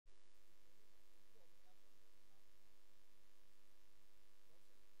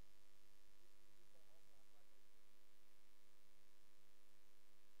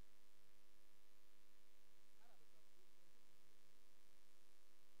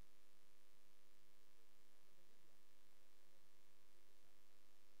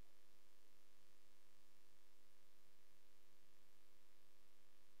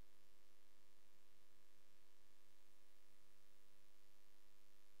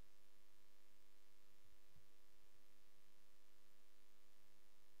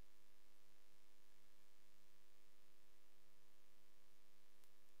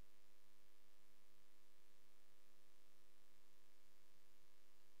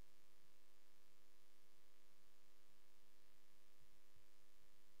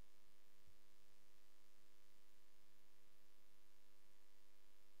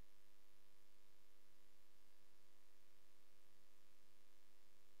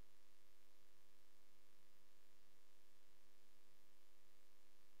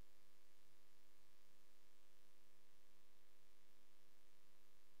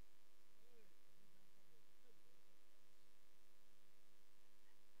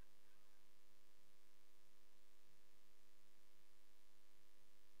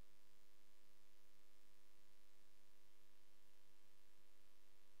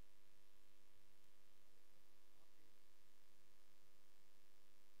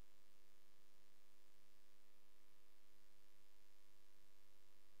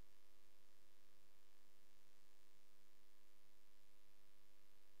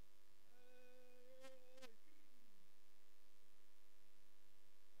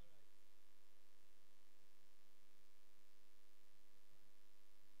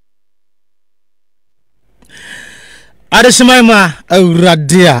Adesima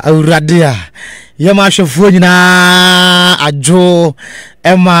awradia yema hwefo nyina ajo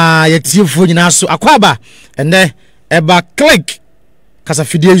ema yetiefo nyina so akwaba ene eba click kasa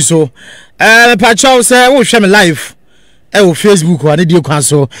fidie so pa chaw se wo hwe me live wo Facebook wa ne die kwan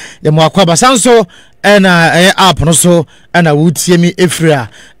so yema akwaba sanso ena app no so ena wo tie mi efria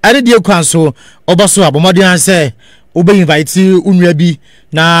ane die kwan so obaso abomodin se obe invite unua bi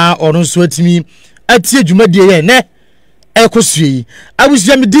na ono so atimi atie dwumadie ye ne ekosui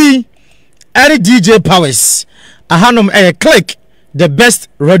abusia medi ari DJ Powers ahanom click the best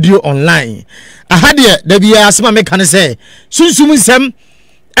radio online ahade da bia asema me kan se sunsum nsem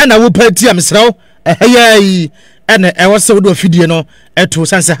ena wo pati amsraw eheyai ena ewose wo do fidie no eto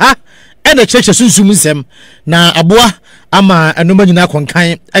sanse ha ena cheche sunsum nsem na aboa ama enoma nyina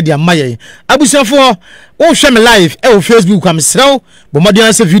konkan ade amaye abusiafo wo hwe me live wo Facebook amsraw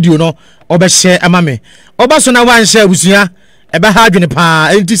bomodin se video no obe share amame oba so na wan share abusia ebe ha adwene pa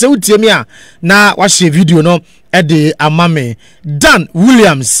enti se wutie mi a na wa share video no ede amame Dan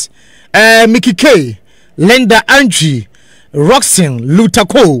Williams Mickey K Linda Angie Roxin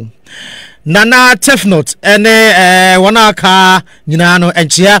Lutako Nana Tefnot ene wana ka nyina no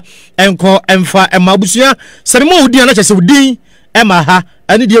enchia enko emfa emabusia sebimo udi na chese udi ema ha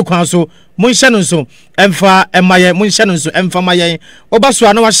ani die kwan so monhye no so emfa emaye monhye no so emfa maye oba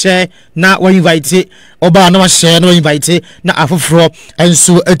so na wa share na wa invite oba na wa share na wa invite na afoforo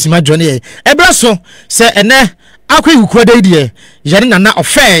enso atima dwone ye ebra so se ene akwa ikura de die yare nana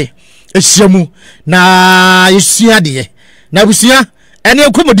OFEI ehyiamu na yesua de na busia ene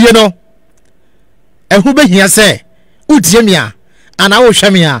ekomodie no ehu behia se utie mi a ana wo hwe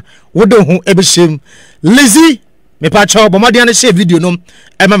mi a wo de hu ebeshem lazy me pa chaw bomadian na share video no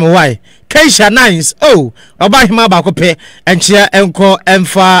ema me why Keisha Nines oba hima ba ko pe enchia enko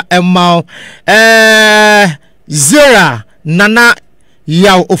emfa emma Zera Nana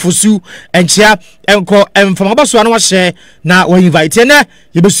yaw ofusu enchia enko emfa mabaso ana wa share na wa invite na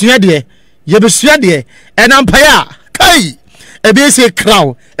yebesua de enampa ya kai ebe se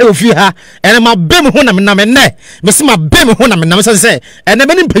crow ofi ha ene ma bem ho na menam ene mese ma bem ho na menam se ene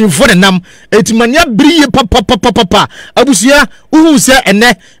be ni mpanyufo ne nam etimania briye papa abusia uhu se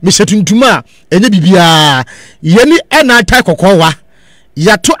ene me hyetuntum a enye bibia yeni ena atai kokowa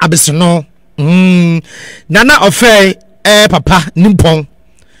yato abeseno nana OFEI papa nimpon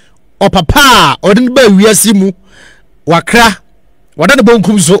o papa odin ba wiase mu wakra wadade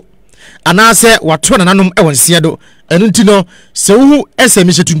bonkum so anase wato na nanom ewonse do enunti no se wu ese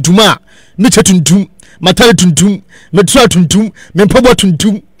me hyetuntum a me hyetuntum matai tuntum me tua tuntum me mpobo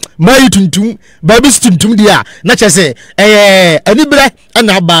tuntum mai tuntum baby tuntum dia na chese anibre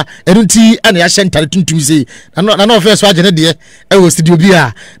ana aba enunti ana ya hyentare tuntum sei na OFEI so agene de ewo studio bi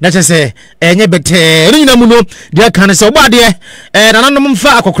a na chese enye bete nyina mu no dia kan se oba de na nanom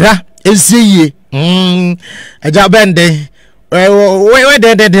mfa akokora ensieye aja bende we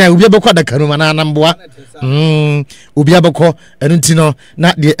de obi abekọ da kanu mana namboa obi abekọ enunti no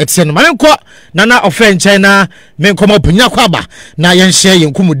na de etie no manenko na OFEI China menko ma punya kwaba na yen share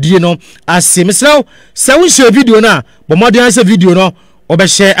yen komodie no ase mesraw se won share video na bomodin se video no obe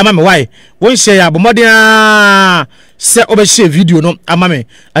share ama me why won share ya bomodin se obe share video no ama me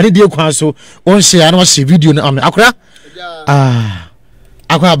ani die kwan so won share na share video no ama akora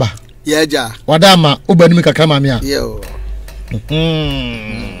akwaba yeja wadama obanimi kakra ma me a yo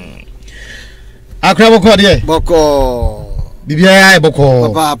akra boko de boko bibia ya boko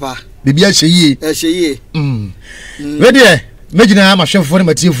papa bibia hye we de megina ma hwefo ne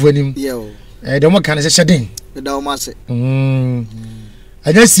matiefo anim yo de mo kan se hyeden da o mase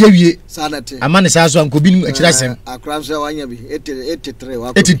anya sie wie sanate amane sa so ankobi nim akira sem akra so wanya bi 83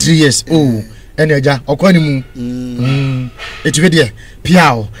 wa 83 years ene aja okwani mu etuwe de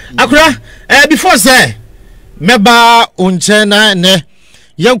piao akra before say meba onchena ne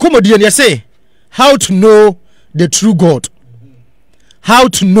yankomodie ne say how to know the true God. How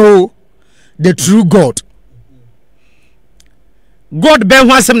to know the true God. God ben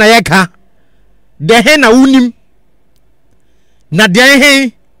ho asem na yeka de he na unim na de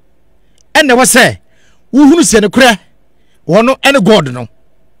he ene wo say wuhunu se ne kura wono ene God no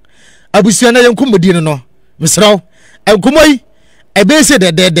abusia na yankomodie no misraw enkomoi ebe se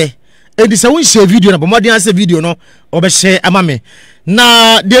de edi se won share video na bomodin ase video no obe share amame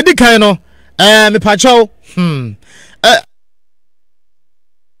na de edi kan no me pacho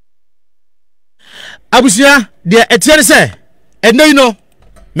abusia de etiere se enei no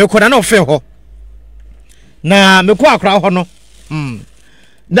me koda na OFEI ho na me ko akra ho no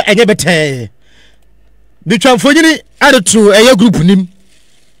na enye bete bitwamfonyini adetu eye group nim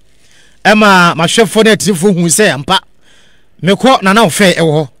ema mahwefo na etifo hu se ampa mekɔ nana OFEI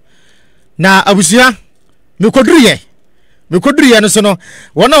ɛwɔ na abusua mekoduriye no so no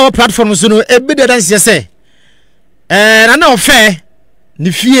wona wo platform so no ebide danse se nana OFEI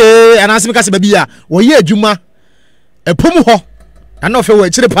ni fie anase me kase ba bia wo ye adwuma epom ho nana OFEI wo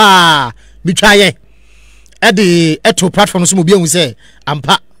akire pa bitwaye ede eto platform so mo bia hu se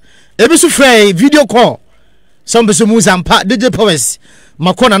ampa ebi so frɛ video call some be so mu ampa DJ Powers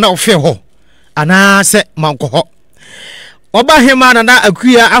makona na OFEI ho ana se manko ho oba hema na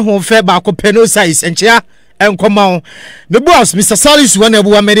akuya ahomfe ba ko peno size enchia enkoma me boss Mr. Salis one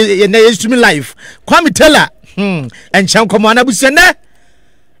ebu wa me na yestumi live kwa me tella enchia nkoma na busie ne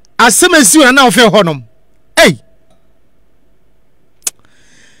asemesi na OFEI honom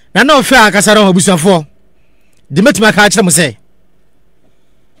na OFEI akasara ho busuafo de metima ka akire mo se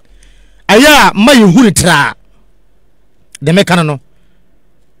aya ma yehuri tra de meka no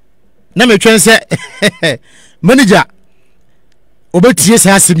na me twen se manager obetie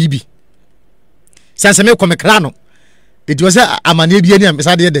se asemi bi sanse me komekra no it was amane bi ani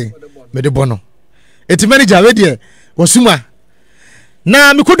amsa de den me de bono eti manager we de wasuma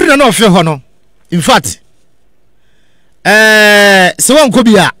na me koduru na OFEI ho no in fact se wonko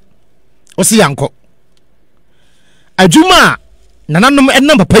bia o se yanko adwuma nananom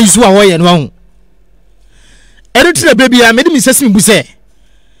enam papa yisu a wo ye no ho eritire baby a me de mi sesi mi bu se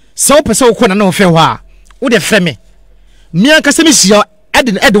wo pese wo ko na OFEI ho a wo de frɛ me mia kase mi sia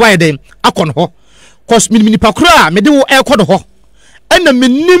ede wa eden akon ho cause mini pakura me de wo ekɔ ho ɛna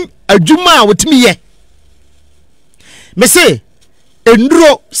menim adwuma a wotimi ye me se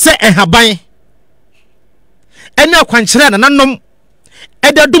enduro se ehaban ɛna kwankyere na nanom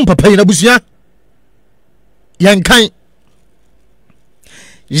ɛda dum papa yi na busua yankan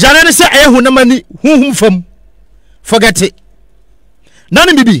jare ne se ɛhu na mani huhum fam forget it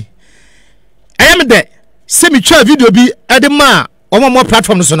nani bibi ɛyam de se mi twa video bi ɛde ma omo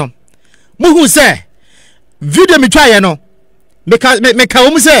platform so no muhu se video mi twa ye no meka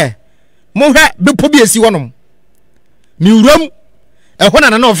wo mu se mo hwɛ bepo bi esi wonom mi uram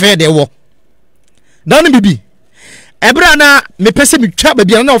ɛho na OFEI de wo nani bibi ebra na me pese mi twa ba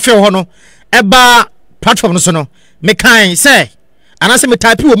bia na OFEI ho no eba platform so no me kan se anase me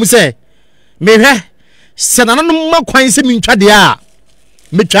type wo mu se me hwɛ se na no makwan se mi ntwa de a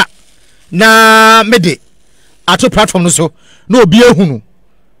me twa na me de ato platform no so na obi ehunu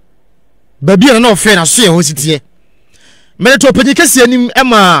ba bia na OFEI na so ye ho sitie me to pedi kase anim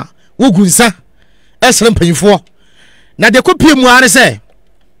ema wogunsa esere mpanyifo na de kopie mu are se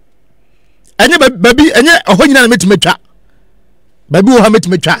enye babi enye ohonyina na metimetwa babi wo ha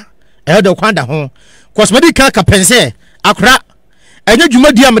metimetwa de kwanda ho kosmedi ka pense akra enye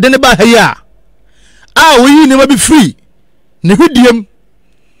dwumadi am de ne ba ha yi a woyi ne ma bi free ne hudiem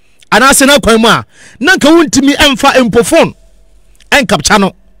anase na kwan mu a nanka wontimi emfa empofon enkapcha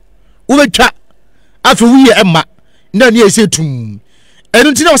no wo betwa afi wiye emma na ne ese tum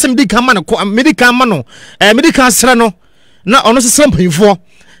enu ntina wasem di kan ma no medical ma no medical sra no na ono sesem mpanyifo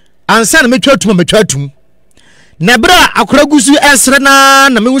ansa na metwa tum na bra akora gusu esre na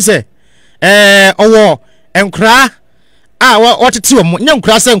mehu se owo enkra a wotete wo nya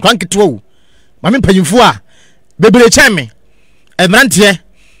nkra se nkra nketewo wu ma me mpanyifo a bebere chen me emrante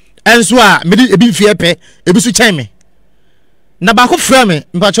enso a me di ebi fie pe ebi su chen me na ba ko frɛ me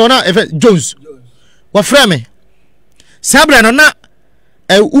mpacho na Jones wa frɛ me sabra no na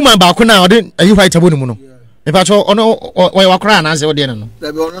woman ba ko na ode ayi white abo mu no mpacho ono wa kra na se ode no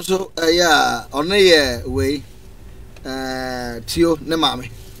da be ono so ya ono ye we tio ne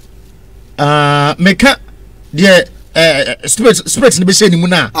mame meka de spirit ne be se ni mu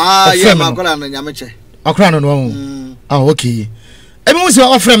na ya ma kola no nyameche akra no no okay emi wo se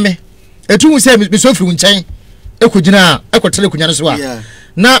ofre me etu wo se me so firi nkyɛn ekogina ekotere kunya no so a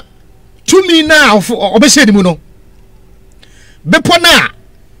na tumi na obese ni mu no bepo na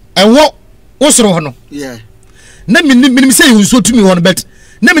ewo wosoro ho no na minim se yunso tumi ho no bet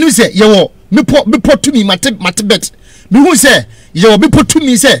na minim se yewo bepo tumi mate bet mi hu se yewo bepo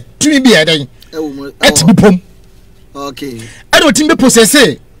tumi se tumi bi edan et bepom okay eno timi bepo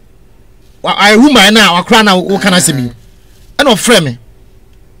se I woman na wakra na wo kana se bi eno frɛ me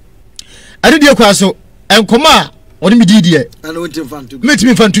ade die kwa so enkoma oni mi didie ana wontim fantu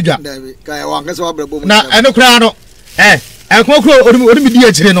metimi fantu dwa kai wankasa wabrabom na eno kra no enkoma kro oni mi die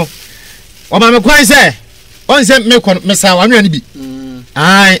akire no o ma me kwan se on se me kon me sa wanwa ni bi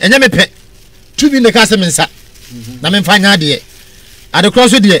ai enye me pe tu bi ne ka se me nsa na me mfa nya de ade kro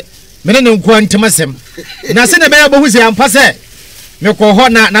so de me ne nko antemasem na se ne be abo hu se ampa se me ko ho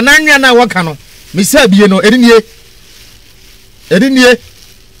na nanwa na waka no me sa bie no erinie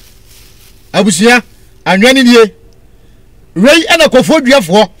abusia anwa ni nie wei ana kofo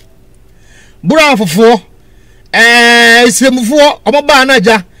duafo bura fofo semufo omoba na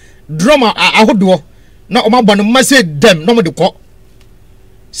aja drama ahodo na omabɔ no mase dem no mo de kɔ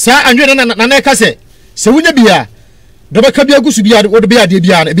sa anwe na ka se wunya bia do beka bia gusu bia wo do bia de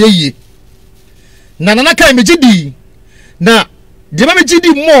bia na bia yie na kai me gidi na de ma me gidi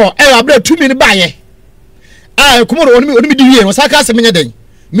mo abra tumi ne baaye komo oni mi di wie no sa ka se menye den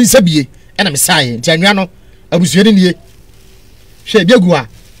mi sabie na me sae nti anwa no abusuani nie hwe bia gu a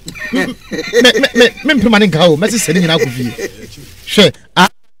me mpema ne nka o mase sene nyina akofie hwe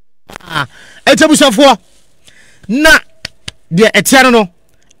etabusafo na de etiano no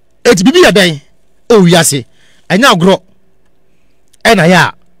etibibi ya den o wiase enya agro ena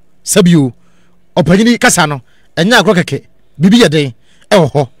ya sabio opanyini kasa no enya agro keke bibi ya den ewo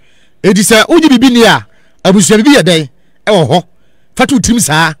ho edisa uji bibi ni a abusua bibi ya den ewo ho fatu tim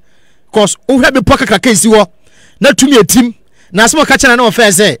saa cause o hwa be poka kaka isi wo na tumi etim na asemo ka chana na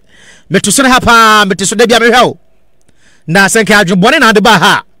ofa se metuso ne ha pa metuso da bia me hwa o na senka adwebone na ade ba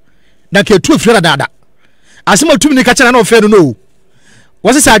ha na ke tu afira dada asema tumi ni ka chana na ofa no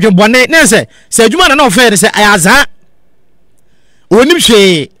wose sa adwebone ne se adwuma na ofa ne se ayaza onim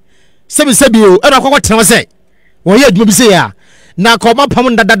hwe sebisebio e na kwakwa tena se wo ye adwuma bi se ya na ko ma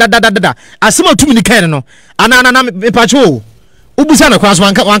pam dada asema tumi ni kan no ana me pacho ubusa na kwa so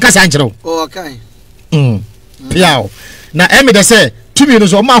wanka sa ankyerɛ o okay piao na emi de se tumi no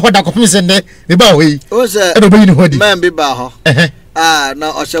so ma hoda ko pese ne me ba hoyi o se e do bayi ni hodi man bi ba ho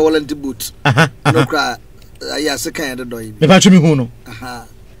na o se volunteer boot no kra ya se kan de do yi me pacho mi hu no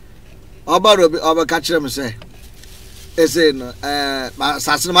oba ro bi oba ka kyerɛ me se ese no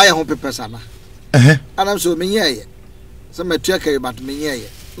sase ma ye ho pepe sana anam so me nyeye se metua kai bat me nyeye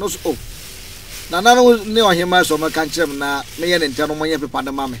no so na ne ohima so me kan kyerɛ na me ye ne ntano mo ye pepa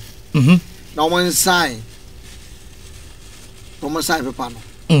de ma me na mo nsan pepa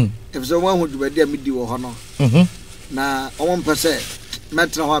no if so one would be me di wo ho no na o mo pese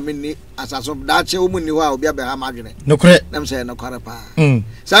metra ho amini asaso da che o mu ni ho a obi abɛha madwene no kore nam se no kore pa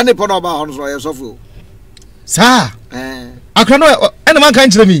sa ne pono ba ho no so ye sofo sa akra no ene man kan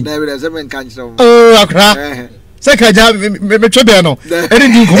kyerɛ mi na bi se men kan kyerɛ oh akra se ka ja me twebe no ene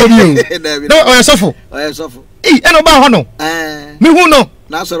di nkomo bi o no o ye sofo ene ba ho no me hu no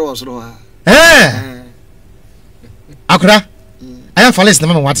na soro wo soro ha akra I am falling.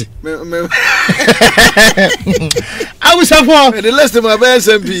 Never want it. I was for the list of my best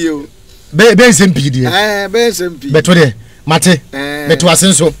MP. Best MP, best MP. But today, Mate, but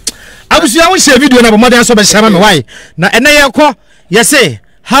was so. I was share video of mother so Shaman. Why? Now, and I call yes, say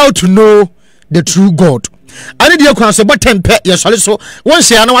how to know the true God. I need your counsel, but 10 pet your solid so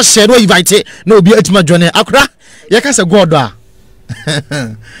once I know what said, no invite it, no be at my journey. Akra, Yakas a God.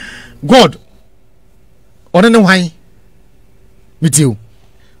 God. I don't know why. With you.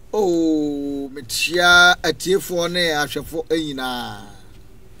 Oh, Michia, a tear for ne, I shall for Aina.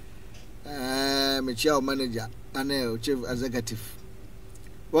 Michia manager, and chief executive.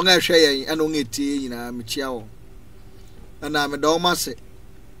 One I share and only tea in a Michia. And I'm a dormase.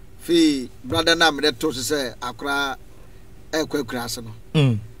 Fee, brother Nam that to say, Accra, a quick crassano.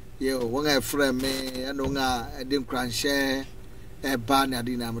 You, one I friend me, and on I didn't cry share a ban at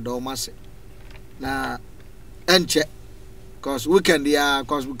dinner, dormase. Now, and check. Cause weekend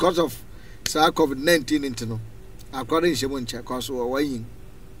cause because of COVID-19 into no according to Muncha cause we were in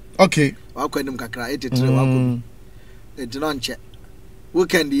okay wa kwendum kakra 83 wa ko it non check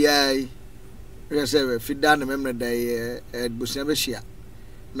weekend we say fit down member day busia be shia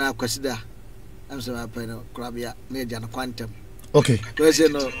na kwasida am say my pen krabia na eja na quantum okay we say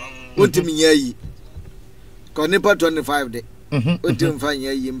no wontimi yayi ko nipa 25 day wontimi fa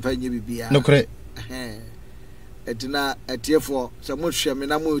yayi mpa nya bibia no kre etina etiefo se mo hwe me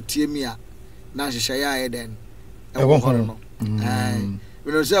na mo tie mi a na hyehyɛ ya eden e won hono no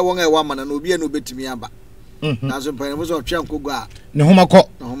we no say won e wa mana na obi na obetimi aba na so mpan mo so twa nkogo a ne homa kɔ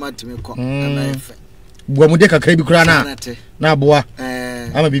ne homa timi kɔ na efe buamude kakra bi kura na aboa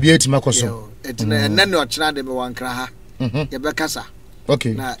ama bibia etima kɔ so etina enne ne ɔkyena de me wankra ha ye be kasa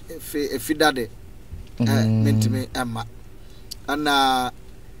okay na efidade mentimi amma ana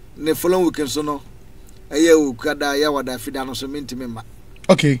ne following weekend so no aye ukada ya wada fida no so mentimi ma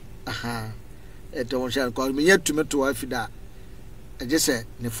okay eto won sha ko me yetumi to afida eje se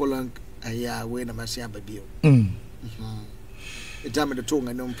ne following aya we na masia babio etame de to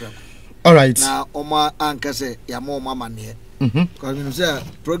ngane mpra all right na oma ankase ya ma oma mane ko me say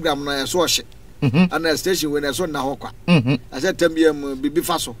program no ya so hye ana station we na so na hokwa ase tambiem bibi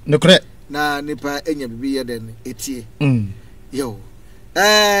fa so ne kre na nipa enya bibi ye den etie yo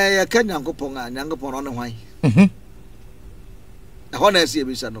ya kan nyankopon a nyankopon no hwan ɛhɔ na ɛsɛ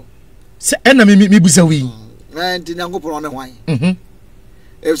ebisa no se ɛna me busa wi na nti Nyankopɔn ne hwan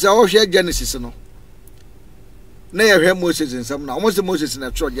if say wo hwɛ Genesis no na yɛ hwɛ Moses nsɛm na ɔmo se Moses na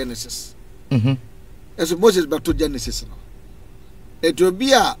twerɛ Genesis ɛso Moses bato Genesis no it will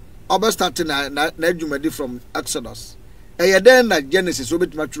be a ɔbɛ start na adwumadi from Exodus ɛyɛ den na Genesis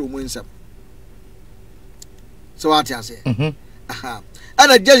obetuma twerɛ mu nsɛm so what you say aha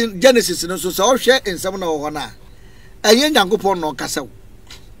ana Genesis no so wo hwɛ nsɛm na wɔ hɔ na ɛyɛ Nyankopɔn no kasa wo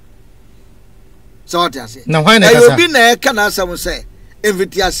so what you say na hwan na kasa ɛyɛ obi na ɛka na asɛm sɛ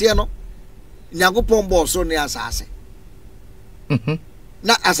invitiase no Nyankopɔn bɔ so ne asase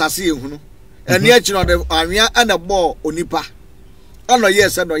na asase ehunu ɛne akyi no de anwea ana bɔ onipa ana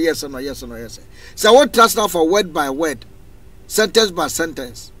yes so what trust now for word by word sentence by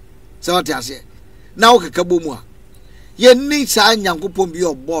sentence so what you say na wo keka bɔ mu a ye ni sa Nyankopɔn bi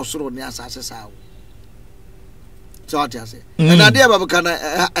ɔbɔ so ne asase sa wo so what you say na de ba beka na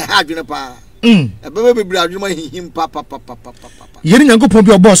ha adwene pa ebebe bibiri adwuma hihim pa yeri Nyankopɔn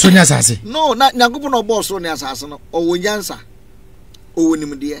bi ɔbɔ so ne asase no na Nyankopɔn ɔbɔ so ne asase no ɔwɔ nyansa ɔwɔ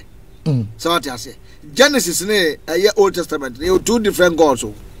nimdeɛ so what you say Genesis ne Old Testament they are two different gods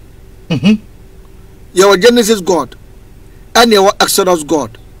o your Genesis God and your Exodus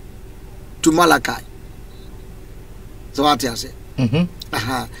God to Malachi so what you say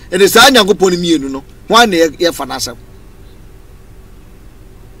aha and it's Nyankopɔn mienu no one ye fanasem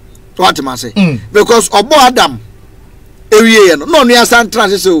what am I say because obo Adam ewie no no ya san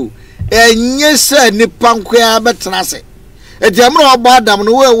trans so enye se nipa nkwa betena se etiamro obo Adam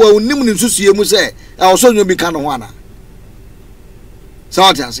no we nim ni susue mu se so nyo bi ka no ho ana so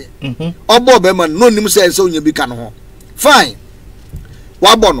what I say obo be man no nim se so nyo bi ka no ho fine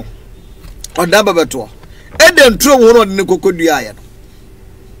wa bo no oda babeto eden tro wo no ne kokodua aye no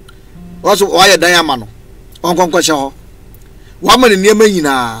waso wa ye dan ama no onkonkɔ hye ho wa ma ne niema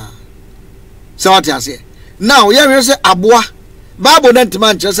nyina so what I say now ye hwe se aboa Bible don't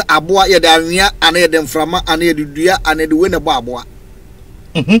mention say aboa ye da anwea ana ye dem frama ana ye dudua ana de we ne bo aboa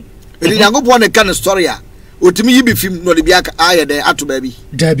edi Nyankopɔn ne ka ne story a otimi yi bi film no de bi aka aye de ato ba bi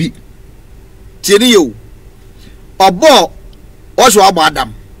dabi tieni yo obo waso abo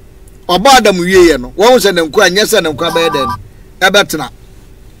Adam wie ye no wo se ne nko anya se ne nko ba den ebetena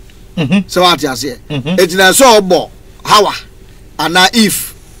so what I say etina so obo Hawa ana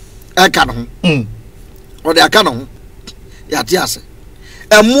if eka no o de aka no ya ti ase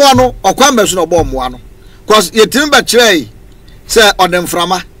emmoa no okwan be so no obo mmoa no cause yetim ba kire se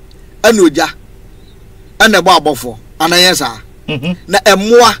odemframa ana oja ana bo abofo ana yesa na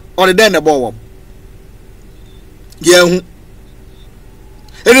emmoa o de den na bo wom yehu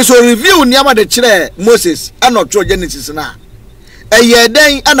eni so review niama de kire Moses ana tro Genesis na eye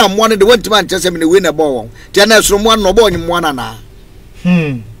den ana mmoa no de wantima ntese me ne we na bo wom ti ana so mmoa no bo onyimmoa na na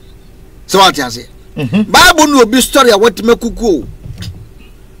so what you say Bible no obi story a watima kuku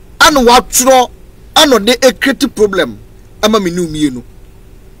anu watro anu de a create problem ama me nu mienu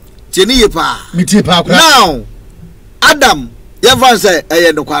tieni ye pa mi tie pa akwa now Adam ye van say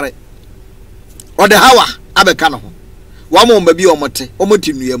eye no kware o de Hawa abeka no ho wa mo mba bi omote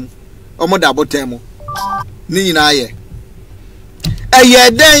omoti nuam omoda abotan mu ni nyina ye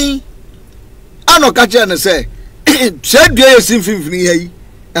eye den anu ka che ne say se dua ye simfimfini yi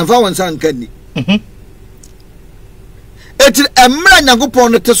emfa wonsa nka ni eti emra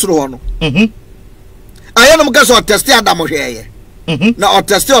Nyankopɔn no tesoro ho no ayenom ka so test Adam hweye na o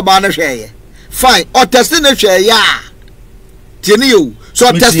test oba no hweye fine o test no hweye a tieni yo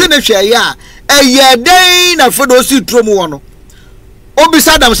so test no hweye a eye den na fodo si trom wo no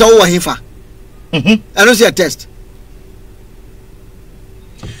obisa Adam se wo himfa eno se test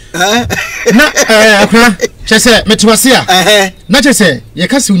na akwa chese metwase a na chese ye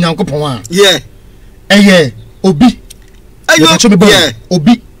ka si Nyankopɔn a eye obi ayo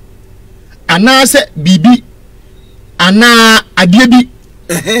obi ana se bibi ana ade bi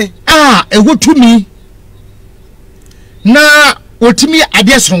ewotumi na otimi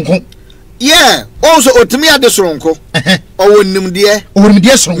ade soronko also otimi ade soronko owonimde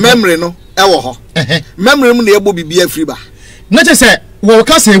soronko memory no ewo ho memory mu na ebo bibi afiri ba na chese wo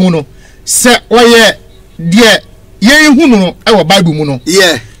ka se mu no se oye de ye hu no ewo Bible mu no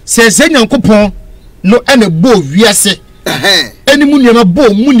se Nyankopɔn no ene bo wiase eni mu niema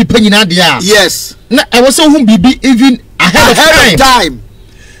bo mu nipa nyina de a na ewo se hu bibi even ahead of time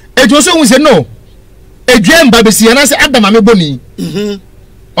ejo so hu se no edwem ba besi na se Adam ameboni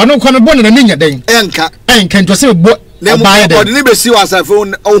ono kwa me boni na nya den enka nto se bo ba de odi ni besi wasafo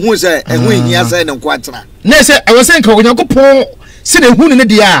hu se ehu hia se ne nko atena na se ewo se nka Nyankopɔn se ne hu ne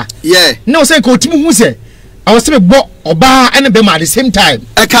de a na o se nka otimi hu se I was saying bo oba and be at the same time.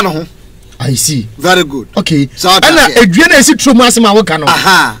 I can't. I see. Very good. Okay. So and a dream is true masima wo kano.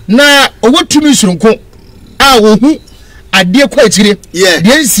 Aha. Na owo tumi sunko a wo hu ade kwa chire. Yeah. The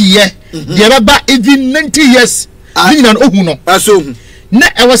nsi ye. The baba even 90 years. Ni na ohu no. Aso hu. Na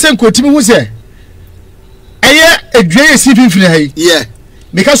e wo say ko timi hu say eye adwuan esi finfin ha yi. Yeah.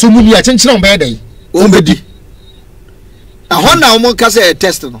 Because omu ni a chenchena on be dey. O bedi. Ahon na omo ka say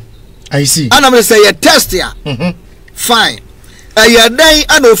test no. I see. And I'm say a test ya. Fine. Ya dan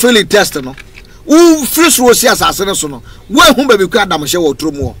and o fail test no. Wo free so si asase no so no. Wo hu ba bi ku adam hye wo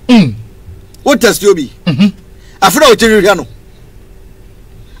tro mu. Wo test yo bi. Afra o tiri hwe no.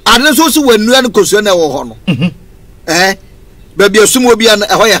 Ade so so wanu an kosuo na wo ho no. Ba bi asum obi an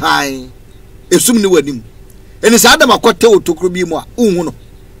ho ye han. Esum ni wanim. Eni sa adam akote otokro bi mu a unhu no.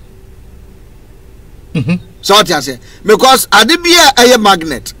 So what you say? Because adibia aye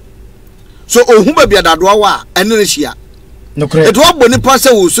magnet. So ohun ba bia dadoa wa ene ne hia. No correct. It wo boni pa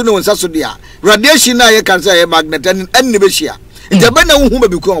se wo su ne wonsa so dia. Radiation na aye kan say aye magnet ene ne be hia. Nte ba na ohun ba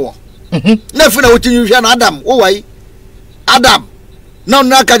bi ku wo. Na fi na wo tinyu hia na Adam, wo wai. Adam.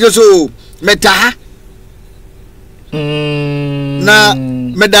 Na ka je so meta. Na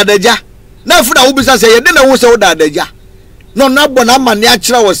medadaja. Na fi na wo bisa say ye de na wo se wo dadaja. Na bo na amane a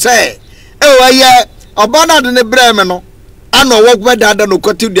kire wo say aye obana de ne breme no ana wo gwada no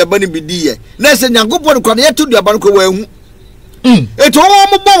kwati duaba ne bidiye na se nyankopon ko na yetu duaba no ko wa hu eto wo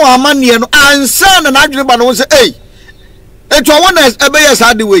mo bo wa amane no ansa na adwene ba no se eto wo na ebeye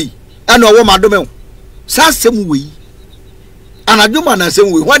sa de wei ana wo madome sa sem wei ana dwuma na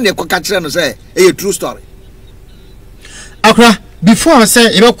sem wei hwan ne ko ka kire no se true story akra before I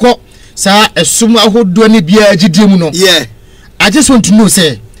say ebekọ sa esum ahodo ne bia agidie mu no. Yeah, I just want to know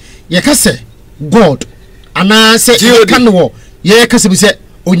say ye ka say God ana say ye kan wo ye ka say bi say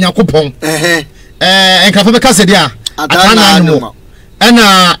Onyankopon enka fa be ka say dia atana no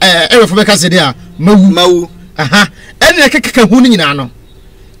ana fa be ka say dia mawu aha ene keka hu ni nyina no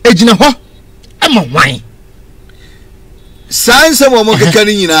ejina ho ama hwan sanse mo keka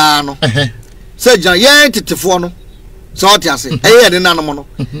ni nyina no say jan ye tetefo no so what you say eye de nanom no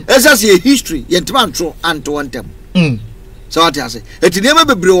esa say history ye ntima ntro anto wantem so what you say etiniema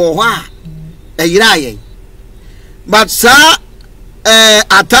bebre wo ho a eyira ye but sa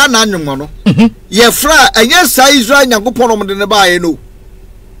atana nwom no ye fra enye sa Israel Nyankopon no de ne ba ye no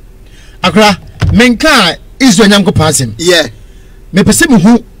akra menka Israel Nyankopon asem yeah me pese me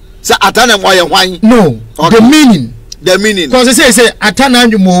hu sa atana mo ye hwan no okay. the meaning because say atana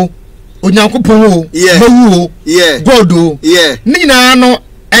nwom Onyankopon o mawu o God o ni na no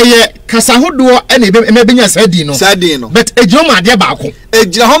eye kasa hodo ene ebenya sadi no but ejiro ma de ba ko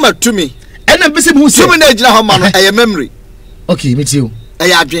ejira ho matumi ena bese mu se tumi na ejira ho ma no eye memory okay me too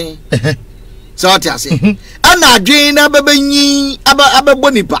eye adwen so what you say ana adwen na babanyi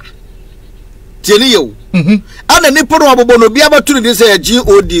ababo nipa tieni yo ana nipa no ababo no bia baturu ni say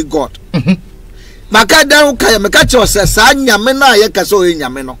God God maka dan ka ya meka che o sa nyame na ye kasa o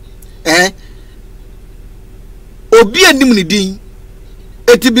nyame no obi anim ni din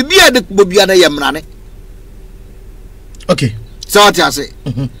eti bibia de bobia na yemrane okay so what you say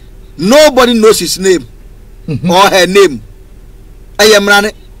nobody knows his name or her name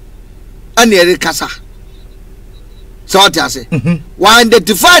ayemrane ani ere kasa so what you say why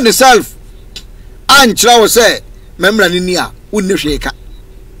identify yourself and try say memrane ni a wonni hweka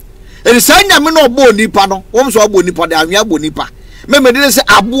eri sanya me no bo nipa no wo so bo nipa de anwa bo nipa me de say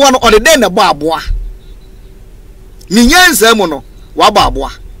aboa no o de den na bo aboa ni nyansa mu no wa ba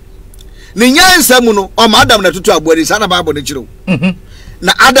aboa ni nyansa mu no o ma Adam na tutu aboa ri sana Bible ne kire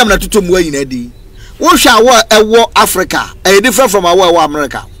na Adam na tutu mu ayi na di wo hwa wo ewo Africa e different from ewo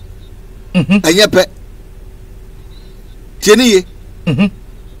America enye pe tieni ye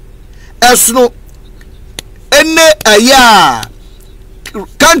esno ene aya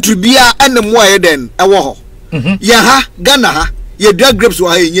country bia ene mo aye den ewo ho ye ha Ghana ha ye dua grapes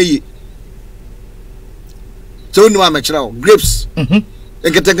wa ha enye ye so ni ma mechira grapes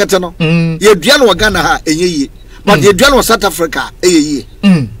enkete no ye dua no Ghana ha enye ye but ye dua no South Africa eye ye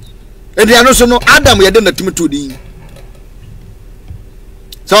edi ano so no Adam ye de na timi to din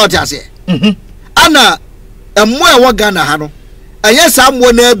so what you say ana emo e wo Ghana ha no eye sa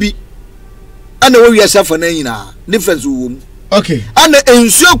mo na bi ana wo wi asafa na nyina difference wo mu okay ana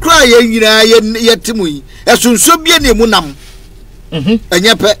ensuo kra ye nyina ye timu yi esunso bia na emu nam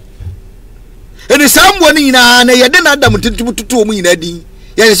enye pe eni sambo ni nyina na ye de na Adam tutu mu nyina din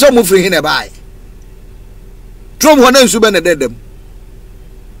ye se mo firi hina bae trom ho na ensu be na dedem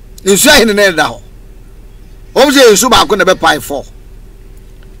ensu ahine na da ho o se ensu ba ko na be pai 4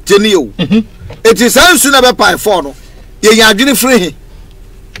 teni yo it is an soon about pie for no. Ye yagini free.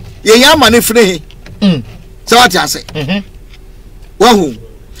 Ye yamani free. So what I say? Wahoo.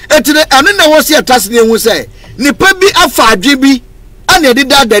 Etine anu na wo se atase ne hu say nipa bi afa adwe and ye did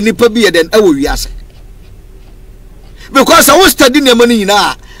that nipa bi ye den awo wiase. Because I was studying the money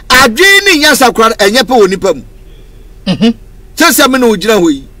na adwe ni yasa kra enye pe wonipa mu. Sese me no ugina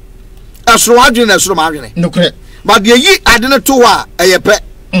hoyi. Asoro adwe na asoro ma adwe. Nokre. But ye yi ade no to ho a eye pe.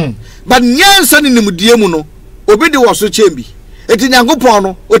 But nyansa ni nimdie mu no obi de wo so chembi. Eti Nyankopon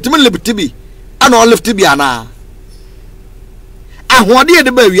no otimi libti bi ana o lift bi ana. Ahode ye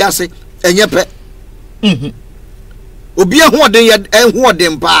de ba wiase enye pe. Obi ahoden ye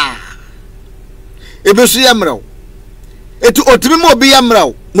ahoden pa. Ebesu ye mrew. Eti otimi mo obi ye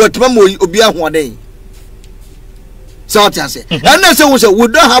mrew, no otimi mo obi ahoden. So what I say? And they say we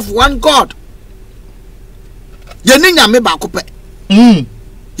don't have one God. Ye ni nyame ba ko pe.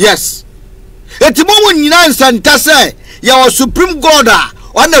 Yes. Eti mo mo nyina nsanta say ye was supreme God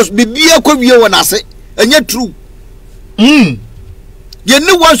on us bibia kwa wie won ase. Enye true. Ye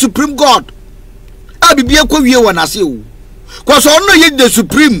ni one supreme God. A bibia kwa wie won ase o. Cause ono ye the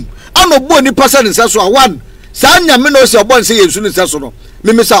supreme. Ano bo ni person nsa so one. Sa nyame no se obo nse Yesu nsa so no.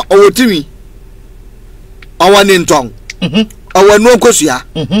 Me sa owotimi. Awani ntong. Awanu nkosua.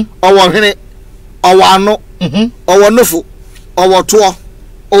 Awahwene. Awano. Awanufu. Awoto.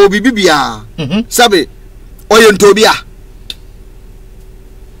 O bibibia. Sabe oye ntobia.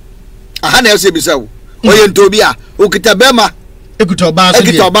 Aha na ese bisa wo. Oye ntobia. Okita bema. Ekita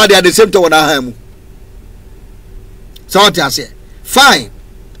oba they at the same time na ha mu. So what I say? Fine.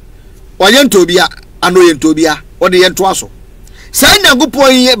 Oye ntobia and oye ntobia. O de yento aso. Sai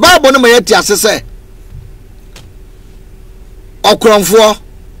Nyankopon yi Bible no ma yeti asese. Okronfo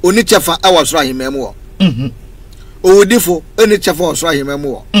oni chefa awasoro ahememu wo. Owudifo eni chefa awasoro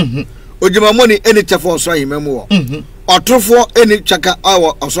ahememu wo. Ojimamoni eni chefa awasoro ahememu wo. Otrofo eni chaka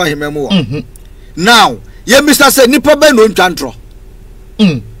awasoro ahememu wo. Now, ye Mr. say nipa be no ntwantro.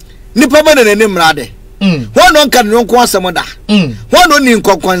 Nipa be ne mrade. Who no kan no ko asem da. Who no ni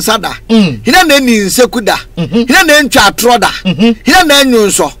nkokonsa da. Hina na ni nseku da. Hina na ntwa atro da. Hina na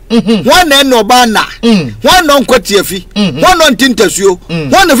nyunso. Who na no ba na. Who no nkwatiafi. Who no ntintasuo.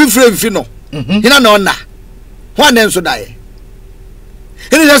 Who no fifre mfi no. Hina na ona. Who na nso da ye.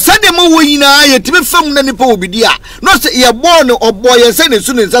 Hina sade mo wo yina ye timi fam na nipa obidi a. No se ye born obo ye se ne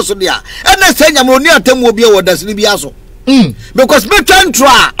su ne nsa so dia. Ena se nyam oni atam obi e wodasini bi aso. Because me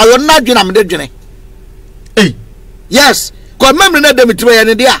twantwa ayo na dwena me de dwene. Yes, because memory na dem tiba ya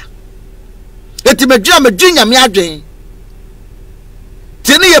ne dia. Eti medwina me adwen.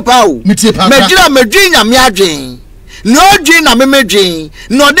 Tini ye pa o. Medwina me adwen. No dwen na me medwen.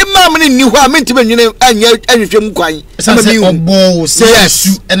 No de mam ne ni ho a me tiba nwene anya anhwehwem kwan. Say obo say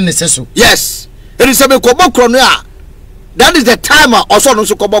su ene se so. Yes. Eri se be kobo kro no a. That is the time also no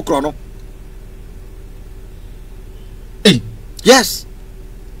so kobo kro no. Yes.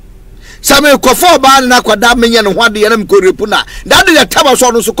 Some kofo ba na kwada menye no hwade yana mko repu na that is the time so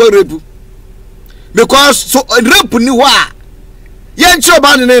no so ko repu because so repu ni ho a ye nche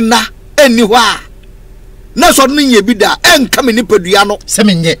ba ne na eni ho a na so no nye bi da enka me ni padua no se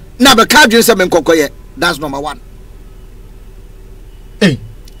menye na be ka dwen se men kokoye. That's number one.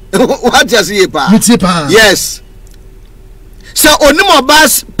 What you say pa? Yes. So onimo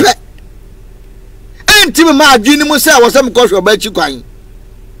bas pe enti me ma adwini mu se awosem ko hwe ba chi kwan.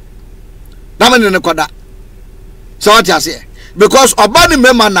 Namane ne koda. So what you say? Because obani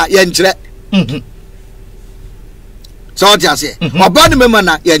mema na ye nkyere. So what you say? Obani mema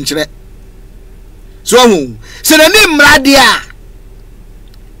na ye nkyere. So hu. Se na ni mrade a.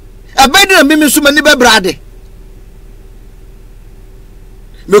 Abedi na mimi so mani be brade.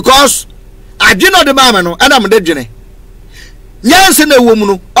 Because adwino de ma me no ana me de dwene. Nyanse na ewo mu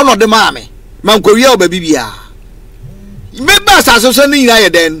no ono de ma me. Mankowie oba bibia. Me ba saso so ni nyina ye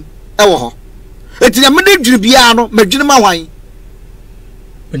den ewo ho. Eti na me de dwene bia no me dwene ma hwan.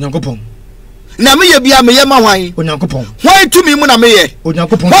 Onyankopon. Na me ye bia me ye ma hwan. Onyankopon. Hwan tumi mu na me ye.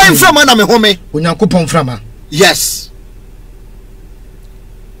 Onyankopon. Hwan frama na me home. Onyankopon frama. Yes.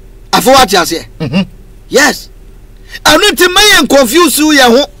 Afo what you say? Yes. Anu ti me ye confuse you ye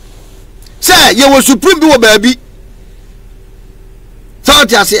ho. Say ye was supreme bi wo baabi. So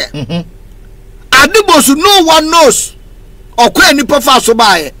what you say? Adibosu no one knows. Okwa ni pa fa so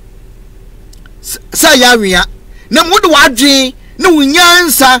baaye. Say ya wia. Na mu de wadwen na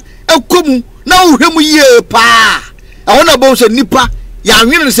wunyansa ekomu na wohwemu ye pa. Ehon na bo so nipa ya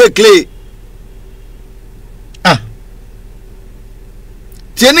nwene se clay.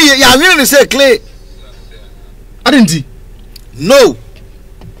 Tieni ya nwene se clay. Adenti. No.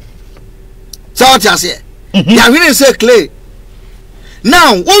 So what you say? Ya win say clay.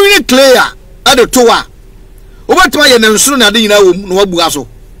 Now, when we clay at the toa. What my and soon I didn't know what so.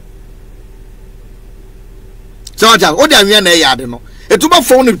 So what I mean, I don't know. It's about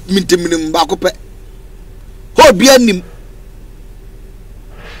phone minimum back up. Ho be him.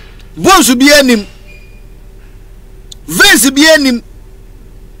 Bones be him. Vase be him.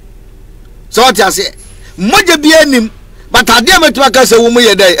 So what I say? Moja be him. But I dare me to a woman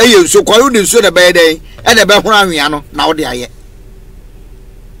a day. Eh, so call you so the bad day and the Bahraviano now they are yet.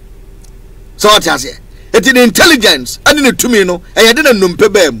 So what I say? It's an intelligence. I didn't to me no. I didn't know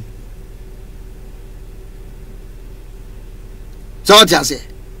pebem. So what I say?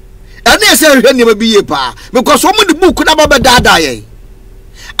 And they say you never be a pa because some of the book could never die.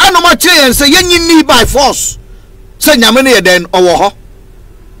 I know my chair say you need by force. Say Yamania then or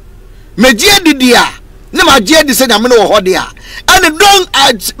Media didia. No my dear de say Yamino or dia. And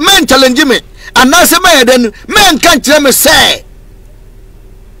don't men challenge me. And now say my then men can't tell me say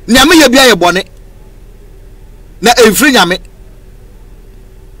Yamia be a bonnet. Na free Yame.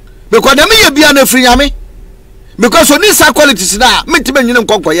 Because the me be an free Yame. Because on this qualities now, me to you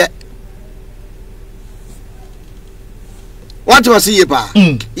conquer yet. What was he pa?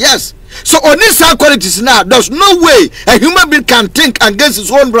 Yes. So on this qualities now, there's no way a human being can think against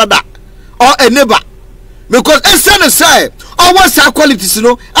his own brother or a neighbor. Because instead of say, oh, what's our qualities, you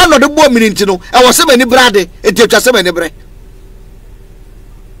know, I'm not the boy meaning to know. I was so many brother, it was so many bread.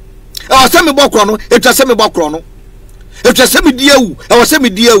 I was semi bokrono, it was semi bokrono. It was semi dear, I was semi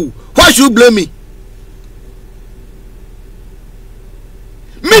dear. Why should you blame me?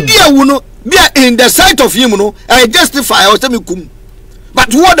 Media will know, be in the sight of him, no, I justify or semi cum.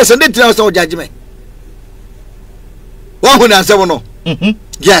 But what does a little judgment? One when I say, no,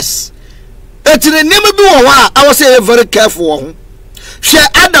 yes. It's in the name of the I was saying very careful. Share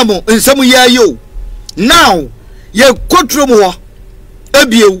Adamo in some year you. Now, ye courtroom war,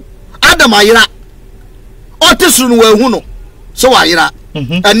 Ebu, Adam Ira, Otisun were Huno, so Ira,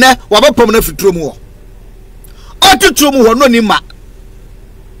 and then what about permanent room war? Otitum war no nima.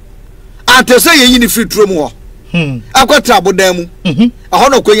 I say ye in the free room war. I've got trouble them. A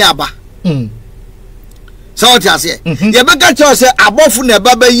honor Koyaba. So what I say, ye better to say above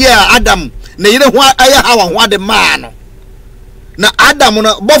Baba year Adam. Na you know why I have what the man. Na Adam on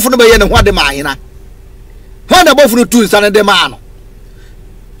a buff and what the man. When the buff two son of the man.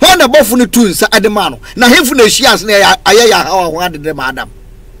 When the buff two son at the man. Now, him for the shears near I wanted the madam.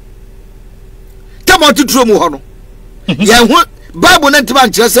 Come on to true Muhono. Yeah, what Bible not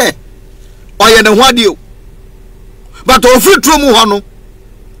man just say. Or you know what you. But of free true Muhono.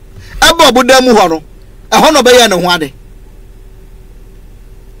 A bob de Muhono. A honor bay and a wade.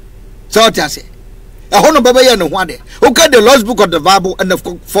 So what I say? A honor baby and one day. Okay, the lost book of the Bible and the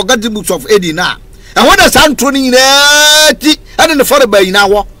forgotten books of Eddie now. And when the sun turning in and in the father by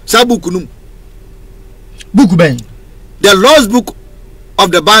now, Sabukunum. Book Ben. The lost book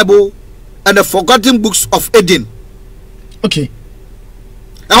of the Bible and the forgotten books of Eden. Okay.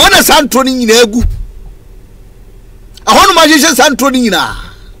 And when the sun turning in Egu, a honor magician sun turning in a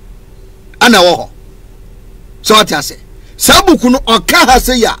so what I say? Sabukunu or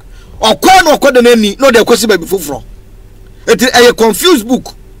Kahasaya. Or corn or cordon any, no, they're question before from. It is a confused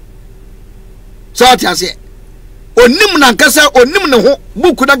book. So what I say? O Nimna Cassa or Nimno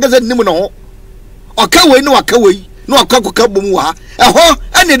book could not get Nimno or Kaway no Kaway, no Kakabumwa, a ho,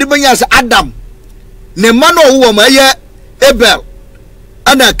 and the Banyas Adam. Nemano who my Abel,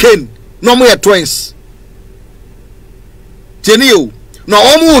 and a Cain, no more twins. Genio, no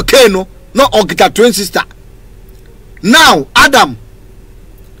Omu Kano, no Okita twin sister. Now, Adam.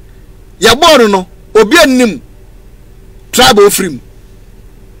 Ya born no obi anim tribe ofrim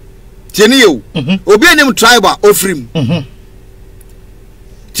tieni yo obi anim tribe ofrim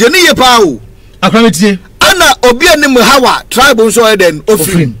tieni ye pa o akwamitie ana obi anim hawa tribe nso eden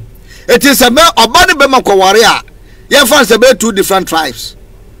ofrim it is a me obane be makoware a ye fan se be two different tribes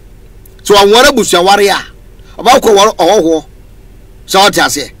so anware busia ware a oba koware ohoho so what you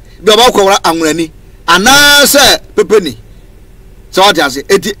say be oba koware anwurani ana se pepeni. So what I say,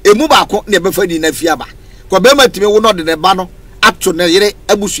 a move back never find in a fiaba. Quabema to me will not in a banner up to Nere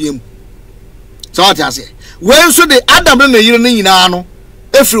Abusium. So what I say, when so the Adam and the Urinano,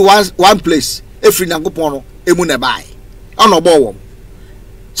 every one place, every Nangopono, a munabai, on a ballroom.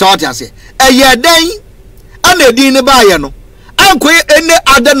 So what I say, a year day, and a dinner bayano. Uncle any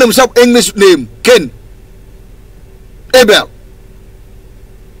other themselves English name, Ken Abel.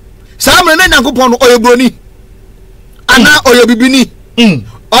 Some and Nangopono or Brony. Ana oyo bibini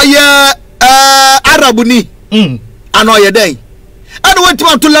oye arabuni ana oye den And went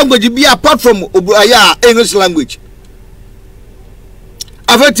to language be apart from English language.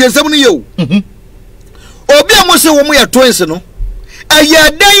 I've heard some you. Obia Mose Womu twins, no. A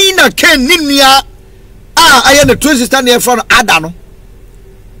year day na Ken Ninia. I am the twins standing in front of Adano.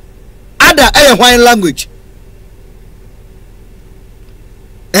 Ada a Hawaiian language.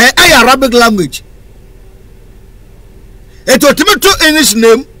 Arabic language. It was to English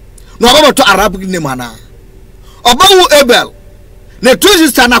name, no about to Arabic name. About Abel. The twins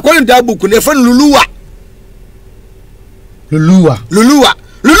stand according to the book, and friend Lulua.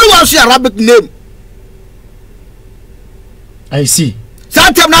 Lulua is Arabic name. I see.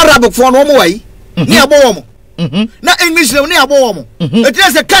 Sometimes Arabic for no way. Near Bomo. Na English near Bomo. It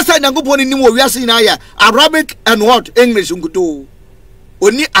is a cast and go on in we are seeing Arabic and what English unguto.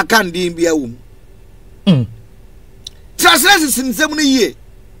 Only I can't be a womb. Translation in 70 years.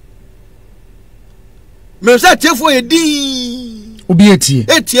 Mensa tefo edi obi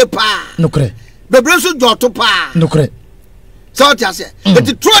etie pa no kre be breso joto pa no kre so tia se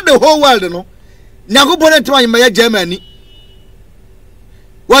it through the whole world no nyakopon etwa yema ya Germany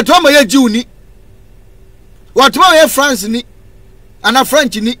watwa ma ya Jew ni watwa ma ya France ni ana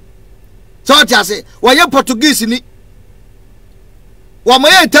French ni so tia se wa ya Portuguese ni wa ma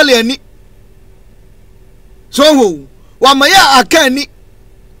ya Italian ni so ho wa ma ya Akani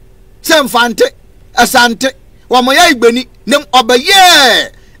semfante Asante, Wamaya Igbeni, name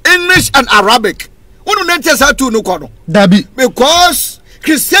Obaye, English and Arabic. One nentes are two no corner. Dabi. Because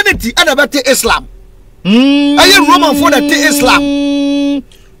Christianity and about Islam. I am Roman for the Islam.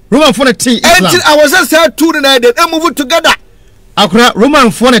 Roman for the Islam. Until I was just two and I move together. Akra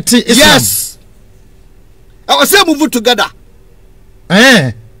Roman for the Islam. Yes. I was saying move together.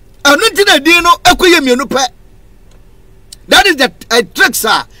 I'm not in a dino, Equiyam. That is the trick,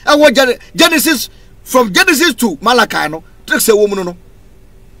 sir. I want Genesis. From Genesis to Malachi, no, tricks a woman, no.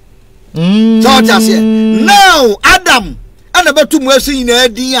 So just now, Adam, and about 2 months in a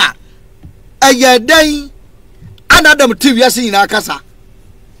dia, a year day, and Adam TV in our casa.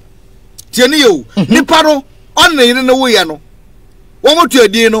 Genio, Niparo, only in the way, no. One more to a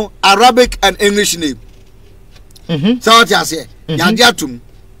dino, Arabic and English name. So just say, Yanjatum.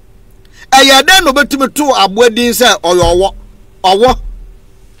 A year then, over to me 2 a wedding, sir, or your what?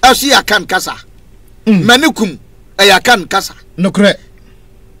 I see a can casa. Manukum ayakan kasa no correct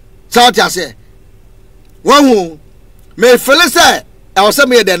so what I say one who may feel say I was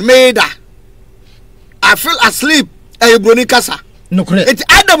me then made I feel asleep a brony kasa no correct it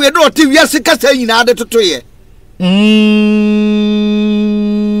Adam we do TV yes kasa in order to ye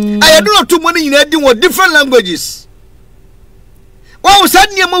I do not too money in adding what different languages what was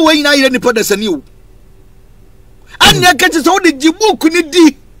that near my way in I any put as a new and you catch all the jibu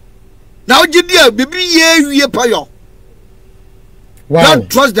kunidi. Now, Judea, baby, ye payo. Don't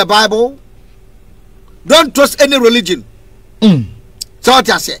trust the Bible. Don't trust any religion. So what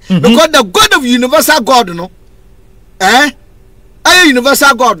I say, because the God of universal God, no,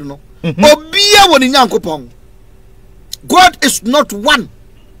 universal God, no, Obia woni nyankopon. God is not one.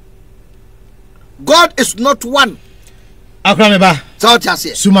 God is not one. Akrameba. So what I say,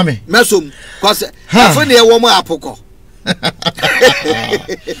 Sumame. Mesum, cause afuni e wo mo apoko.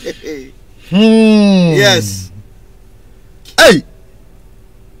 Yes. Hey.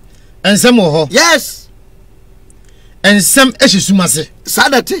 And some more. Yes. And some eshisumase.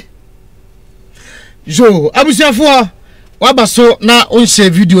 Sadate. Jo, abusiafo wabaso na on share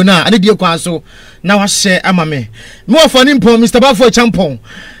video na ade die kwa so na wa share amame. Me ofani mpo Mr. Bafo Champon.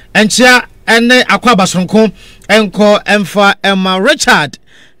 Enchia ene akwa basonko enko emfa Emma Richard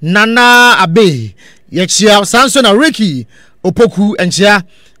Nana Abe. Yechia Sanso na Ricky Opoku enchia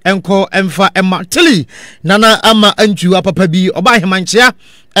enko emfa Emma Tilly Nana ama anju apapa bi oba hemanchia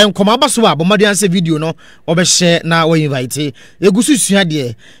enko mabaso a bomade anse video no obe share na we invite egusu sua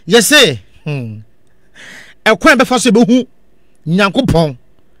de yese ekwan be fa so be hu nyankopon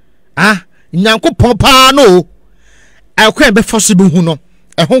nyankopon pa no ekwan be fa so be hu no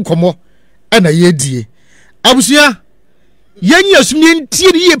ehon komo na yedie abusua yenya sumye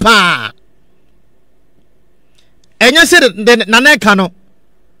ntie ye pa enya se de nana ka no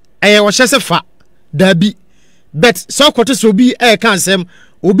wo hyese fa dabi bet so kote so bi kan sem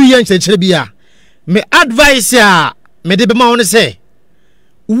obi ye nkyekere bi a me advice a me de be ma won se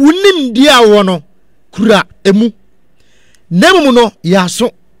wunim dia wo no kura emu nemu no ya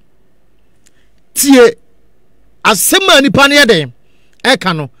so tie asema nipa ne yede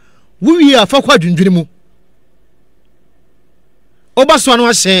ka no wuwi afa kwa dwundwene mu obaso anu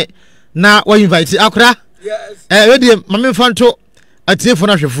ahye na wa invite akora yes we de mame fanto atiefo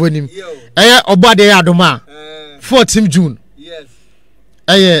na hwefo anim obade ya adoma 14 June yes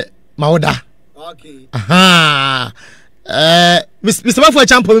Maoda. Okay. Aha. Mr. Bafo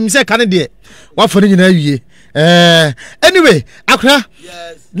champo me say kan de. Wa for nyina wie. Anyway, akra.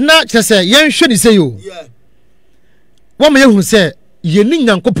 Yes. Na chese yen hwe ni say yo. Yeah. Wa me hu say ye ni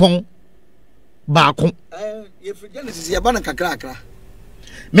Nyankopon baako. Ye for Genesis ye ba na kakra akra.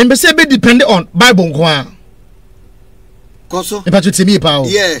 Me say be depend on Bible nko a. Koso. E pa to temi pa o.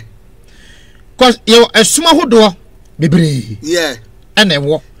 Yeah. Cause you esuma hodo bebre. Yeah. Ene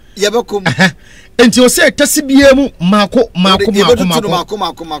wo. Ye be kom. Enti o say tase bia mu mako.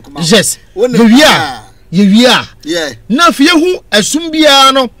 Yes. Ye wia. Yeah. Na fie hu esum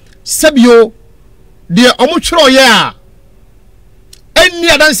bia no sabio de omutwero ye a. Eni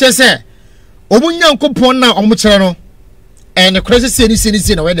adanse se omunyankopon na omutwero no. Ene krese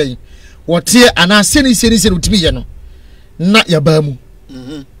seni na wedan. Wote ana seni utimi ye no. Na ya ba mu.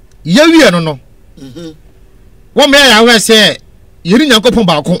 Ye wie no. Wo me ya we se yeri Nyankopon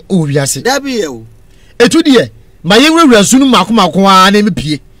baako o wiase. Da bi ye o. Etu de ma ye wura sunu mako a na me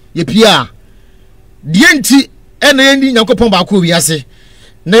pie. Ye pie a. De enti ena yeri Nyankopon baako o wiase.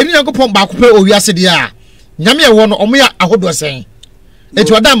 Na yeri Nyankopon baako pe o wiase de a. Nyame ye wo no omo ya ahodo sen.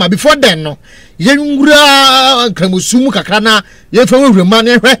 Etu adama before then no ye nwura kramusumu kakra na ye fa wura ma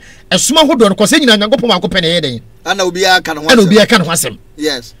na hwe esoma hodo no kwase nyina Nyankopon baako pe na ye den. Ana obi aka no asem.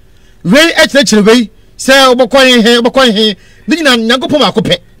 Yes. Wei echire wei se obokon he nyina Nyankopon baako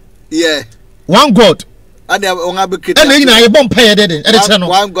pe. Yeah. One God. Ana onga be kit. Ana nyina ye bom pa ye den. No.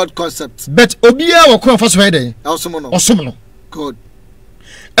 One God concept. But obia wo kon fa so he den. Osom no. God.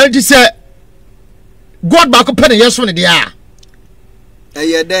 And you say God baako pe na yeso ne de a.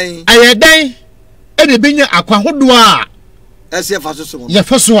 Ayeden. Ene benya akwa hodo a. Ese fa so som. Ye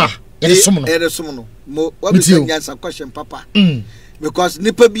fa so a. Ye som no. Ye som no. Mo wa be say answer question papa. Because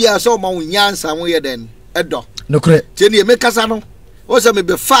nipa bia so ma wo nyansa wo ye den edo no kre tie ne me kasa no wo se me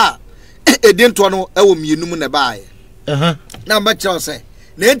be fa edinto no e wo mienum ne baaye na ma kire se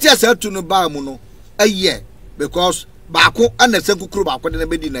na enti asa tu no baa mu no aye because baako ana se kukuru baako de na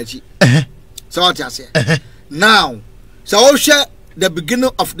bedi na chi so what you say now so wo share the beginning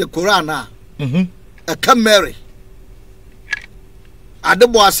of the Quran a come Mary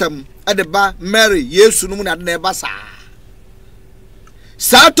adebo asem adeba Mary Yesu no mu na de na ba saa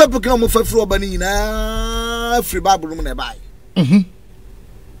sa topic no mo fafiri obani nyina free Bible no na buy.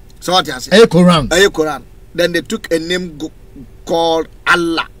 So what you say? Aye Quran. Then they took a name called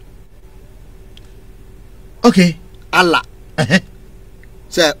Allah. Okay. Allah.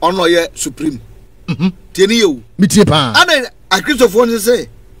 Say honor ye supreme. Tieni you. Mi tie pa. And a Christopher say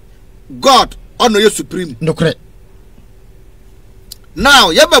God honor ye supreme. No correct.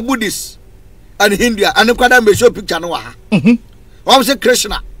 Now you have Buddhist and Hindu and kwada me show picture no ha. What say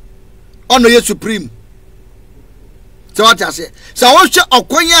Krishna honor ye supreme. So what I say? So what say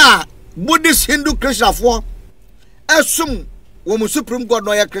okonya Buddhist Hindu Krishna for assume woman supreme God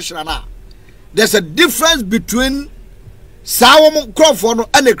no ye Krishna na. There's a difference between Sawom Crawford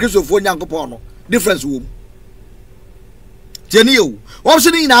and a Christopher Nyankopon no. Difference wom. Tieni yo. What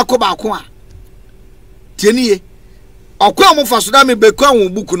say ni na akoba ako a. Tieni ye. Okwa mo fasoda me bekwa wo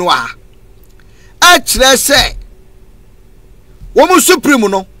buku no a. A kire se woman supreme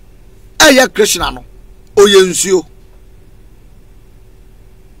no eye Krishna no oye nsuo.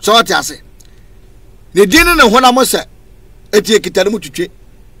 So what I say? Ne dine ne hona mo se etie kitare mu twetwe.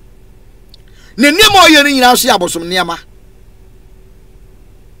 Ne niam oye ni nyina so ya bosom niama.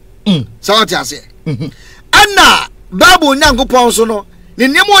 So what I say? Anna Bible Nyankopon so no ne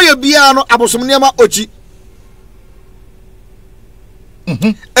niam oye bia no abosom niama ochi.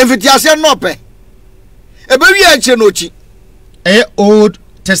 Enfitiase no pe. Ebe wi ache no ochi. Old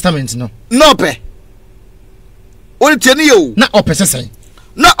Testament no. No pe. Oni teni yo. Na opesesen.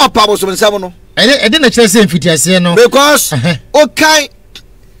 Na opa bosom nsam no. E de na kire se mfitiase no. Because okay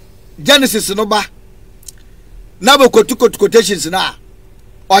Genesis no ba. Na be kotu quotations na.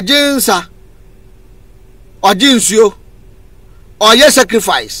 Ojinsa. Ojinsuo. Oye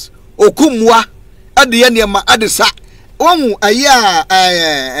sacrifice. Okumwa. Ade ye niam ade sa. Won aya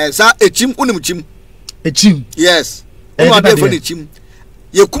sa echim unim chim. Echim. Yes. Won ade for echim.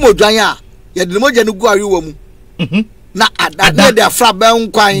 Ye kum odwan a ye de moja no gu ayewa mu. Na ada de afra ba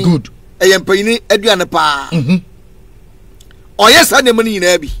nkwan. Good. Eye mpanyini aduane pa. Oye sa ne mani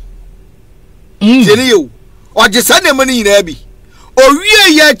nyina bi. Jeni yo. Oje sa ne mani nyina bi.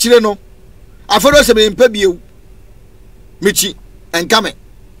 Owie ye akire no. Aforo se me mpa bieu. Michi enkame.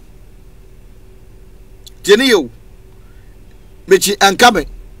 Jeni yo. Michi enkame.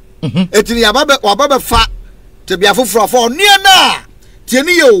 Etini wababa fa te bia foforo fa onua na.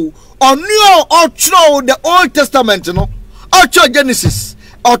 Jeni yo. Onua otro the Old Testament no. Ocho Genesis.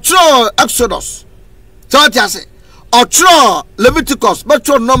 ɔtwerɛ Exodus sɛ ɔte ase ɔtwerɛ Leviticus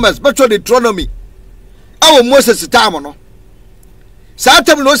bɛtwerɛ Numbers bɛtwerɛ Deuteronomy ɛwɔ Moses time no saa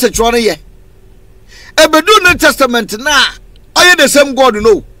time no ɔsɛ twerɛ no yɛ ebedu New Testament na ɔyɛ the same God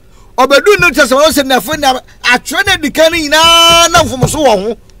no obedu New Testament ɔsɛ nafo na atwerɛ na dikan nyinaa na mfomso wɔ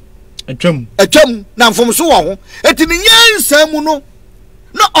ho atwam na mfomso wɔ ho eti ne nyansa mu no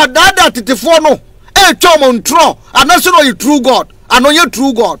na ɔdada tetefo no twom ntro anaso no true God anoye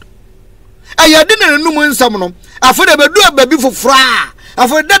true God ayade na num nsam no afo de bedu ababi fofora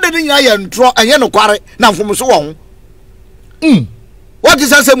afo de de nyina ye ntro enye no kware na mfomso wɔ ho what is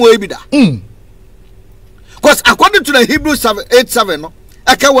that same way bi da because according to the Hebrews 8:7 no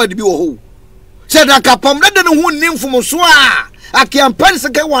aka word bi wo ho said that kapam de ne ho ni mfomso a akiampan se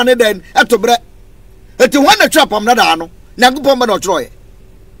ka wane den etobre eti ho na twa pam na da no na gopom ba na otro ye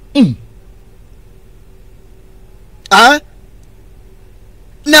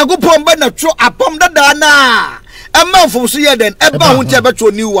na gopom ba na tro apam da da na ema mfomso ye den eba ho ntia be tro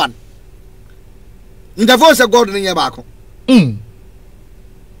new one ndafo se God ni ye ba ko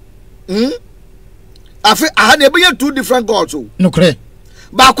afi aha na be two different gods o no kre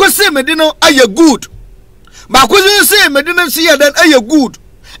ba ko se me di no aye good ba ko se me di no se ye den aye good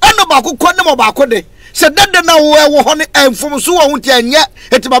eno ba ko ne mo ba ko de se dede na wo ho ne mfomso wo ho ntia nye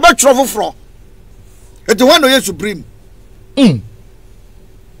eti ba be tro foforo eti ho no ye supreme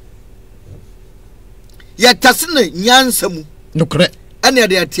ya tasne nyansa mu no kre ene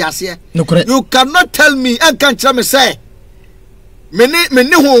de atiase no kre you cannot tell me and can't tell me say me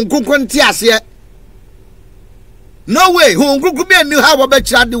ni ho nkukun tiase no way ho nkukun be ni ha wo be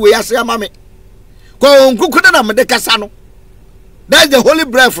kira de we ase ama me ko nkukun na me de kasa no that's the holy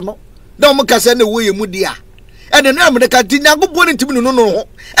breath no da mo kasa na wo ye mu dia ene na me de ka ti nyagobo ni timi no ho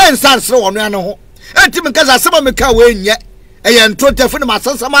ensansere wo no ano ho entimi kasa sema me ka we nye eye ntro tefu ni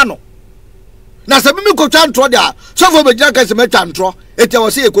masansama no na sabi mi ko twa ntro dia so fo be gina kasa me twa ntro eti wo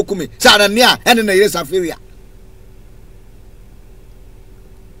se ekokumi sa na ne a ene na yesa feria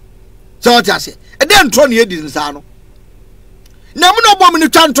so tiase e de ntro ne edi nsa no na mu no bom ni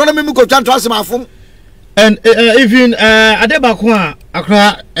twa ntro na me ko twa ntro asema afom and even adebako a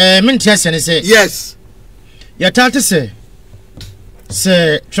akra mentia se ne se yes ya tate se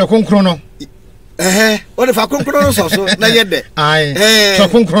twakonkro no what if I concur so na yede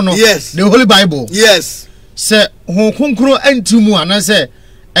twakonkro no yes the Holy Bible yes se ho konkro antimu ana se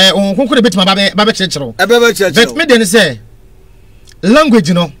ho konkro de betima ba chechero but me den se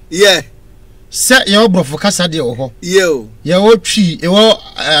language no yeah se ye obrofo kasa de ho ye wo twi e wo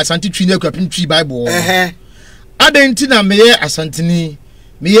asante twi na akwapim twi Bible adenti na meye asanteni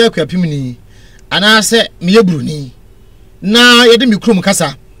meye akwapim ni ana se meye bruni na ye de mikrom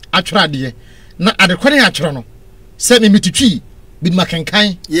kasa atwra de na adekware atwro no se me mitutwi bidima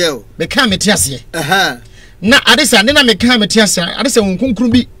kenkan be ka metiase na adesa ne na me ka metiase adesa wonkunkuru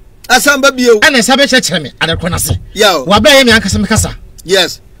bi asamba bio ana sabe chechere me adekwana se wa ba ye me ankasa me kasa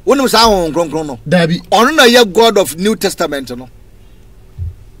yes wonu sa ho nkronkron no dabi ono na ye God of New Testament no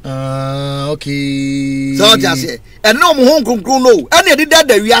okay so just say and no mo ho nkronkron no ana de da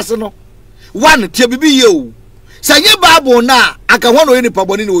wiase no one tie bibi ye o sanye Bible na aka ho no ye nipa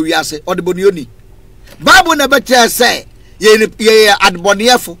boni na wiase o de boni oni Bible na betia say ye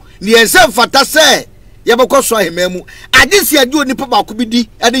adboniefo ni ensem fata say ye bekoso ahemamu agisi ade oni papa ko bidi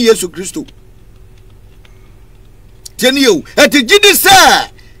ade Yesu Kristo tieni yo eti gidi say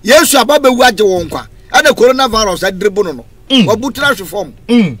Yesu ababewu age won kwa ade coronavirus adrebo no wabutra hwefom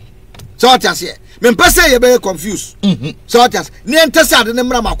so what you say me pese ye be confused so what you ni entese ade ne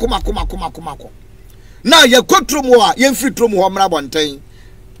mra makoma na ye kotrum wo a ye mfiri trum ho mra bonten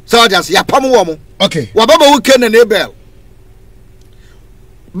so what you say ya pam wo mo okay wababewu ken na Abel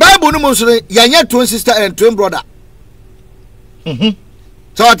Bible no mo so ya nya twin sister and twin brother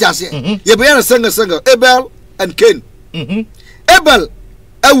so what you say ye be na single Abel and Cain Abel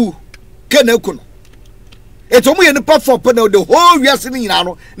awu Cain akuno etomu ye nipa for pen the whole wiase ni nyina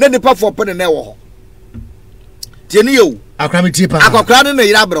no na nipa for pen na ewo ho tieni yo akrakra na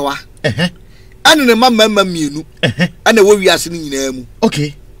yira brewa ane ne mama mienu ane wo wiase ni nyina mu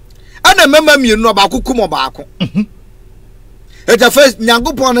okay ane mama mienu ba akukum ba ako eta first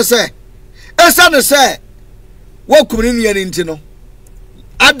nyagopon ne se esa ne se wo kumni nu ye ni nti no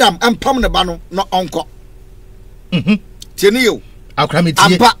Adam empam ne ba no onko tieni yo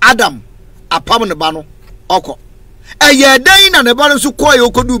ampa Adam apam ne ba no oko eye den na ne ba no so koy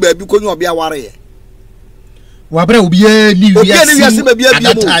okodu ba bi konyu obia ware ye wabra obia ni wiase ba bia bi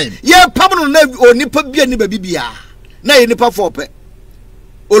mo ye pam no na onipa bia ni ba bibia na ye nipa fope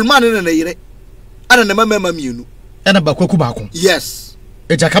olman ne na yire ana ne mama mienu ana ba kwaku ba ko yes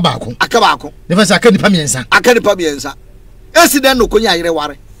eja kabako akabako never say akanipa miensa akanipa miensa accident no konya yire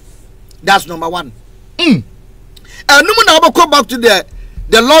ware. That's number 1. And no man come back to the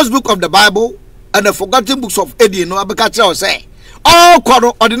lost book of the Bible and the forgotten books of Eddie. No, Abakacha say, oh,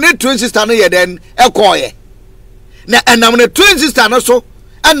 Kono, ordinary twin sister, no, then Ekoye. Now, and I'm the twin sister, no, so,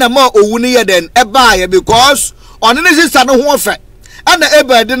 and the more Owunia then a buyer because ordinary sister, no, one fat, and the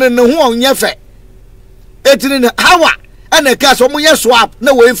Eba didn't know who on your fat. 18 hour, and the cast of my swap,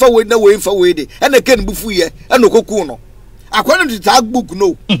 no way for way, and the can buffy, and no cocuno. According to the book,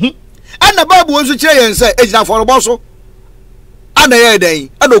 no. And the Bible was a chair and say, it's not for a bosso. And a day,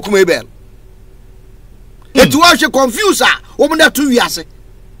 and no come bell. It was a confuser, woman that 2 years.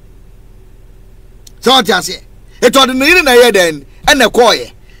 So I say, it was the needing a head and a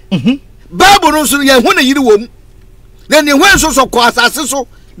coy. Bible also, when you womb, then you went so quite as so,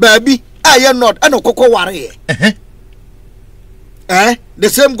 baby, I am not, and a cocoa warrior. The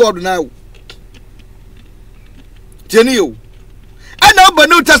same God now. Genio. I know the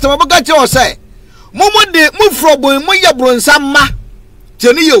New Testament, but got you say, Momo de move from Moya Brun Sama.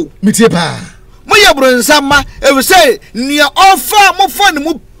 Genio, Mitipa. Moya Brun Sama, ever say, near all far more fun,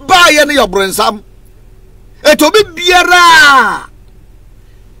 move by any of Brun Sam. It will be Biera.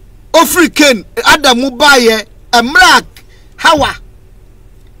 African, Adam Mubaye, a Mrak, Hawa.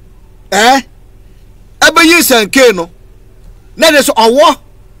 Ever yes and Keno. Then it's a war,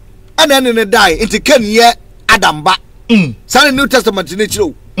 and then in a die into Kenya Adam Ba. San New Testament in it.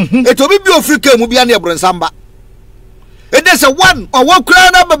 It will be African will be an Abraham Samba. It is a one or one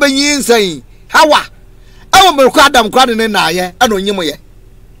crown up of a year saying, how I will record them crowding in Naya and on you.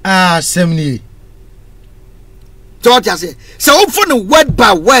 Ah, 70. George say, so often word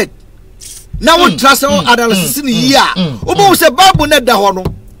by word. Now we trust all analysis in a year. Almost a babu net the honor.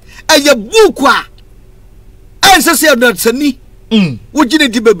 And your bookwa. Answer say not Sunny. Would you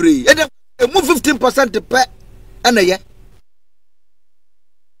need to be and move 15% to pet and a year.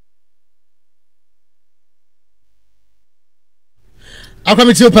 I'll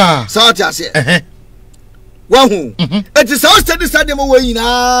come to you, pa. So I say, well, it is all steady Sunday away in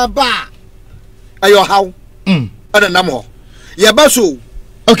a bar. Are you how? And a number. Yeah, Basu.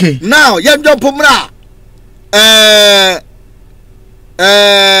 Okay. Now, young John Pumra.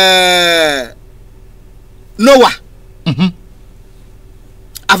 Noah.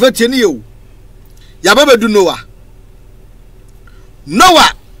 I've tell you. Yababa do Noah.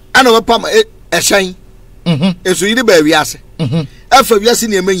 Noah, I know a palm a shine. It's really baby ass. After we are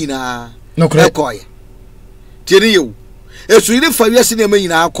seeing a man, no coy. Tell you. It's really for you seeing a man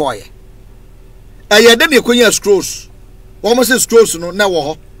in our coy. I had then a queen scrolls. Almost a scrolls no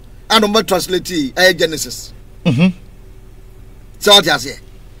now. I don't want translate Genesis. So I say,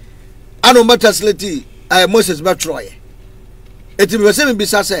 I don't want translate Moses Batroy. It was saying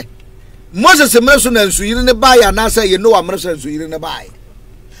beside Moses a mercy and so you in the buy and I say you know a mercy and so you in the buy.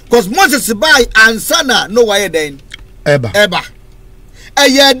 Because Moses buy and sana no why then Eba. A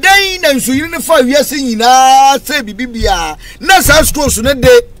year day and so you in the 5 years in say Bibia. Nasa scrolls on a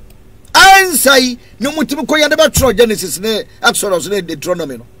day. And say no mutimiko never try Genesis ne Exodus ne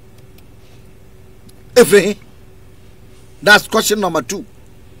Deuteronomy. If that's question number 2.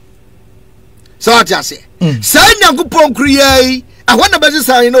 So I just say, say Nakupon create. I want to be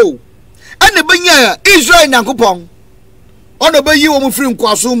say no. And the Benya Israel Nakupon. On the Bayu Mufrim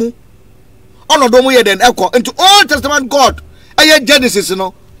Kwasumu. On the Domoya then echo into Old Testament God. I had Genesis,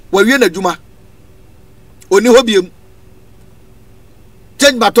 no, where we in a Juma. Only hobium.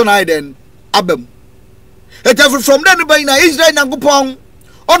 Change baton I then Abem. It from then by Israel Nakupon.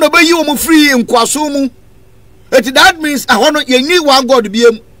 On the Bayu Mufri in Kwasumu. That means I want you need one God to be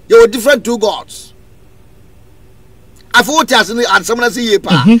you different 2 gods. I thought and someone say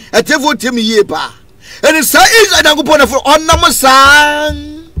pa. A table to me ye pa. And it's is I don't go on number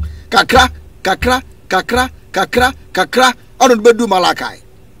sang kakra kakra kakra kakra kakra on the bedu Malakai.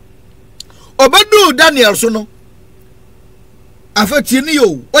 Obedu Daniel sono. I thought you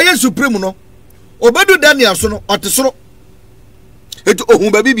knew or yes supreme no. Obedu Daniel sono or tesoro. It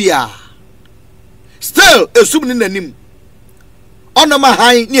ohumabibia. Still a sumun in the name. On my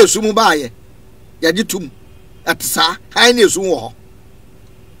high near Sumubaye. Yajitum. At sa high near Sumo.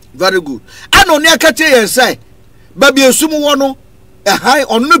 Very good. I know near Kate and say, Baby a Sumuano, a high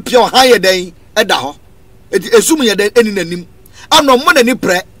on no pure higher day at the ho. It is assuming a day in the name. I know more than any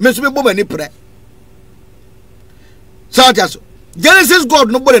prayer, Miss Mibom any prayer. So just Genesis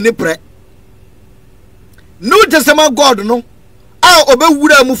God, nobody any prayer. New Testament God, no. I obey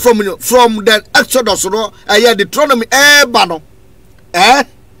would I move from the Exodus, no, I hear the Deuteronomy, bano.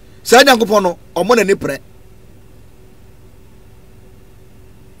 Say, Uncle Pono, or more than a prayer.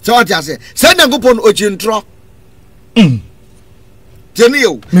 So what you say? Say Nyankopon ochintro. Teni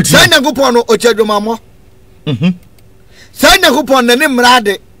yo. Say Nyankopon ochedwamamo. Say Nyankopon ne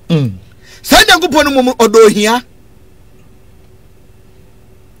mrade. Say Nyankopon mu odohia.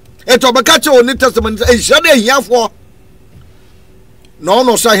 Eto beka che New Testament e hia hiafo.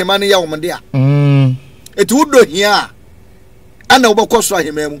 No so ahemane ya womde a. Eto wodohia ana wobekọ so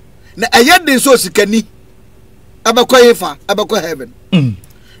ahemamu. Na ayede so sikani. Abekọ yefa, abekọ heaven.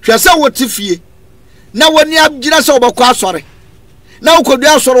 Hwɛ sɛ wote fie na woni agyina sɛ wobɛkɔ asɔre na wokodu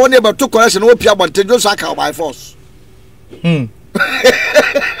asɔre woni ɛbɛto correction wo pia bonte jo saka by force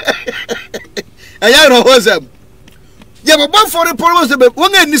ɛyɛ ro hosem ye bɔ for polo se be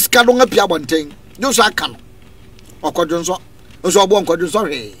won ani sika do nga pia bonte jo saka no ɔkɔdwo nso ɔbɔ nkɔdwo nso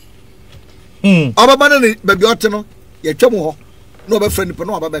hwe ɔbɛba ne baabi ɔte no ye twam hɔ na ɔbɛfrɛ nipa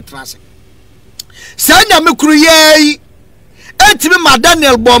na ɔbɛbɛtra ase sɛ nyame kuru yɛyi etimi ma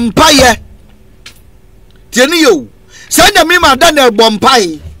Daniel bompaye tieni yo say nyame ma Daniel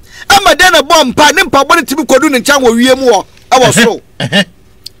bompaye ama Daniel bompa ne mpa bone timi kodu ne nkan wo wiem wo e wo soro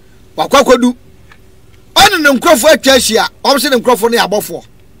wakwa kodu on ne nkrofo atwahia o se ne nkrofo ne abofo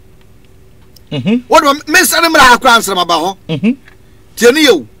wo me sane mra akra ansem aba ho tieni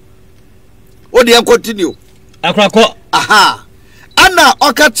yo wo de continue akrakọ aha ana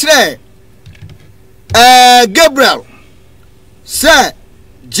okatre Gabriel say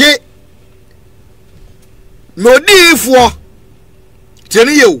je no difo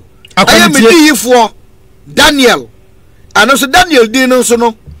teni yo aye me difo Daniel ano so Daniel din no so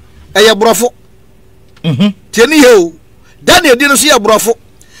no eye brofo teni yo Daniel din no so ye brofo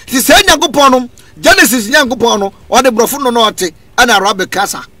ti say Nyankopon no Genesis Nyankopon no o de brofo no no ote ana Arabic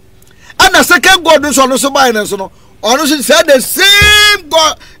kasa ana second god no so by no so no ono so say the same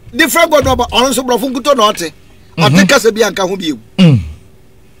god different god no ono so brofo nkuto no ote ote kasa bi anka ho bi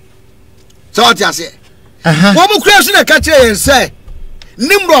so what you say wo mu kura so na ka kire yen say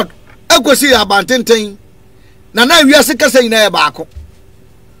Nimrod akosi abantenten na wiase kasa ina e baako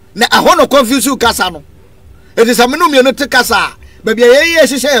na aho no confuse kasa no eti samenu mi no te kasa ba bia ye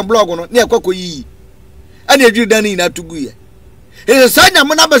hihye yen blog no na ekoko yi ana edwiri dan ina tugu ye eti sanya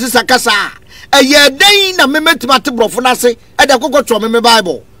mo na ba sisa kasa eye dan na memetima te brofo na se e da kokko tro me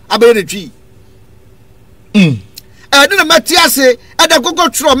Bible abaye na twi na Matiase ada kokko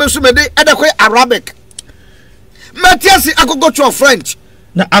tro me so me de ada koi Arabic Matiase akokko tro French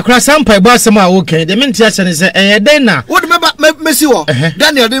na akra sampai bo asem a wo kan de Matiase ne se den na wo de mesi wo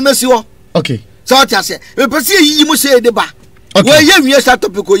Daniel de mesi wo okay so Matiase me pese yi mu se de ba wo ye nwie sa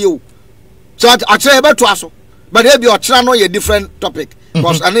topic o ye o so atre e beto aso but e bi o tira no ye different topic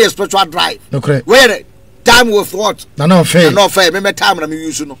because an spiritual drive okay where time with what no fair me time na me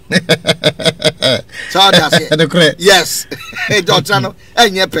use no so Matiase yes e do tira no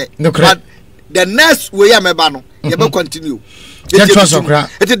enye pe but the next way am eba no ye be continue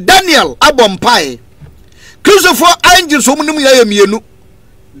it Daniel abompai Christopher angels so munum ya mienu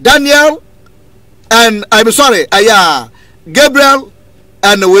Daniel and I'm sorry Gabriel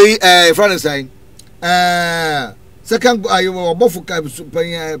and we friend saying second bofu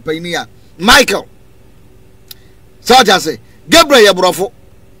painia Michael so I say Gabriel ya brofo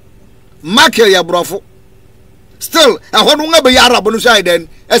Michael ya brofo still ahono nga be ya arabo no sai den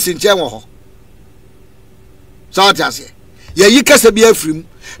esinche wo ho so I say ye yi kasa bi afrim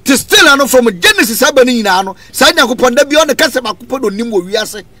to still ano from Genesis abani nyina no sa Nyankopon da bi on kasa makopo do nim wo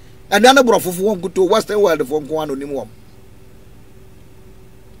wiase and na brofofo won kuto western world fo nko ano nim wo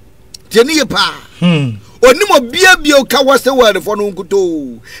jeni pa onimo bia o ka western world fo no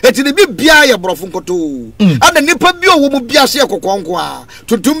nkuto etini bi bia ya brofo nkuto ana nipa bi o wo mu bia se kokonko a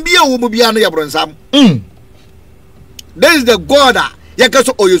tutum bia wo mu bia no ya bronsam there is the God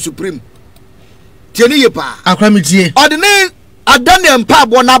yakaso oyo supreme tieni yepa akramitie odene Daniel mpa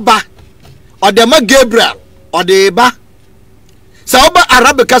bo na ba odema Gabriel odeba sa oba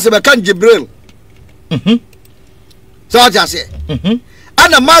Arabic kase be kan Jibril so aja se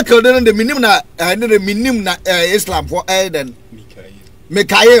ana Michael de minim na Islam for Eden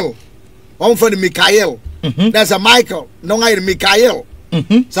Mikael on for the Mikael that's a Michael no ngai Mikael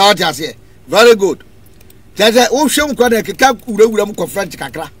so aja se very good jaza o hwem kwa na keka urawura mu ko French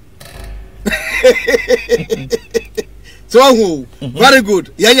kakra so very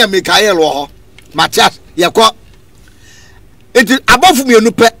good yanya Mikael wo Matias yako eti abofu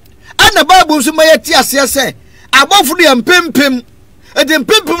mienu pe ana Bible nso mayeti ase se abofu de mpempem eti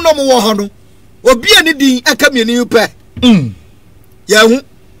mpempem no mo wo ho no obi ani din aka mienu pe yahu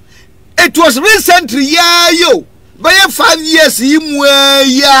it was recently yo by 5 years imu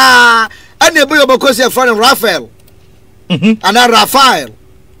ya ana be yobako se friend Raphael ana Raphael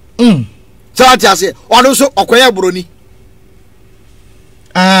So what you say? Also, okoye broni.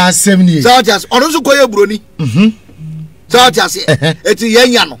 Ah, 7 years. So what you say? Also koye broni. So what you say? Eti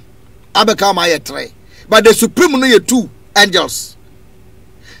yenya no. Abeka ma ye 3. But the supreme no ye 2 angels.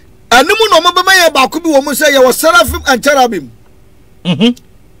 Animu no mo be ma ye ba ko bi wo mo say ye was seraphim and cherubim.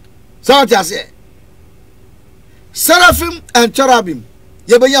 So what you say? Seraphim and cherubim.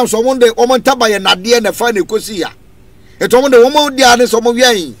 Ye be yam so mo de o mo ntaba ye nade na fa na kosi ya. Eto mo de wo mo dia ne so mo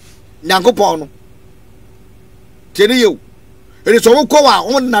wian Nyankopon no. Teni yo. Eri so wo ko wa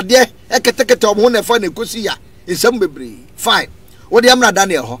on nade eketekete o mo na fa na kosi ya. Nsam bebre. Fine. Wo de amra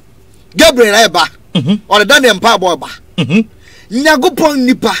Daniel ho. Gabriel eba. O de Daniel mpa boy ba. Nyankopon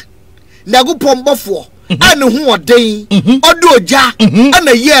nipa. Nyankopon bofo. Ane ho oden. Odo oja.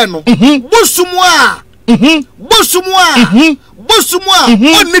 Ana ye no. Bosumwa. Bosumwa.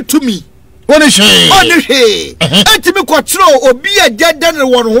 Oni to me. Oni she. Etimi kwatro obi aja Daniel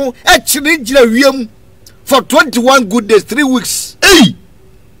won ho e kire gira wiem for 21 good days 3 weeks. Hey.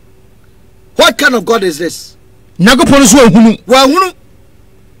 What kind of God is this? Nyankopon so ahunu. Wa hunu.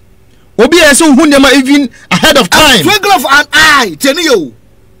 Obi ese hu ndema even ahead of time. Twinkle of an eye. Teni yo.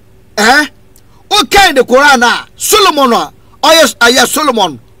 O kind the Quran Solomon aya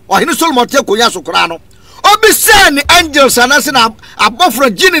Solomon. O hini Solomon te konya so Quran no. Obi say ni angels anase na abofro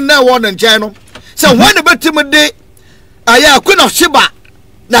gini na won nchen no. Say when the betim de aya Queen of Sheba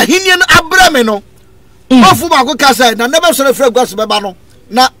na hini no Abraham no. Ofu ba ko ka say na never so free gas beba no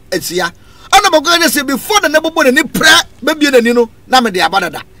na etia. Ana ba ko say before the nebobo ni pra be bie nani no na me de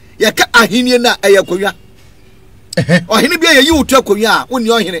abadada. Ye ka ahini na aya konwa. Ohini bia ye yi utu akonwa a woni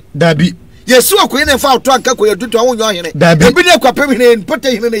ohini. Dabi. Yesu akonwa na fa utu anka koya tutu woni ohini. Ebi ne kwapem hine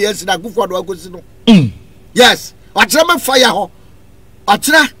pete hine na yesi na gufo do akosi no. Yes. Wachira me fire ho.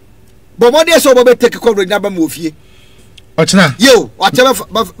 Wachira. Bomode so bo be take cover na ba ma ofie. Wachira. Yo, wachira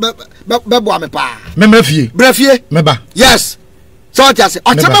be bo ame pa. Me mrafie. Brafie. Meba. Yes. So what you say?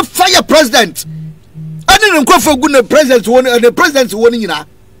 Wachira me fire president. Ani ne nkofo gu ne president woni nyina.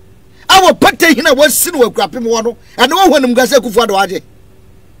 Awo pete hina wasi no akwapem wono ene wo hwanum gase kufu ado waje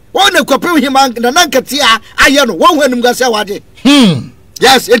won akwapem hima na nankati aye no wo hwanum gase waje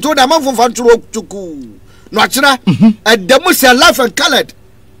yes it would am from fanturo tuku no akira edemu se life and colored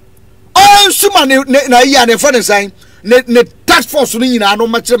on suma na iya ne for the sign ne task force no nyina no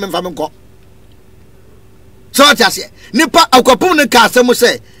makire me mfa me nko so what you say nipa akwapem ne ka asem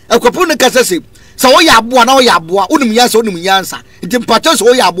se akwapem ne ka se so wo ya aboa na wo ya aboa onum yansa nti mpacho so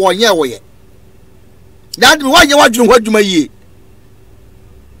wo ya aboa nye wo ye that me wanye wadwun hwadwuma yie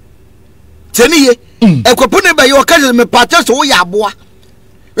teni ye ekwapo ne ba ye o ka me mpacho so wo ya aboa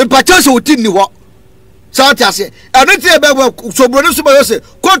me mpacho so tinni ho so what you say anoti e ba so bro ne so ba yo say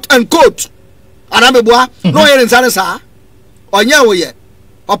quote and quote ana me boa no ye nsa ne sa onye wo ye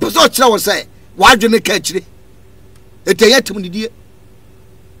opeso kire wo say wadwun ne ka kire eteye tim didie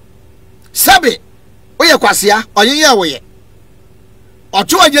sabe oye kwasia onye ye wo ye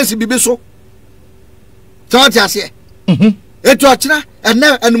otu agency bibi so tawati ase etu akira ene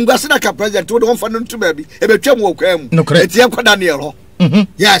enumgase na ka president wo de won fa no ntuma bi e betwam wo kwam etie kwa Daniel ho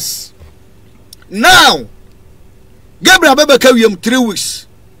yes now Gabriel bebe ka wiem 3 weeks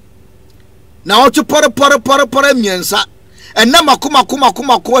na otu por miensa ene makoma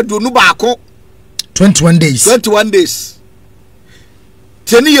adonu baako 21 days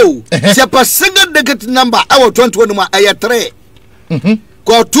teni yo se pa single digit number our 21 ma aye 3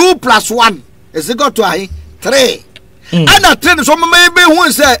 go 2 + 1 is equal to 3 ana 3 so mama be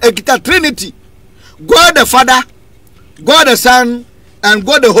hu say ekita trinity God the Father, God the Son, and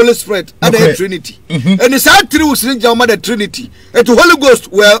God the Holy Spirit are the Trinity. And it's all three who's in the Trinity. And the Holy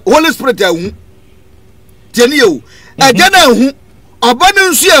Ghost where Holy Spirit tell you agana hu abanu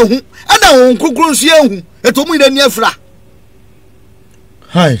nsia hu ana won kokro nsia hu etomu ida niafra.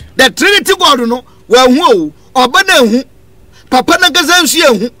 Hi. The Trinity God no where hu obana hu papa na gaza nsia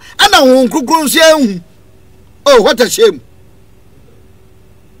hu ana won kokro nsia hu. Oh, what a shame.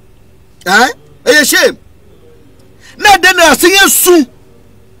 A shame. Na den na sin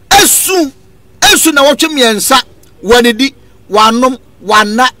esu na wotwe miensa wanedi wanom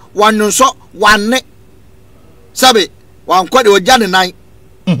wana wanonso wane sabe wankwa de ojane nan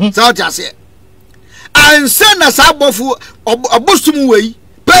sa o tiase anse na sabofu obosum wei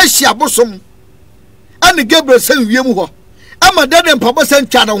peshi abosom ani Gabriel san wiem ho ama den mpabo san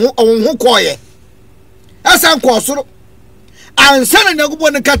twa na ho koye asan ko soro anse na nyagobo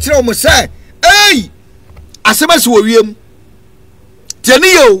ne ka kire o mo se asemasi wo wiem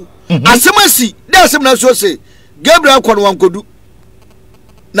teni yo asemasi de asem na so se Gabriel kwon wankodu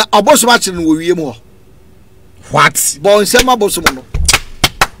na obosom a kire no wo wiem ho what bon sema bosom no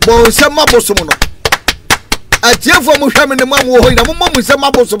bo nsema bosom no atiefo mo hwame ne mam wo hoina mo mam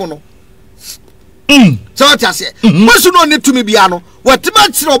nsema bosom no so what I say bosom no ne tumi bia no watima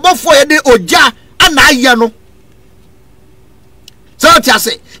kire obofo ye de oja ana aye no so what I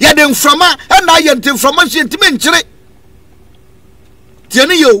say ye de mframa ana aye ntimframa hye ntimi nkire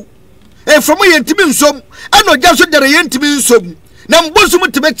tieni yo mframa ye ntimi nsom ana oja so dere ye ntimi nsom na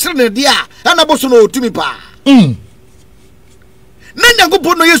bosom timi kire ne dia ana bosom no otumi pa na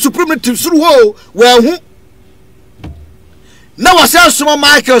nyankopon no ye supremative suru ho wa hu na wasa soma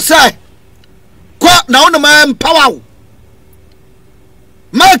Michael say kwa na ono ma empower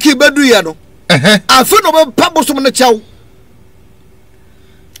Maki bedu ye no afi no be pabosom no chew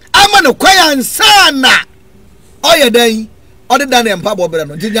ama no kwaya nsana oye dan ode dan empabo bere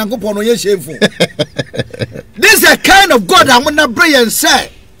no nyankopon no ye shefu this is a kind of God am na pray and say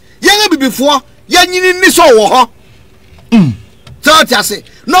ye bibifo ye nyini ni so wo ho so what I say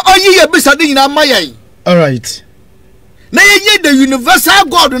no oyi ye bisa de nyina maye all right na ye the universal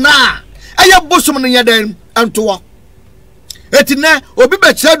God na aya bosom no ye den antoa etina obi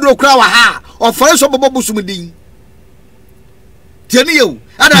be chedro kra wa ha ofare so bobo bosom din tieni yo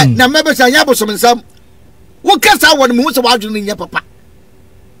ada na mebe sa nya bosom nsam wo kasa won mu so wadwene nya papa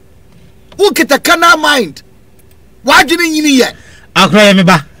wo kita kana mind wadwene nyini ye akra ye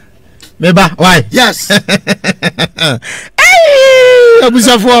meba why yes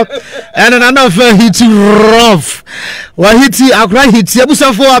abusafo and another hit rough wa hiti akra hiti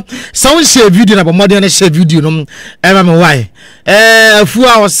abusafo sound share video na bomode na share video no ema me why afu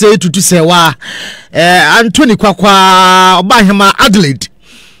a say tutu say wa Anthony kwakwa obahema Adelaide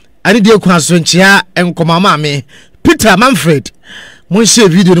ani de kwa so nchia enkomama me Peter Manfred mon share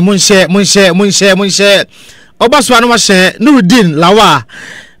video no mon share obaso anu wa share Nuruddin Lawa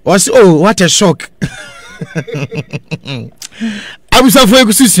was oh what a shock abusafo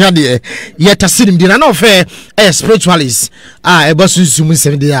ekususia de yeta sinim de na no fe spiritualist ebosunsu mu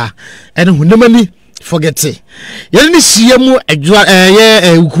nsem de ene hunamani forget it ye ni hie mu adwa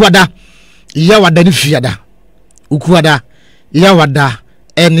ye ukuada ya wada ni fiada ukuada ya wada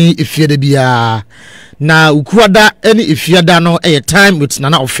eni ifiada bia na ukuada eni ifiada no time with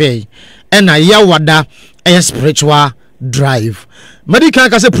Nana OFEI ena ya wada spiritual drive medical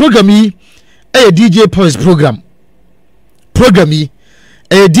ka se program yi DJ Powers program yi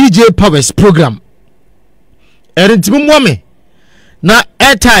DJ Powers program ntimi mwame na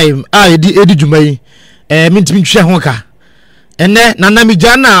airtime edi dwumai mintimi hwe ho ka ene na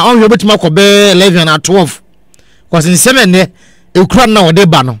namija na onhwe betima kobe 11 na 12 kwase nseme ne ekura na ode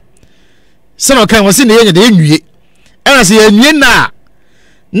ba no se no kan wose ne yenye de enwie era se yenwie na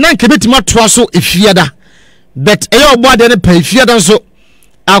nke betima toa so efiada but eyo ogbo ade ne pa efiada nso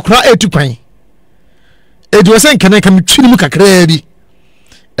akura etukwan edu wose nkene kam twini mu kakra bi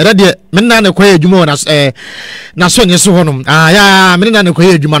era de menna ne koye adwuma na so nye so honom ya menna ne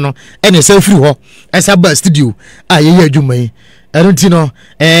koye adwuma no ene se firi ho esa ba studio ye adwuma yi erunti no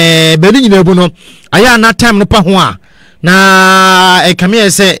be ni nyina ebu no aya na time no pa ho a na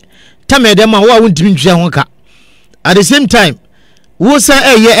kame se time de ma wo a wontimi ntwia ho ka at the same time wo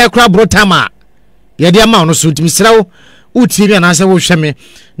sa ye ekra bro tama ye de ma no so ntimi srawo utiri na se wo hweme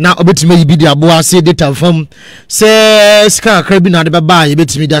na obetime yi bidi aboa se data fam se ska akra bi na de baba ye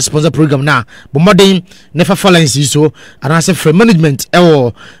betime da sponsor program na bo modern nefa falance so ana se free management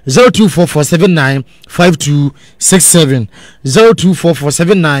ewo 0244795267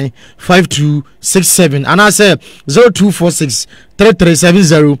 0244795267 ana se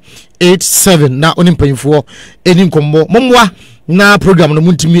 0246337087 na onimpanyfo eni nkombo momwa na program no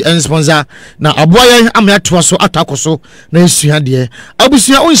muntimi sponsor na aboya amya toa so atakoso na esua de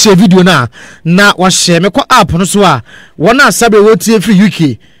abusua on share video na wa share me ko app no so a wona sabe wotie free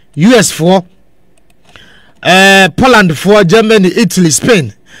UK US for Poland for Germany Italy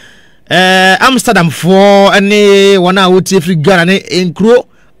Spain Amsterdam for any wona wotie free Ghana ne enkro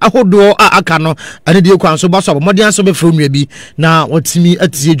ahodo aka no ane de kwan so ba so modern so be from bi na watimi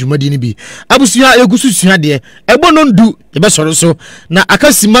atie dwumadi ni bi abusua egusu sua de ebo no ndu e be soro so na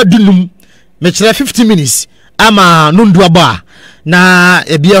akasima dunum me kire 50 minutes ama no ndu aba na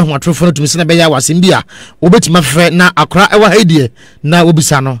ebia ho atrofo no tumisi na be ya wasem bia obetima frɛ na akora ewa haidie na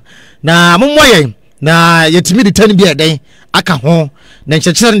obisa no na mommoyen na yetimi de tan bia den aka ho na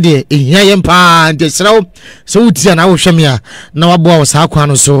nkyekere de ehia yempa de srawo so utia na wo hweme a na wabo wo saa kwa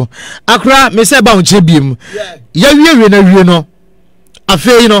no so akora me se ba unche biem ya wie na wie no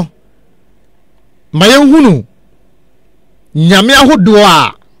afei no maye hunu nyame ahodo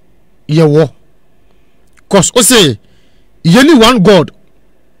a yewo cause o say yeni one God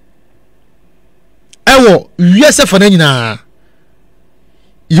ewo wiese fa na nyina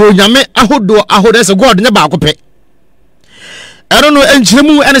yo nyame ahodo se god nya ba ko pe ero no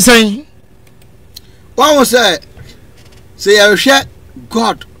enchiremu ene sen wa say you share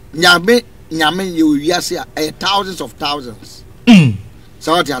god nyame you wiase a thousands of thousands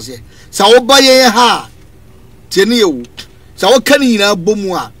so what you say so obaye ha tieni you so wo kan nyina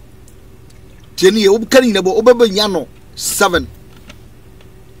bomu a tieni you kan nyina bo obebanya no 7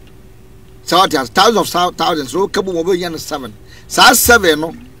 so what you thousands of thousands so kabu obebanya no 7 sa 7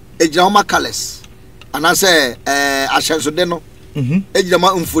 no ejama colors ana say ahyenso de no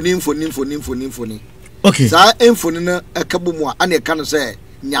ejama mfoni okay sa mfoni no akabu mu a ana ka no say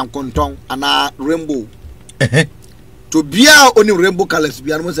nyankonton ana rainbow to bia oni rainbow colors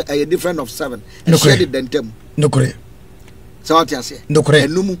bia no say a different of 7 and share the dentem no kore so what you say no kore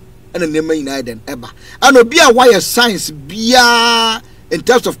enumu ana nema ina den eba ana bia why science bia in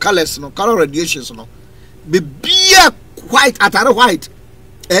terms of colors no color radiations no be bia white atare white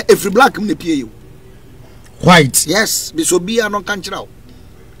every black me pay you white yes be so bia no kan kira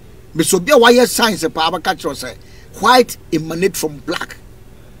be so bia why science pa ba ka kira say white emanate from black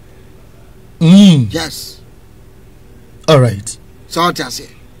yes all right so what you say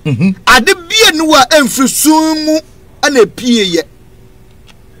ade bia no wa emfri sumu ana pie ye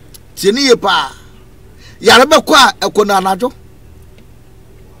tieni ye pa yare be kwa ekona anajo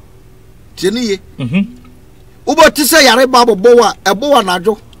tieni ye ubo ti se yare babo bowa ebowa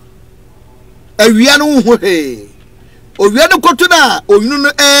najo awia no hu he owia no koto na oyunu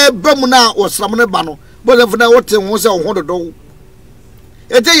no bamu na osram no ba no bo le funa wote ho se ho dodo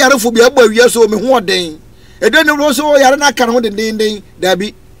ete yare fo bia bo awia so me ho oden ede ne ro so yare na kan ho den da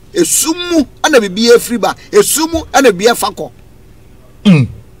bi esumu ana bibia free ba esumu ana bia fakọ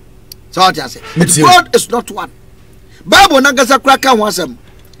so what you say God is not one Bible na gasa kraka ho asem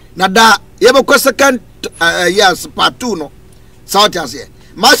na da ye be second yes part 2 no so what you say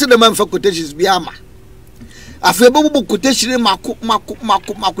master the man for quotations bi ama afebe bu quotation mako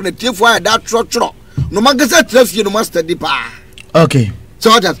na tiefo ya da tro no magasa trafie no master di pa okay so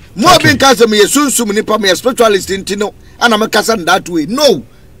what you mo bin ka say me sunsum ni pa me spiritualist ntino ana me kasa that way no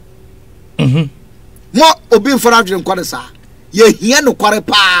mo obi mfara adwen kware sa ye hia no kware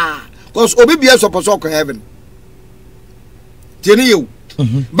pa cause obi bia so poso ko heaven tieni you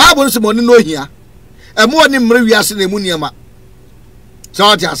Bible say mo ni no hia e mo ni mre wiase na mu niama so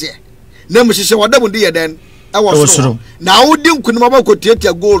what you say na mo hihye wadam de ye den e wo so na wodi nkunum ba ko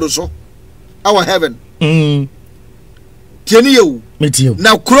tietia gold so our heaven tieni you metio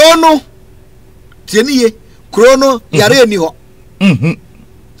na krono tieni ye krono yare ni ho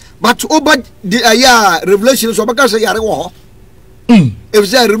but over the revelation so baka say yare wo ho if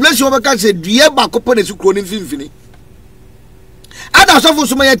say revelation baka say dua ba ko pone su krono mfimfini ada so fu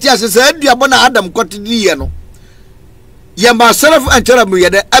so ma yati ase say dua bona adam kwatidi ye no ye ma seraf antara mu ye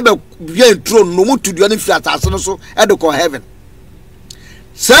de abe bia throne no mutu dua no fi atase no so e de ko heaven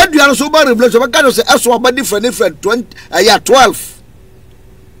say dua no so ba revelation baka say eso ba different 20 12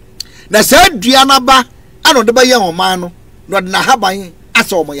 na say dua na ba ano de ba ye ho man no no na haban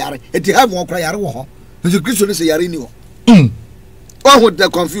aso mo yare eti have won kra yare wo ho nso Kristo ne se yare ni ho oh the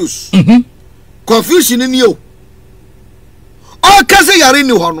confusion ni o o ka se yare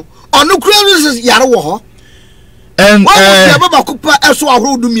ni ho no onu kra ni se yare wo ho baba kupa eso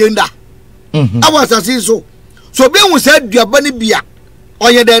ahoro du mienda awasase so be hu se aduaba ni bia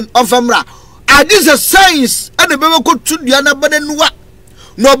oye den ofamra adi se science ade be ko tu dua na bana nuwa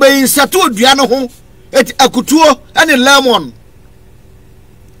no be insato dua no ho eti akutuo ane lemon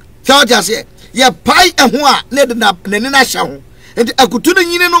so what you say ye pai eho a ne de na ne na hya ho enti akutu no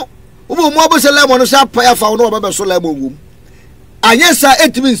nyine no wo mo abose lemon no sha pai afa no ba so lemon wom anyesa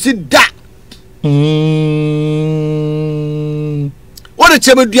etimi nsi da wona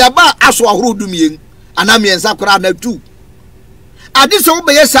chemeduaba aso ahoro dumien anamie nsa kora na tu ade so wo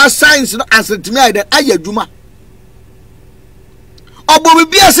be ye sa science no asentimi aide ayadwuma obo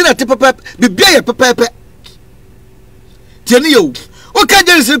bibia se na tepepe bibia ye pepepe tieni yo o ka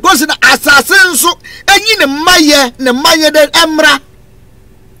jerisi kosi na asase nso enyi ne maye den emra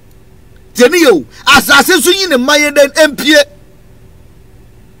tieni yo asase nso yi ne maye den empie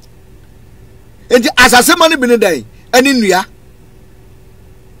enti asase mani bi ne dai ani nua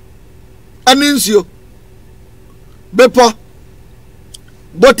ani nsio bepo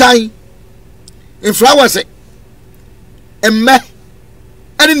botan in flowers emme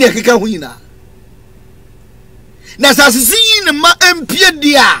ani ne keka hu nyina na asase yi ne ma empie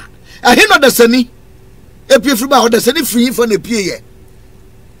dia ahino da sani epie firi ba ho da sani firi fo na epie ye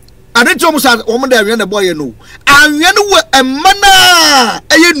ade to musa wo mo da anwe na boye no anwe no wo emana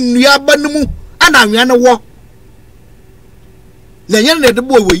eye nua ba no mu ana anwe no wo na yen na de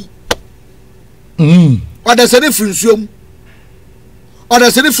boy we oda se ne frinsuom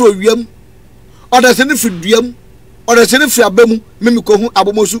oda se ne fro wiam oda se ne friduam oda se ne fri abamu memi ko hu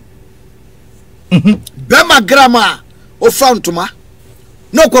abomosu bema grama o frontuma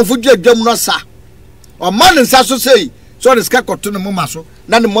no konfu dwam no sa o man nsa so sei so de ska koto ne moma so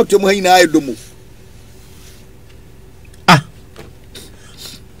na ne moto mu hanyina ayedomo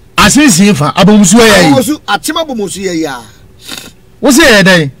asisi fa abomusu yayi abomusu atima abomusu yayi a wo se ye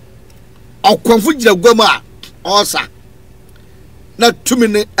dai okonfu gira gwam a osa na tumi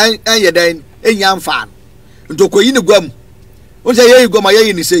ne anye dan enya mfa ntokoyi ne gwam wo se yayi gwam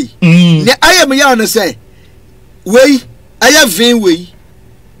yayi ni sei ne ayem ya no se wei aya vin wei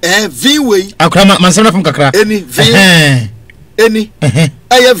vin wei akra man se na fam kakra eni vin eni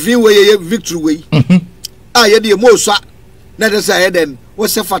aya vin wei ye victory wei ye de mo so na de se eden wo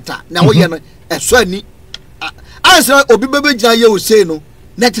se fata na wo ye no eso ani ansa obi bebe gina ye o sei no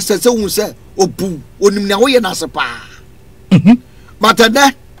na te se hu se obu onim na wo ye na se pa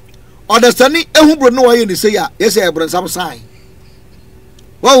matada odasani ehu bro no wo ye ni sei a ye se ebro nsam sai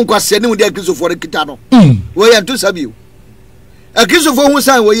wo nkwase ni wudi akrisofo re kita no wo ye nto sabio akrisofo hu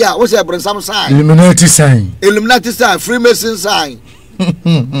sai wo ye a wo se ebro nsam sai illuminati sign freemason sign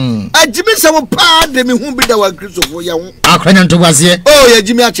ajimi se wo pa de mi hu bi da wa akrisofo ye hu akwanya nto base ye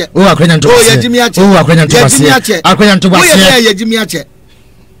jimi ache akwanya nto base ye jimi ache akwanya nto base akwanya nto base ye jimi ache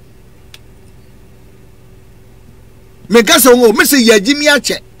me kasa wo me se ye jimi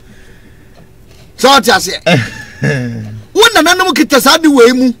ache so ti ase wona nanum kita sa de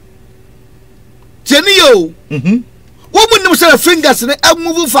we mu tieni yo wo mu nim se fingers ne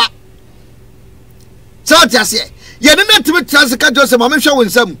amuvu fa so ti ase ye ne natime trans ka jo se ma me hwe wo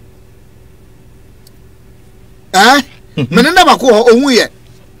nsam me ne na ba ko ohun ye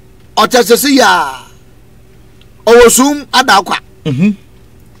o tasese ya owosum adakwa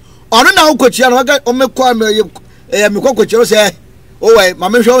ono na okochia no ga o mekwa me kokochia se o we ma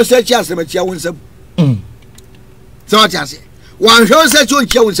me hwe wo se chi asema chia wo nsam so ti ase wan hwe wo se chi o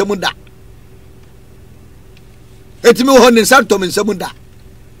chia wo nsam da etimi ho ne santom nsam da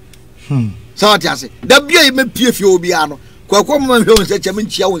so ti ase da bia me pie fie obi ano kwakwa ma hwe wo se chia me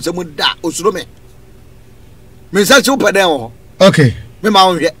chia wo nsam da osuro me sa chi o pede ho okay me ma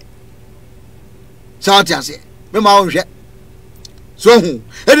wo hwe so ti ase me ma wo hwe so hu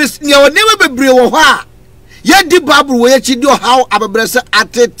it ne wonema bebre wo ho a ye di bible wo ye chi di how abebrese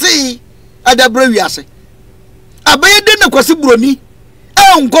atete adabra wiase abaye de na kwase broni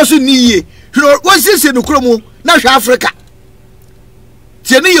nkoso niye wo sisi no kromo na hwe africa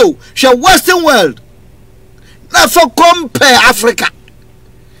tieni yo hwe western world na for compare africa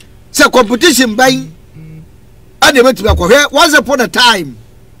se competition ban ade betu akwa once upon a time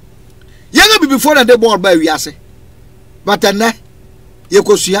yanga be before that the ball by wiase but na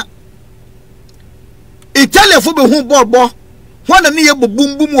yekosua Italia fo be hu ball wana ni ye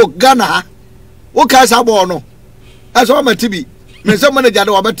bumbum wo Ghana ha wo ka sa ball no aso ma tibi me so manager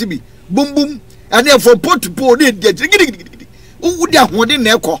no wa tibi bumbum ane for pot po de gidi wo di ahode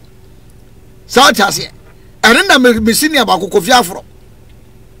na ekọ sa ta se ane na me senior ba Kofi Afro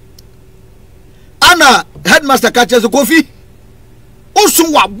ana headmaster ka chezo Kofi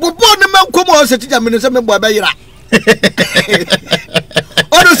osun wa bobo ne mankom o se tija me se me bo ba yira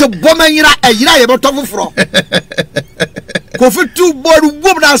ono se bo ma yira ayira ye beto foforo Kofi tu boru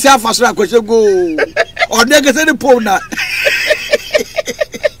wom na se afasra akwese go o de ge se ni po na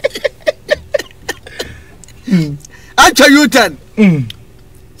acha U10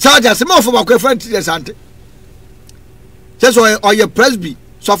 saja se mo fo ba ko friend ti sante se so o ye presby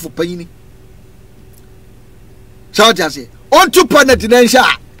so fo panyini saja se on to planet na nsha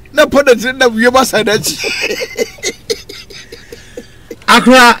na planet na wiye ba sadachi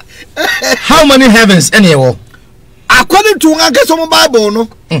akra how many heavens anyway according to one Bible no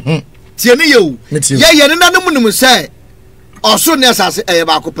tieni yo ye ne nanum nim se oso ne asase eye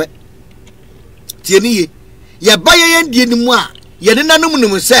ba kope tieni ye ba ye ndie nimu a ye ne nanum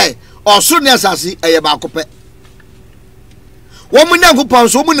nim se oso ne asase eye ba kope wo mu nyankopon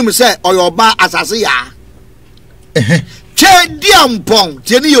so mu nim se oyo ba asase ya che diampong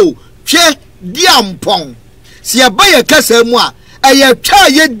tieni yo che diampong si ye ba ye kasa mu a eye twa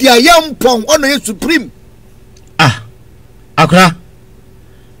ye dia yampong ono ye supreme akra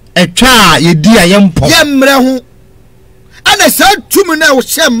etwa ye dia yampong ye mre ho ana sa tumi na wo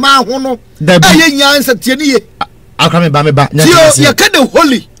hye ma ho no aye nyansa tieni ye akra me ba nyansa ye ka the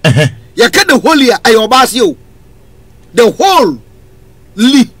holy ye ka the holy aye obase o the whole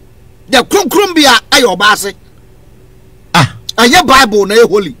li the kronkrombia aye obase aye Bible na ye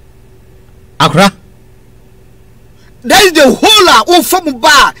holy akra that is the whole of from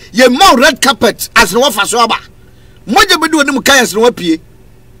bar ye more red carpet as no fa so aba moja be do nim kan as no apie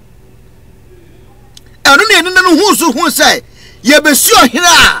eno ne no hu so hu say ye be su ohene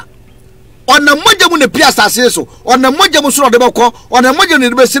a ona moja mu ne pia asase so ona moja mu so de beko ona moja ne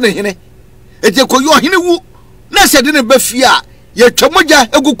be si ne hene eje ko yo ohene wu na se de ne ba fi a ye twa moja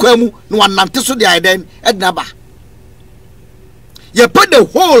egu kwa mu no wanante so de aiden edna ba ye put the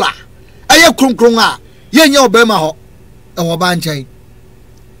whole aye kronkron a ye nya obema ho e wo ba nchan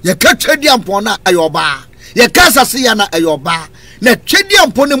ye ka twedi ampon na aye oba ye ka asase ya na aye oba na twedi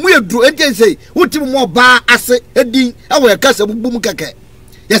ampon ne mu ye duru enten sei wutim mo oba ase edin e wo ye ka se bubum keke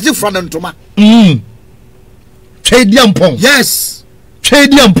ye si fra na ntoma twedi ampon yes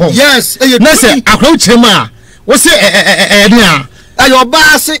twedi ampon yes na se akwa chema wo se dia aye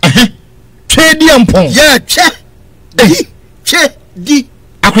oba ase twedi ampon ye che di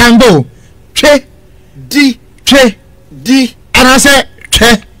akwa ndo twe di ana say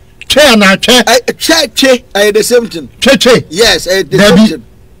twe na twe che I the same thing twe yes the same thing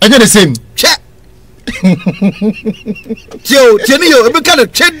I the same che tieni yo e be kan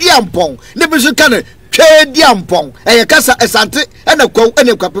twe di ampon ne be so kan twe di ampon e kasa esante e na kwa e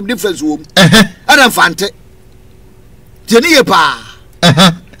na kwa difference wo ana fante tieni ye pa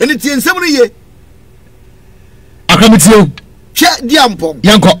eni tien nsem no ye akamitio twe di ampon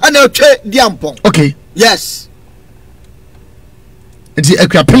yanko ana twe di ampon okay yes di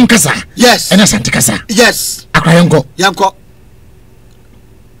akwa pem kasa yes ena sante kasa yes akwa yanko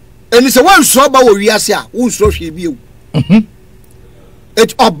eni se wan so ba wo wiase a won so hwe bi ewu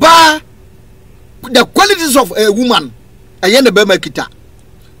it oba the qualities of a woman aye ne be makita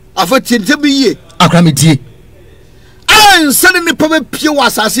afati nte bi ye akwa metie an sane ni pa be pie wa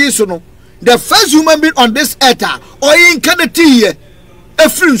asase so no the first human being on this earth or in kanati here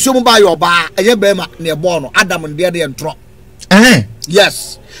efri nso mo ba yo ba aye be ma ne bo no adam nde de ntro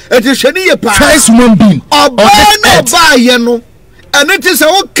yes it is sheni ye pa first human being oba no ba ye no and it is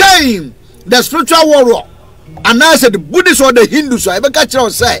okay the spiritual warrior and I said the Buddhists or the Hindus I be catch you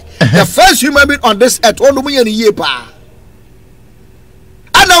say the first human being on this earth on mu ye ni ye pa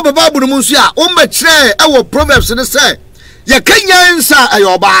ana be Bible mu nso a o me kire e wo proverbs ne say ye kanya nsa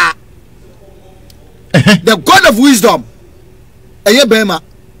ayoba the God of wisdom eye bema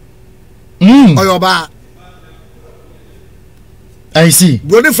oyoba I see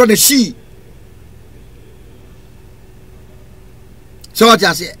brother from the she so what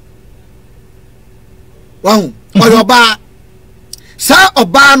you say wow oyoba sa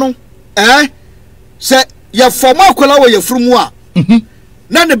oba no se ye forma kola wo ye furumu a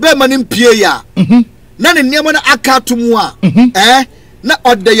na ne bema ne mpie ya na ne niam na aka to mu a na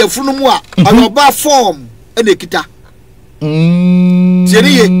oda ye furumu a oyoba form ene kita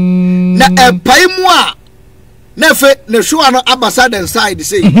tiye na epai mu a na fe ne hwa no abasa den side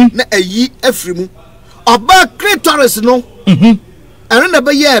say na ayi afrimu oba clitoris no eno na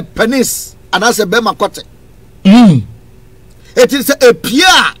be ye penis anase be makote it is a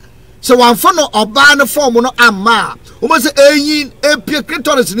pia so one for no oba no form no ama o mo say eyin epia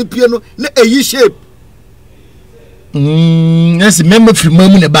clitoris ni pia no na ayi shape yes member free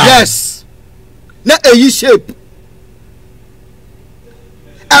mamu ne ba yes na ayi shape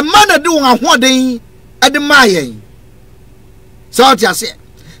a man do one ahoden ade mayen so what you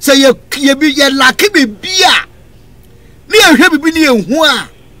say ye bi ye laki bibia ni ehwe bibi ni ehu a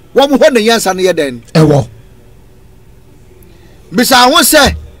wo mo ho ne yansa no ye den ewo bisa ho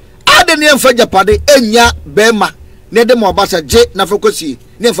se ade ne emfa japade enya bema ne de mo obasa je na fokosi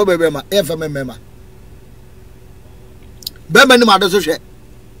ne emfa bema emfa memema bema ni ma do so hwe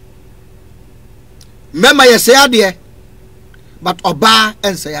mema ye se ade but oba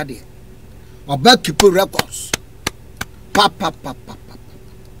ense ade oba keep records pa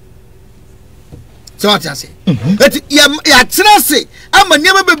so what you say it ya trase ama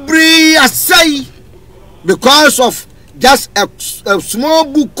niam bebre asai because of just a small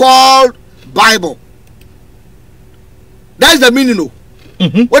book called Bible. That's the meaning of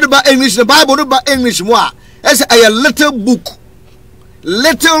what about English? The Bible, what about English more? It's a little book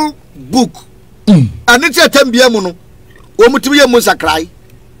and it's a tembiamono omutuye musakrai.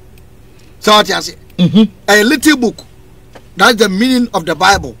 So what you say a little book. That's the meaning of the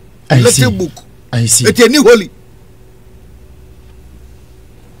Bible. Little book. I see. It's any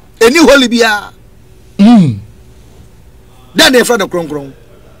holy bia. Then they front of kron.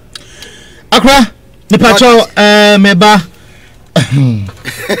 Akra, the patrol meba.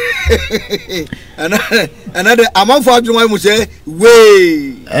 Another amount for you must say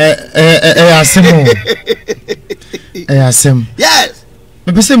way. Asem. Yes.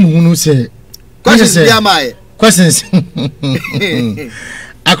 Me pese mu hunu se. Question be am I? questions.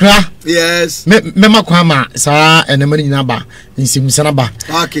 Akra. Yes. Mema kwama sa enemani nyaba nsimusa na ba.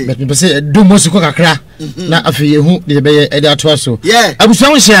 Okay. But me say do mosu ko kakra na afi ehu de be e da to so. Yeah.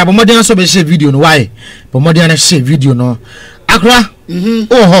 Abusuan share bomodin so be share video no why? Bomodin na share video no. Akra.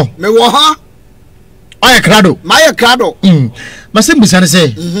 Oh ho. Me wo ha. Oya krado. My krado. Masimbusa na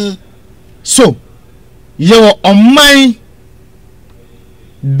say. So yo oman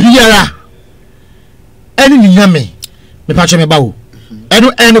biara eni nyame me pa che me bawo.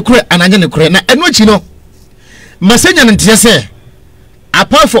 Eno kure ananye ne kure na eno achi no masenya ne ntie se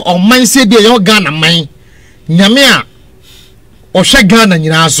apart for oman se de yo Ghana man nyame a ohwe Ghana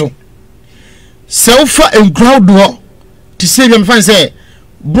nyina so se ufa enkrawdo ti se bi mfan se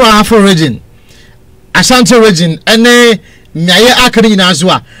bro Afro region Ashanti region ene nyaye akere nyina so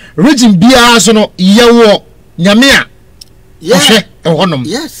a region bia so no yewo nyame a ohwe ehonom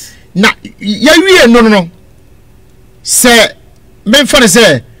Yes. na ya wie no se men for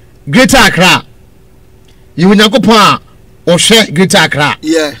say Greater Accra you nyankopon a o hwe Greater Accra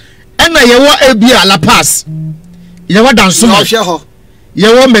Yeah. ena yewo ebia La Paz yewo Dansuma No hwe ho.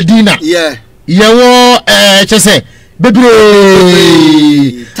 yewo Medina Yeah. yewo chese bebre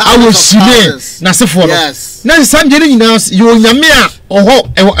awo shile na sefo no Yes. na samje ni nyina yo nyame a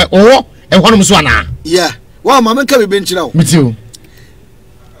oho ehonum so ana Yeah. Wa ma men ka be benchira o. mitio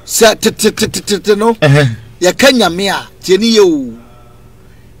Se no. Ya kanya me a tieni ye o.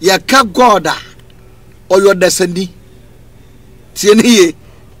 Ya ka God a oyo desandi. Tieni ye.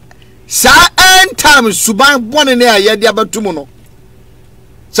 Sa end time suban bone ne a ye de abatumu no.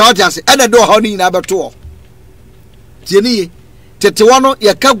 Sa what ase e na do ho ni na abato o. Tieni ye. Tete wono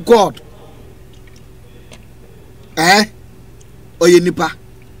ya ka God. Oye nipa.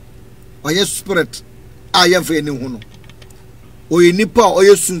 Oye spirit. Aye fe ni hu no. Oye nipa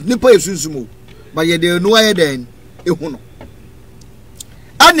oye sun nipa yesunsumo. But ye de no aye den ehu no.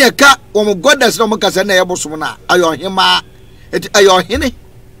 Anya ka wo goddess no mka se na ye bosom na ayo hema ayo hene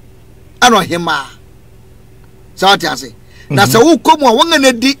ano hema sa ati ase na se wo komu a won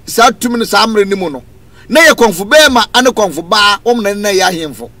na di sa tumi no sa amre ni mu no na ye konfu be ma ane konfu ba wo na ye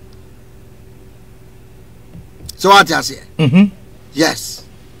ahemfo so ati ase yes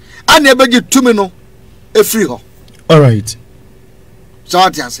anya beji tumi no efri ho. all right. So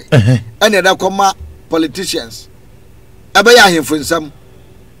what you say? And the comma politicians. Ebe ya hemfo nsam.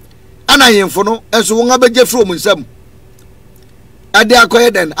 Ana hemfo no enso won abeje from nsam. Ade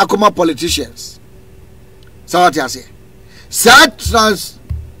akoye den akoma politicians. So what you say? Trans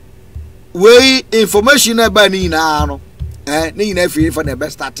way information eba ni na no. Ni na fi for the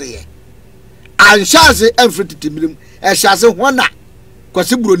best start here. An chance every timilim. E chance hona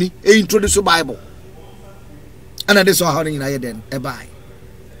kwase broni e introduce Bible. And this one how ni na ye den e bai.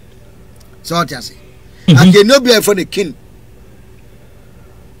 So what you say? And you know be for the king.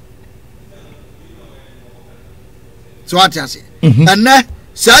 So what you say? And now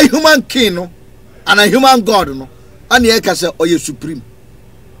say human king no and a human God no and you can say oh you supreme.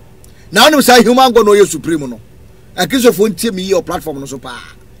 Now no say human God no you supreme no. And case of one team your platform no so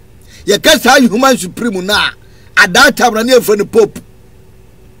pa. You can say human supreme na at that time na near for the pope.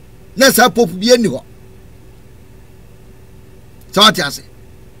 Na say pope be any ho. So what you say?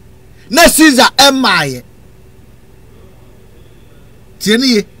 Na Caesar emaye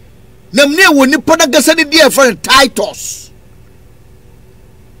tieni na mne woni poda gasa ne dia for Titus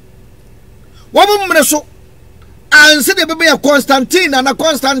wo mumre so anse de bebe ya Constantine na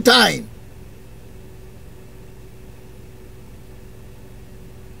Constantine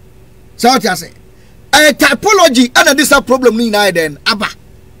so what you say a typology and this a problem ni na den aba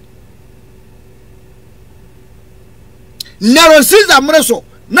Nero Caesar mre so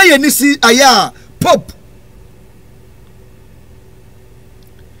na ye nisi aya pope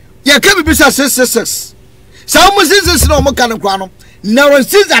ya ka bibisa 666 sa mo 666 no mo kan kwa no Nero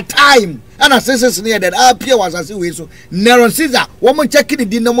Caesar time ana 666 ne that appear was as we so Nero Caesar wo mo check the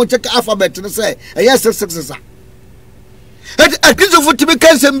din mo check alphabet no say aya 666 et akizo futimi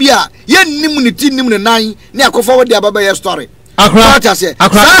kansem bia ye nim ni tin nim ne nan ne akofa wo de ababa ye story akra say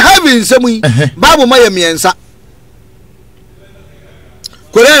heaven semu bible ma ye miensa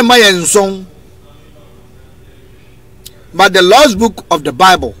Korean Mayan song, but the lost book of the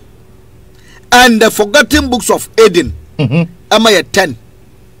Bible and the forgotten books of Eden, Amaya 10.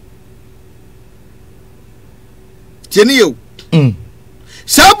 Chenio.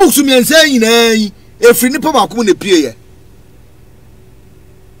 Some books you mean saying, if you nipa makum ne pie.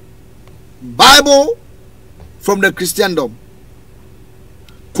 Bible from the Christendom,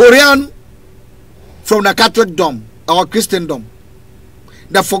 Korean from the Catholic dom or Christendom.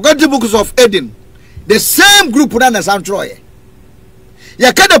 The forgotten books of Eden, the same group na na santroye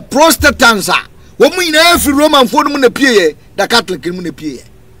ya ka the Protestants a wo mu ina free Roman fo no mu na pie the Catholic mu na pie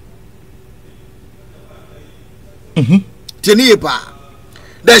teniye pa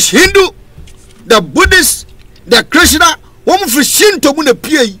the Hindu, the Buddhist, the Krishna wo mu free Shinto mu na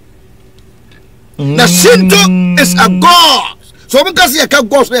pie na Shinto is a god so we can see a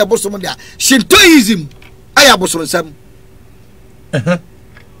god so ya bosom dia Shintoism aya bosom sam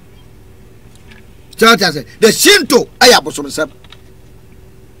the Shinto aya bosom sam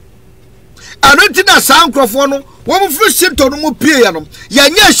anotina sankrofo no wo mu free Shinto no mu pie ya no ya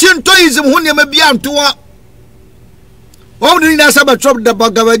nya Shintoism ho ne ma bia nto wa wo ni na sa ba trop the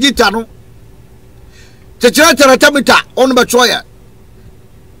Bhagavad Gita no techera tamita on ba troya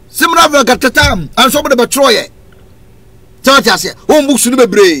simra ba katatam an so ba troye tawatase wo books no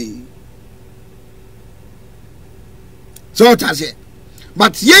bebre so tase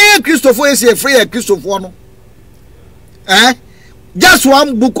but ye Christopher is a free Christopher no just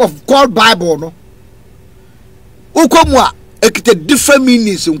one book of called Bible no ukomwa ekite different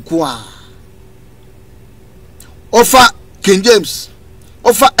meanings nko offer King James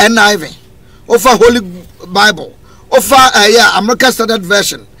offer NIV offer Holy Bible offer American Standard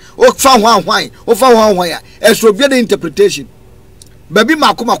Version offer one offer ya so be the interpretation baby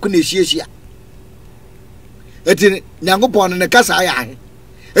makoma ko na ehia eti nyangopon ne kasa aya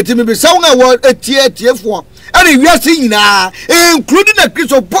eti me be sawo wo etiefo ani wiase nyina including the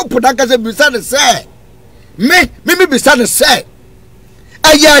Christ Pope that kasa be say me be say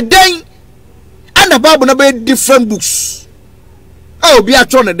aya den and the Bible na be different books be a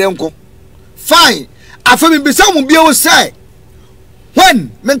turn dem ko fine afemi be sawo be o say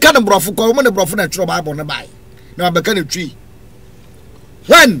when men kan brofo ko mo ne brofo na tro Bible na bai na be kan tree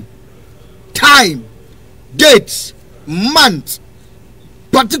when time date month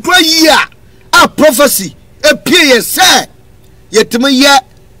particular year a prophecy appear say yetime ye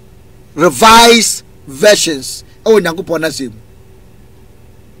revised versions o nyankopon na sem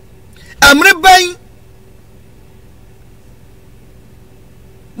amre ban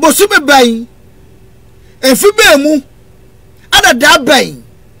bosume ban enfibe mu ada da ban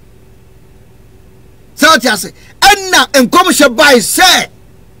so tiase anna enkom she bai say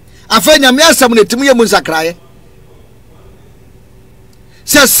afanya me asam ne timu ye mu sakraye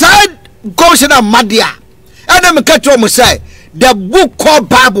se sad goshena madia ana me katro mo say the book called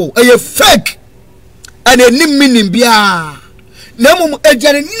Bible a fake and a meaning bia na mum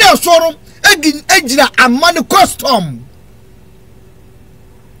ejare ni asoro ejira amane custom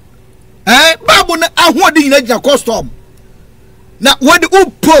Bible na ahodi ni ejira custom na when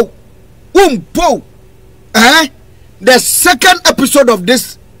umpo the second episode of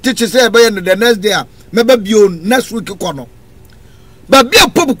this teacher say by the next day maybe bio next week kono but be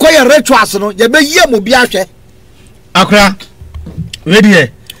pop koye rituals no ye be ye mo bi ahwe akra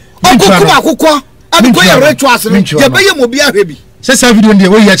ready okukuma akukọ abi koye rituals no ye be ye mo bi ahwe bi say video ndie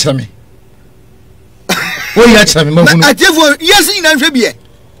wo ye kire me wo ye kire me mahunu atefo yes ina hwe bi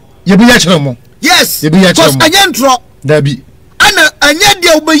ye bi ye kire mo yes ye bi ye kire mo because anyentro da bi ana anya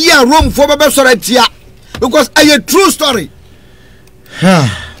dia obayi a Rome for be sore tia because a true story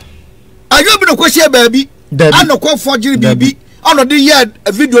ayo bi no kwese baabi ana ko forgery bibi ana de ye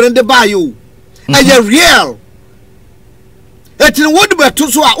video in the bio a real etin would be to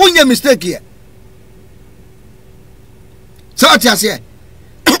so a onya mistake here so atiase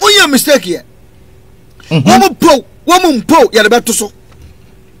onya mistake here womu po ya de to so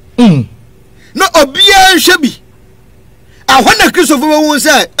no obia nhwe I want a Christopher who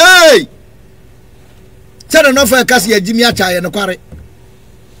say, hey, tell enough for a cassia Jimmy Acha and a quarry.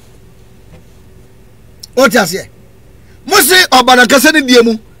 What does ye? Must say about a Cassani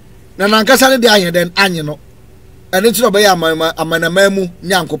Diemu, Nan Cassani Dia, then Anino, and it's not by a manamemu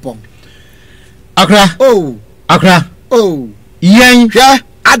Yankopon. Accra, oh, Yang,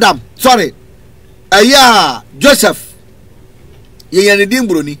 Adam, sorry, Joseph, Yan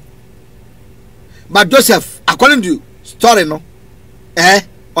Bruni, but Joseph, according to you. Story no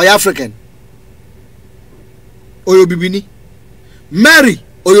or African oyo bibini Mary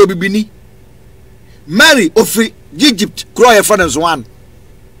oyo bibini Mary ofri Egypt croy friends one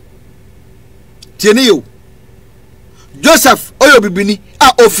tieni yo Joseph oyo bibini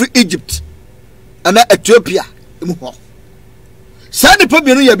a ofri Egypt ana Ethiopia emu ho sade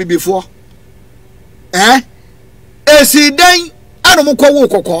pobinu ya bibifo esi dan anu mko wo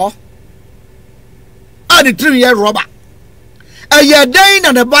kokko adi 3 year robber aya dan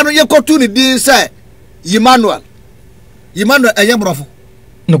na ne ba no ye kotu ni din say Emmanuel ayembrofo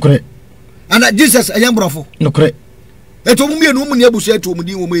nokre ana Jesus ayembrofo nokre eto mu mienu mu ne abusu eto mu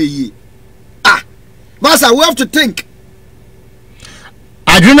din wo mayie Master, we have to think.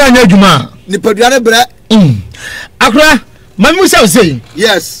 Adwena anya adwuma. Nipaduane bre. Akra, mami say say.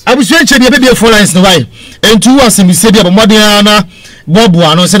 Yes. Abusu enche de be phone lines no why. Entu wasem bi se bia bomodin na bobo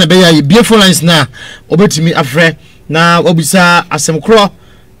ano se na be ya be phone lines na obetimi afre na obisa asem kro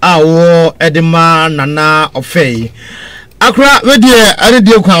a wo edema nana OFEI. Akra we dey ade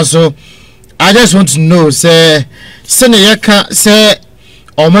dey kwan so. I just want to know say ne yeka say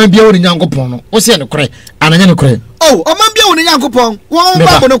oman bia wo nyankopon no wo se ne kore ananya ne kore. Oh, oman bia wo nyankopon wo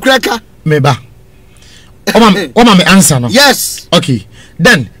ba no kore ka meba oma me answer no. Yes. Okay,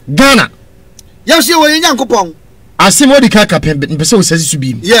 then Ghana yes you wo nyankopon asem odi kaka mpese wo sesi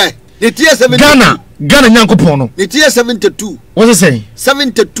subi. Yeah, the tier 72. Ghana nyankopon no the tier 72. What you say?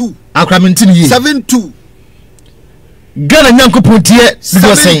 72 akra mentini ye 72. Ghana nyankopon tier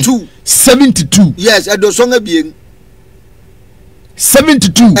 72. Yes, adosonga bien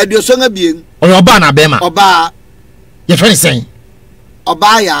 72 adosonga bien oba na bema oba ye friend say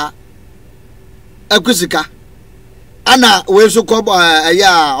oba ya akusika ana we so ko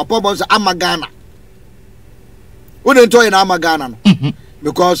ya opobon so amagana wona nto ye na amagana no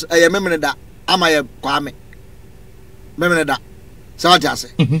because memene da amaye kwame memene da sa jase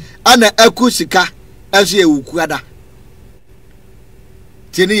ana akusika aso ye wukuada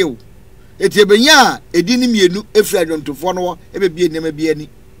tieni yo etiebenya edini mienu efra dwontofo no ebebie nema bia ni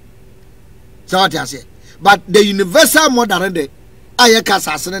sa jase but the universal model de aye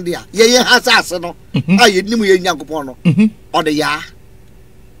kasase ne de a ye hasase no aye nimu ye nyankopon no o de ya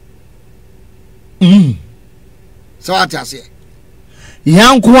so atase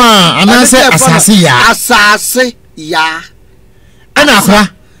yanko a anase asase ya ana akwa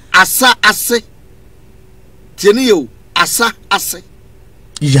ase tieni yo ase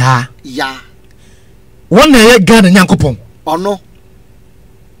ya wona ye Ghana nyankopon ono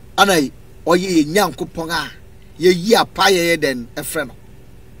ana oye nyankopon a ye yi apa ye den efre no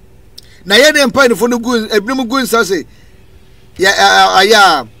na ye den pa ni fo no gu ebrim gu nsa se ya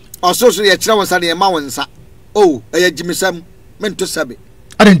aya ososo ye kira wonsa de ma wonsa oh eye jimisam mento sabe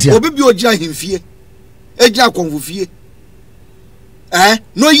adentia obi bi ogira himfie egira konfufie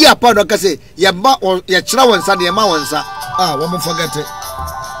no yi apa no ka se ye ma ye kira wonsa de ma wonsa wo mo forget it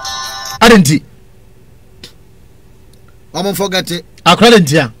adenti wo mo forget it akra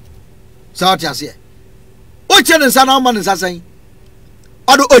dentia sa atiase o che nsa na o ma nsa san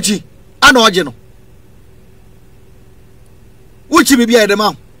odo ochi ana oje no uchi bibia de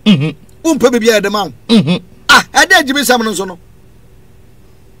ma umpe bibia de ma ade jimi sam no so no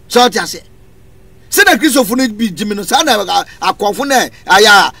sa atiase se na Christopher no bi jimi no sa na akonfo na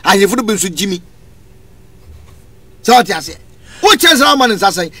aya ahefo no bi so jimi sa atiase o che nsa na o ma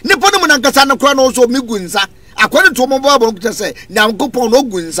nsa san ne pono mu na nkasa no kra no so migu nsa akwani to mo bo abo no se nyankopon no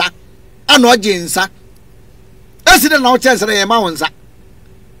gu nsa ana oje nsa eside na o che nsa ye ma wonsa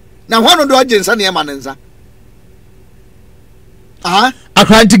na hono do oje nsa na ye ma nsa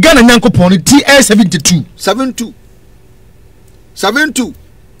akranti Ghana nyankopon TR 72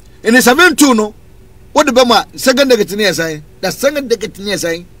 in 72 no what the bema second decade near say the second decade near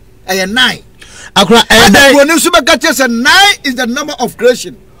say I 9 akra and the super catches 9 is the number of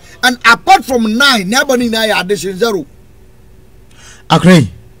creation and apart from 9 nobody na addition 0 akra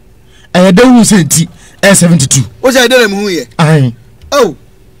da wu say TR 72 o say dem hu ye oh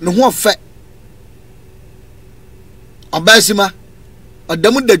no ho fa abasima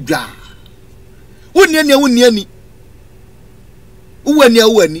adamu dadwa wonni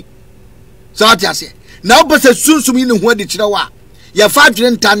uwani so atiase na obese sunsum yi ne ho adi kire wa ya fa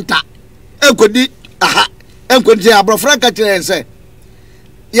dwene ntanta enkodi enkodi abrofra ka kire ense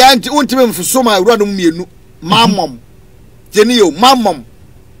ya nti untime mfusoma awura no mienu mamom jeni yo mamom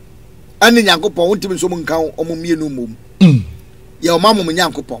ani nyankopon untime nso nka omo mienu mom ya mamom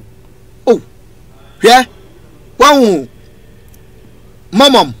nyankopon oh hwe wahu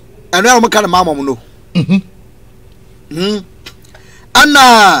mamom anu mo kana mamom no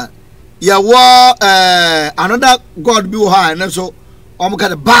Anna ya wa another god be high and so I'm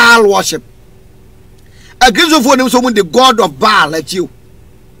kind of Baal worship. A Christian for them someone the god of Baal at you.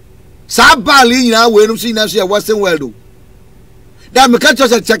 Sa Baal in our way to see now see Western world. That me catch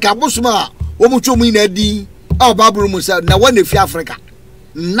us a check up Musma, Omucho Mina D, our Babu Musa, now one if Africa.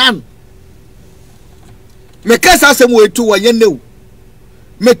 None. Me catch us some way to a yendo.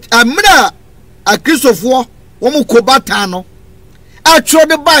 Me a Christian for Omu Kobatano. I tried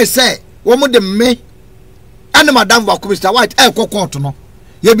to buy say woman the me and Madame Mr. White court no.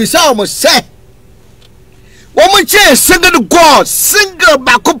 You be so almost say woman chair single God single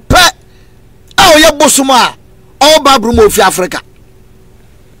back up pet oh ya bosuma all babrum of Africa.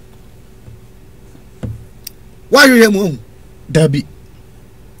 Why you Dabi.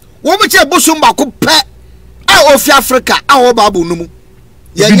 Wo mu che bosom ba ko pe a ofi Africa a wo Bible no mu.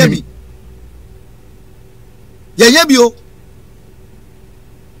 Ye nya bi o.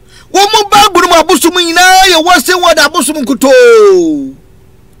 Wo mu Bible mu abosom nyina ye wose word abosom kuto.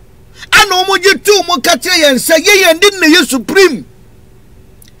 Ana wo mu jitu mu ka kire yen se ye yen din na ye supreme.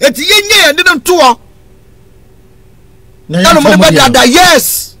 Eti ye nya yen din to o. Ana mo be dada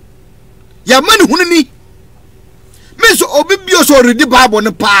yes. Ya mani hunini. Me so obi bio so read Bible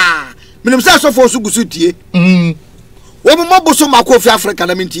no pa. Menim say so for so gusu tie. Wo mo boso mako fi Africa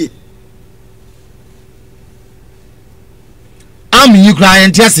na mentie. Am you cry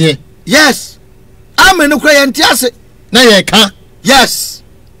and tiase? Yes. Am no cry and tiase. Na ye ka. Yes.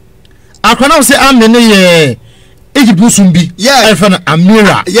 Akwana say am ne ye Egypt busumbi. Yes. Efana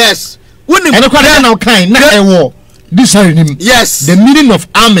Amira. Yes. Wonim. And kwa na kind na ewo dictionary nim. Yes. The meaning of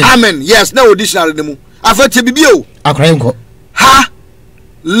amen. Amen. Yes, na dictionary nim. Afate bibio. Akwa enko. Ha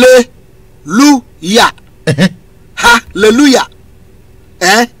le lu ya. Hallelujah.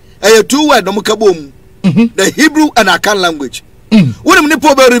 Two word no mukabom. The Hebrew and Akan language. Wonim ni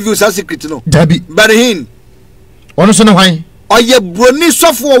po be reviews as secret no. Dabi. Barihin. Ono so na hwan. Oye broni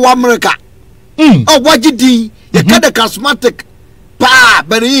sofo wa America. Wagidi ye ka the charismatic pa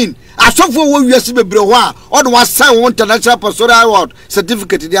Barihin. Asofo wo wiase bebre ho a o no sign international pastoral award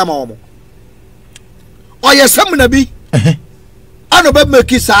certificate di ama wo. Oye samna bi. Ano be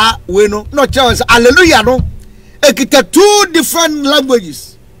make sa we no chance hallelujah no. Ekita two different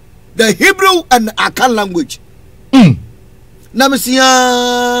languages. The Hebrew and Akan language. Na mesia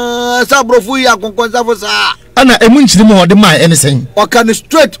sa brofu ya konkonza fo sa. Ana emunchiri mo de mai anything. O can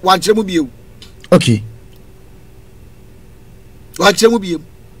straight wan kire mu biu. Okay. Wan kire mu biu.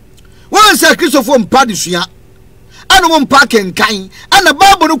 Wan sa Christopher mpadi sua. Ana mo mpa kenkan. Ana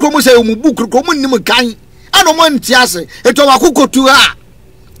Bible no kromo say mu book kromo nim kan. Ana mo ntiase. Eto wakokotu ha.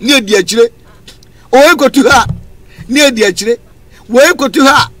 Ni edi akire. O ekotu ha. Ni edi akire. Wo ekotu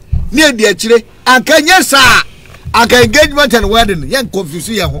ha. Ni edi akire. Ankanya sa. Anka engagement and wedding. Yen confuse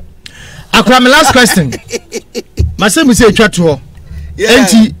ya ho. Akwa my last question. Masem say twa to.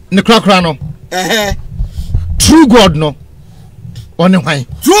 Enti ne krakra no. True God no. One hwan.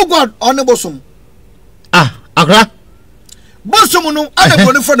 True God on bosom. Ah, akra. Bosom no ada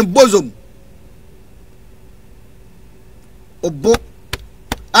go ne for the bosom. Obo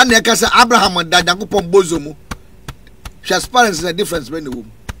ana e ka say Abraham da Yakobon bosom. Transparency is the difference between the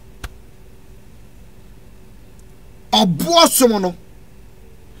woman. Obosom no.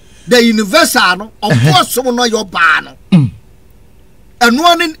 The universal no obosom no your ba no. Eno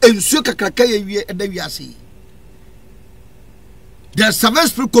anen ensuo kakraka ye wie eda wiase. There's seven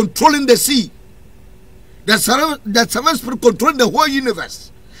spirit controlling the sea. There's seven spirit controlling the whole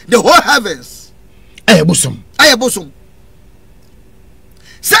universe, the whole heavens. Bosom.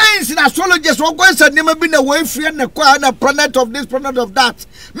 Science and astrologers won't go and never been away free and a planet of this, planet of that.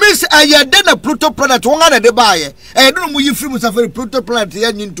 Miss I then a Pluto planet, one other the buyer. I don't know you free with a very Pluto planet here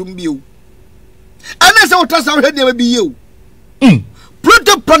into you. And that's what I said never be you.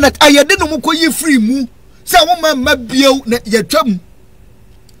 Pluto planet, I didn't know you free moo. Say woman may be you your chum.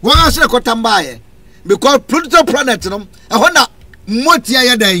 One answer got tambaye. Because Pluto planet, I want to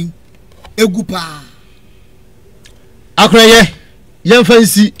motia day. A gupa. Akraye. Young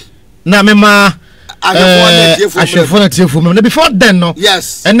fancy na mema ashefo tiefo me before then no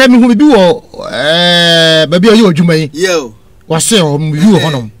yes and then me hu bi wo baby oye odwuma yi yo wase o mu bi wo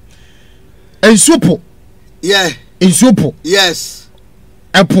honom ensupo ensupo yes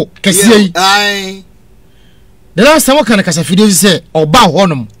epo kese yi ai the last time kan kasa fidie say oba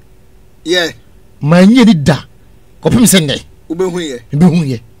honom manyi di da kopem se ne ubehu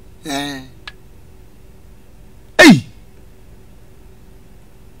ye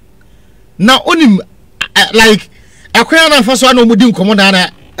now onim like akwaya na faso ana omudi nkomo na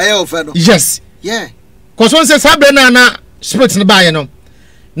na ofe no yes cause one say sabe na spirit ne baaye no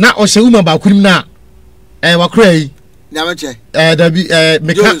na o hye uma ba kunim na wakra yi nyameche dabi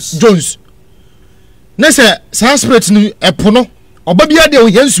Meka Jones na say sa spirit ni epo no oba bia de o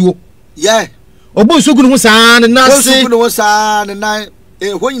hyansuo obo nsugu no sa na se nsugu no sa na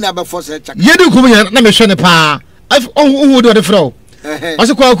ho nyina be force chaka yedi nkomo na me hwe ne pa o de fro o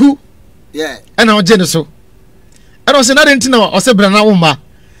se kwaku and I was generous. And I was not into no, or Sabrina Wumba.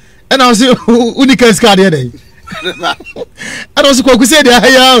 And I was unica card day. And I was going to say,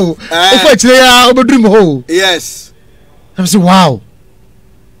 I over dream hole. Yes. I was wow.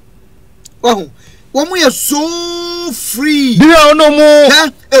 Well, when we are so free, do you know more?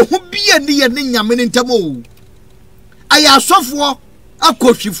 Who be a near Ninyaman in Tamo? I are software, a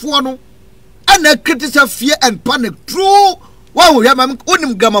coffee for no. and a critical fear and panic. True. One we have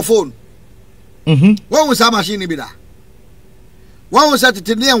a gramophone. One was a machine. One was at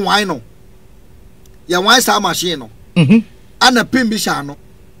the near wino. Ya wine sa machine. And a pimbishano.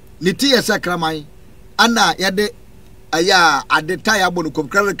 Nitia sacramai. Anna yade aya at the tire bonukum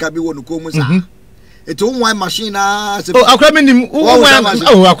cabi wonukum. It's one wine machine. Oh, I come in.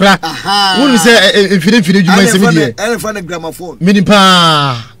 Oh, I cry. Who is if you didn't elephant and gramophone. Meaning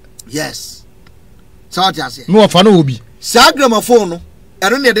pa. Yes. So I say. More fun will be. Sa gramophone. I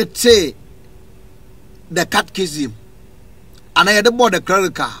don't need to say the catechism. And I had about the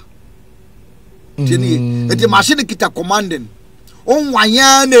credit car. The machine kita commanding. On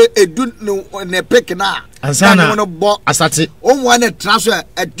wanyane edu ne pick na. Ansana asate. On one transfer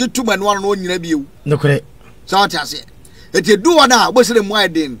a gentleman one on nyina biu. No correct. So what I say. It do one now, what's the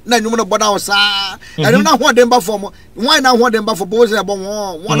widen? Na you wanna boda sa. I don't know what them for. Why now what them for boys about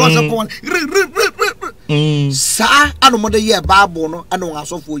one was a one. Sa I don't want the year babo no I don't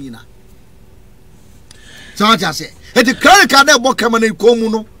ask for you. So what I say. It the credit card that work coming in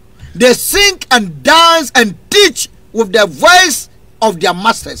Komuno. They sing and dance and teach with the voice of their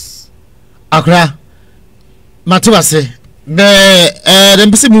masters. Akra Matuase the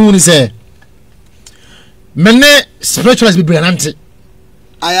mbisi mu ni say mene spiritualist be brilliant.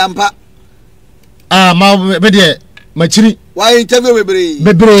 I am pa ma be de machiri why interview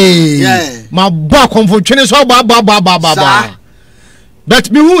bebre yeah ma ba comfort twene so ba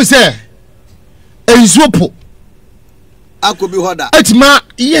but me who say ezopo akobi hoda etima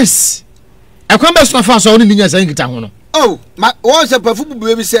yes akwamba so fa so oni nya say ngita ho no. Oh, my one say perfume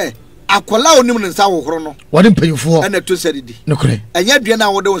baby say akola onim ne nsa wo horo no wode mpanyufo na to saridi no kure enya dua na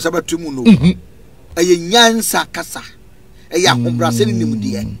wode won sabatu mu no eye nyansa kasa eye akombrase ne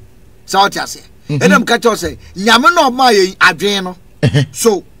nimdie sa what you say enam ka cho say nyame no ma ye adwen no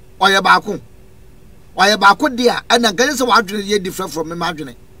so oye ba ko dia ana gane se wadwene ye different from me ma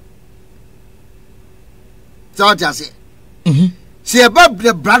adwene sa what you say se ba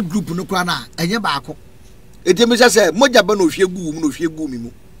the blood group no kwa na enye ba ko etemi say moja ba no hwe gu mi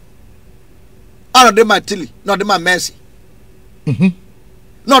mu ana de matili no de ma mercy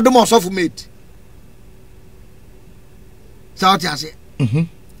no de mo sofu mate sa what you say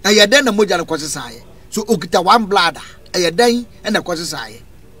eye den na moja no kwose saye so okita one blood eye den na kwose saye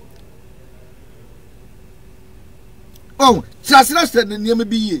oh trasira stand ne me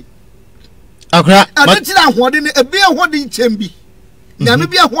bi ye akra adeti na hode ne ebi hode nchembi nyame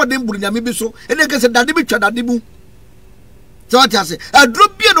bi hode mburu nyame bi so ene kese dade bi twa dade bu so what you say adro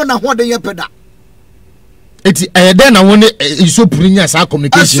bi no na hode ye peda eti den na woni iso purinya sa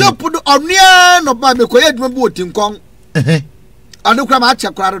communication aso pudu onua no ba me koye aduma bi otinkon anu kra ma ache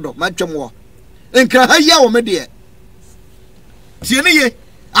kware do ma twem wo nkra ha ya wo me de tie ne ye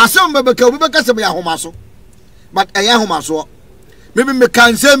asem be ka obi be ka se be ahoma so but eya ahoma so me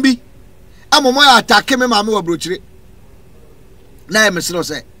kansam bi amomo ya atake me ma me wa brochire na e mesro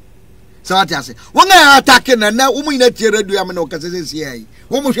se so what you say won ga atake na umu ina tie radio ya me no ka se se yi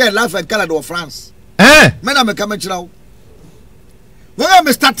wo mo hwe laugh and Canada of France me na me ka me kira wo ga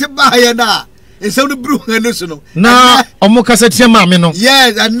me start ba ya na ese no bru hanu so no na omo kasa tie ma me no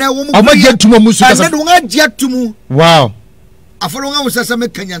yes and na wo mo omo je tumo musu kasa and wo ga je tumu wow aforo nga wo sasa me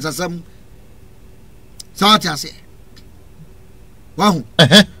kanya sasam so what you say wow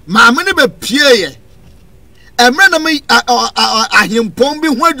ma me ne be pie ye emre na me ahimpon bi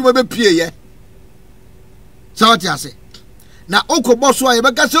ho adwuma be pie ye so what you say na okobo so aye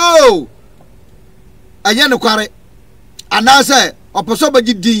be ka so anya ne kware ana say oposo ba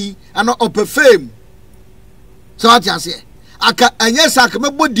gidi ana ope fame so what you say aka anya sak me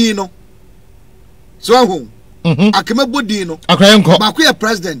bodi no so ho aka me bodi no akwayenko ba ko ye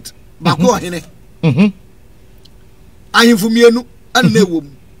president ba ko ohene ahimfumienu ana ewom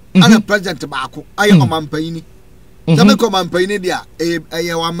ana president ba ko aye omampanyini tabe ko omampanyini dia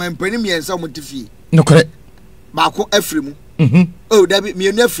eye omampanyini miensa omotifie no kore ba ko afrimu oh dabi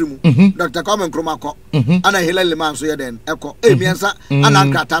mienu afrimu Dr. Kwame Nkrumah ko ana Hillel man so ye den eko miensa ana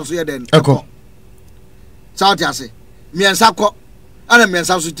Nkratan so ye den eko South ase miensa ko ana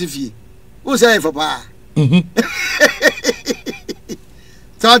miensa so tifie wo say for pa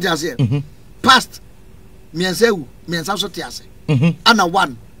South ase past miensa so tiase ana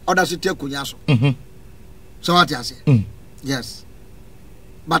one other so tie kunya so so what you say yes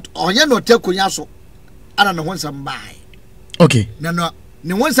but onye no tie kunya so ana no honsam bai okay no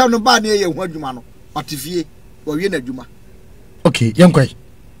ne honsam no ba na ye hu adwuma no otifie wo wie na adwuma okay yankwai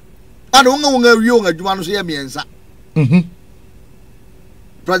ana wonga wie wonga adwuma no so ye miensa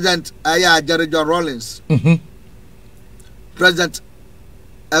President Jerry John Rawlings President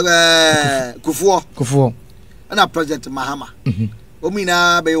Kufuor. And President Mahama.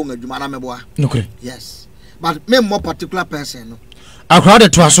 Omina be unga jumana meboa. Okay. Yes. But me more particular person. A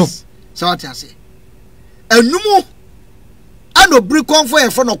crowded to us. So what I say. And no more. I no bring comfort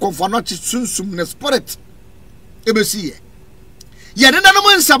and for no comfort not soon the spirit. Ebe see. Ye na no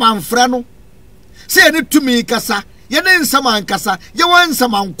man sama mfra say any to me kasa. Ye na nsama nkasa. Ye wan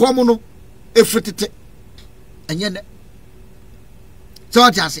nsama nkomo no efritete. Enye so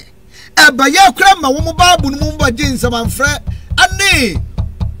what I say. Eba ye kura ma wo mo Bible no mo ba je nsama mfra ane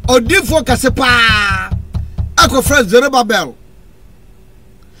odifo kase pa. Akofra Zerubbabel.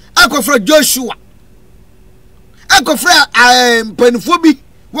 Akofra Joshua. Akofra penfobi.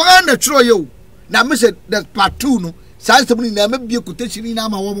 Wa na tro yo. Na me say that part 2 no. Sai somebody na me bi quotation na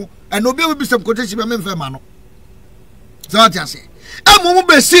ma wo mo. And obi will be some quotation be me mfa ma no. So what I say. Amu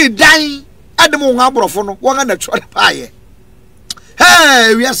be see dan ademo ho aborofo no. Wa na tro pa ye.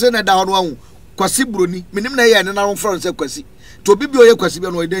 Hey, we are saying that down one. Kwasi broni. Minim na ye na front say kwasi. To obi bi oye kwasi bi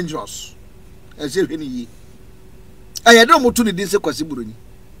no dangerous. I say hwe ni yi. I don't want to need this kwasi broni.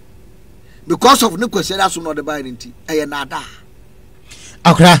 Because of no question that's not the binding tea. I nada.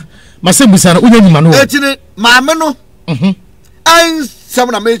 Akra, Masembusa, Unyamano. Etine, Mamano. I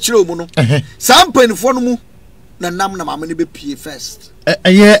some made children. Some pen for mu. Na namna mamani be pay first.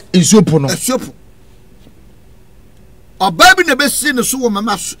 A year in Sopono. A soup. A baby never seen a sewer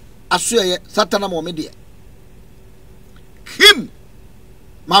mamma. I swear, Satana Momedia. Him.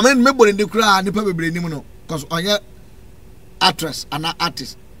 Mamma member in the crowd, and the probably Nimono. Because on your actress and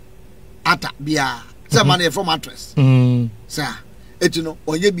artist. Ata bia say man from actress sir etino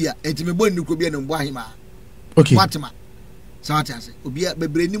onye bia etime bo ndu ko bia no mbo ahima okay watima so what I say obi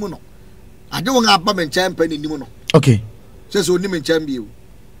bebre nim no ade won aba men chan pa nim no okay so oni men chan bia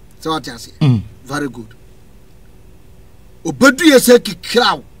so what I say very good obedu yese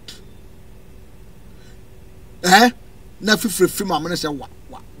kikra na fifre ma me say wa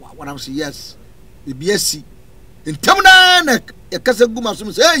I say yes the BSc in tamna na yakasa guma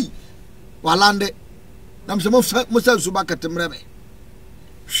so say hey walande nam se mo suba katemrebe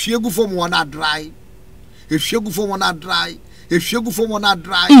hwiegu fom wona dry hwiegu fom wona dry hwiegu fom wona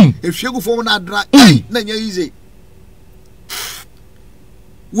dry hwiegu fom wona dry na nya easy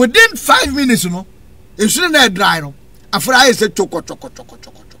within 5 minutes no e na dry no afra I say choko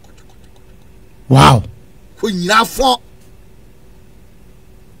wow ko nyira fo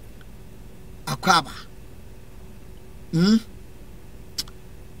akwaba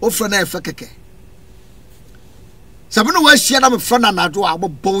ofra na efa keke sabunu wa hia na me fra na nado a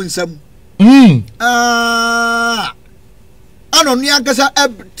bo nsam ano ni agasa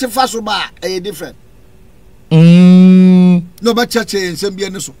te fa so ba e different no ba chache nsam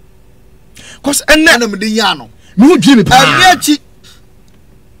bia ne so cause enna na me de nya no me hu dwi me pa abiachi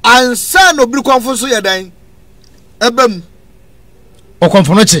ansa no bi konfo so ye dan ebam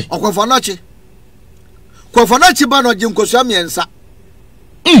okonfonochi konfonochi ba no jinkosua miensa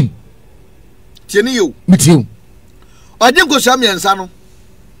tieni yo mitiu odi nkosua miensa no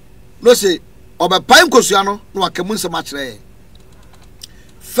se oba pai nkosua no wakamu nsem a kire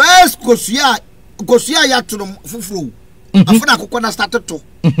first nkosua ya to no fufuro afuna akokọ na start to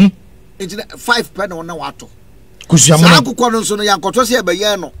 5 pen na wato nkosua mo akokọ no so no yankoto se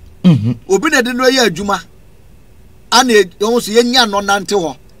ebe no obi na de no ya adwuma ana yon se yenya no nante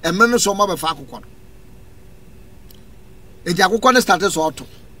ho emme no so mo be fa akokọ no eji akokọ na start so auto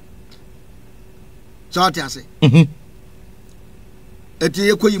so what I say eti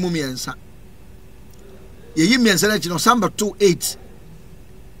yekoyi mu miensa yeyi miensa na chino samba 28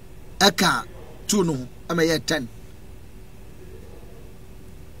 eka 2 no ama ye 10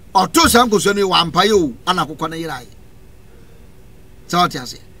 auto sango so ni wampa yo ana akokọ na yirai so what I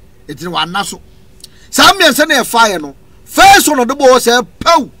say eti wa naso sam miensa na e fire no first one the boy say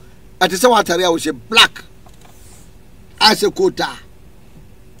pow ati say watare a wo she black as a quota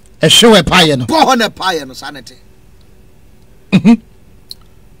a show a pie no go on a pie no sanity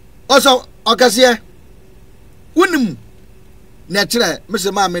also okasie unim na kire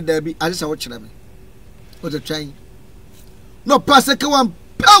mese ma me da bi asesa wo kire me o the train no pass ke wan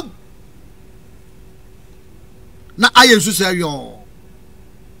pow na ayesu say yo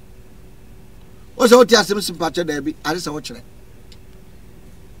o so ti asem simpache da bi asesa wo kire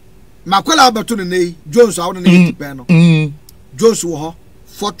makwela abato ne nei Jones awo ne 80 pen no Jones wo ho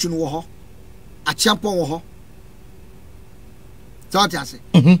Fortune wo ho a champion wo ho so what I say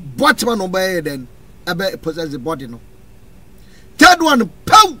bottom no by then ebe possess the body no third one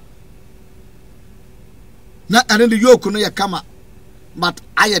pow na and the yoke no ya kama but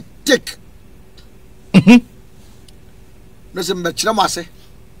I thick no se mbechira mase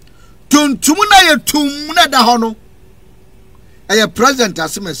tuntum na ye tum na da ho no eye president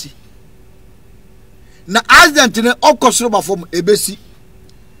asemasi na accident ne okosoro ba fom ebesi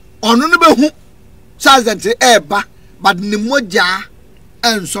ono no behu accident eba but ne moja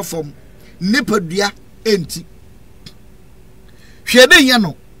enso fom nipadua enti hwede ye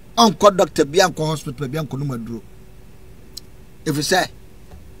no onko doctor bia nko hospital bia nko no maduro if you say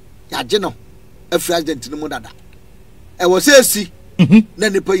ya je no afi accident ne mo dada e wo se si na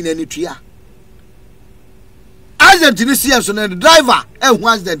nipa yin ani tua accident ni si so na driver hu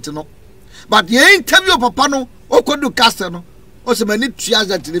accident no but ye interview papa no okodu castle no o se mani tua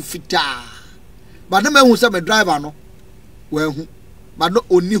accident ni fita but na hu se me driver no we hu but no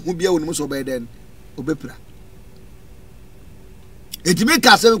oni hu bia woni so be den obepra etimi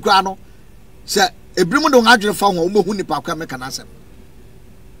castle kra no se ebrimu do ngadwere fa ho o hu nipa kwa me kana asem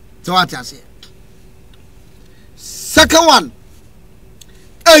so what I say second one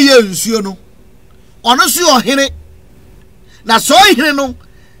eye nsuo no ono so ohene na so ohene no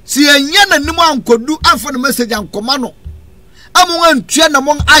si enya nanim ankodu amfa no message ankoma no amu antua na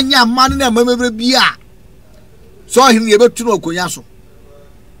mon anya amane na mamebre bia so ohene ye betu no akonya so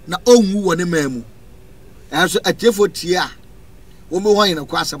na onwu woni mamu enso atiefo tie a wo me ho hene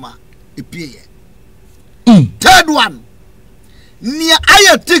kwa asema epie third one nia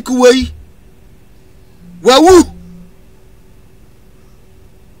aya take away wawu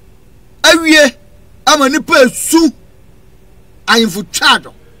awie ama nipa su ayinfu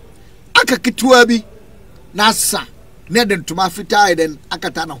twado aka kitwa bi na sa ne den tuma fita den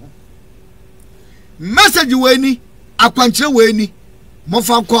akata na ho message we ni akwankyere we ni mo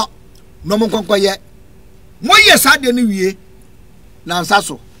fa nko no mo nkonko ye mo ye sa de ni wie na nsa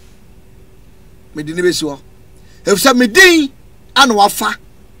so me di ni besi ho efsa me din ana wafa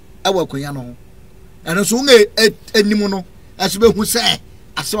ewa kwanya no eno so nge enimu no asbe hu se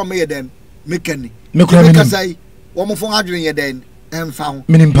asema me ye den mekani mekasai wo mo fon adwene ye den emfa ho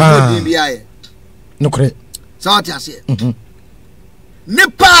minimpa bia ye nokre sawati ase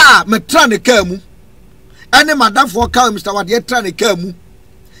nipa metra ne kamu ene madafo ka Mr. Wade tra ne kamu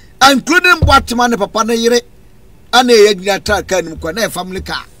including Boatman ne papa ne yire ana ye gina tra ka nim kwa na family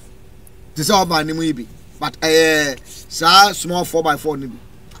car ti say oba ni mu ibi but sa small 4x4 ni bi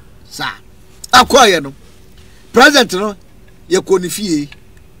sa akoye no president no ye ko ni fie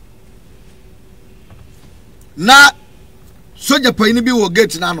na soja pani bi wo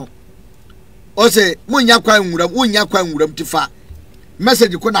gate na no o se munya kwa nwuram tifa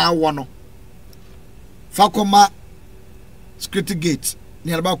message ko na awo no fa koma security gate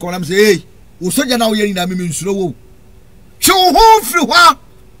ni alba ko na say hey wo soja na wo ye ni na me nsuro wo twu ho firi hwa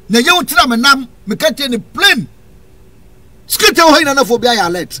na ye utira me nam me kate ni plane security ho ina na fo bia ya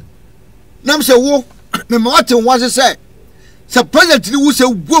alert nam se wo me ma wate wo se president ni wo se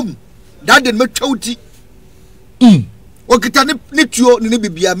wom that did me twuti o kita ni tuo ni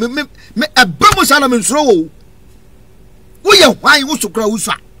bibia me ebemu sana me nsuro wo ye hwan wo sokra wo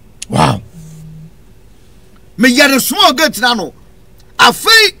sa wow me yare small gate na no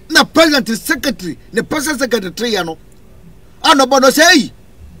afei na president secretary ne president secretary ya no ano bono say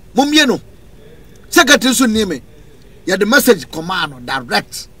mumye no secretary so ni me ya the message command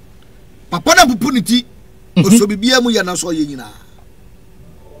direct papa na pupuniti oso bibia mu ya na so ye nyina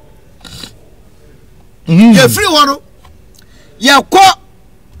ye free woro ye ko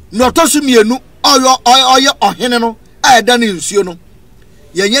no to so mienu oyo ohene no a da ne nsuo no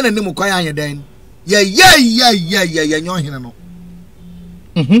ye nye nanim kwan anye dan ye nyo ohene no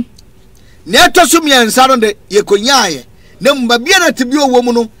ne to so miensa no de ye konyaaye na mbabia na tibi owo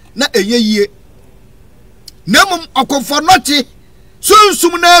mu no na enye yie na mum akonfo noche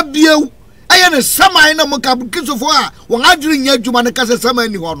sunsum na biew aye ne saman na muka kisofo a won adwiri nya adwuma ne kase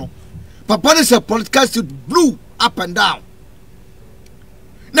saman ni ho no papa ne se political suit blue up and down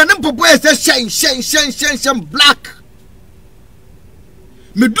na nem popo e se shine black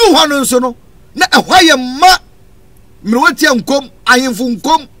me do ho no so no na ehwaye ma mrewati ankom ayemfu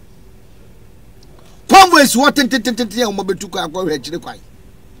nkom convoys what tententente o mabetuko akwa hwechire kwai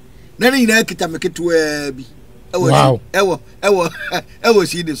na ne nyina kita meketua bi ewo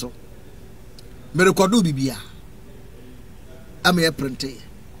si de so me recordu bibia ame printe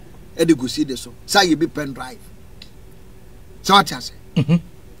e de go si de so say be pen drive so what you say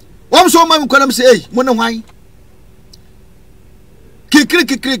wom so mam konam say hey mo ne hwan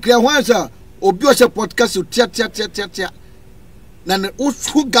kikri hwan sa obi o se podcast tia na ne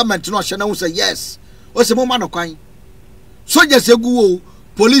who government no hye na wo say yes o se mo ma no kwan soja se gu wo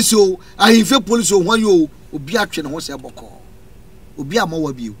police o ahimfe police o hwan yo obi atwe ne ho se boko obi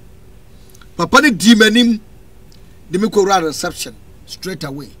amawa bio papa ne di manim de me ko reception straight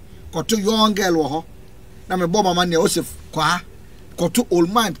away koto young girl wo ho na me bo mama ne Osef kwa koto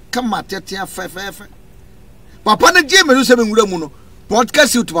old man kama tetea fefe papa na je me so me nwura mu no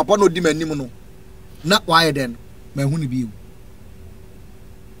podcast to papa no di manim no na why den ma hu ni bi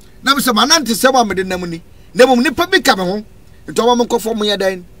na me se manante se ba me de nam ni na mum nipa bi ka me ho nto ba me nkofo mo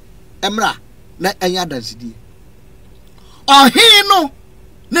yedan emra na anya dansidi ohin no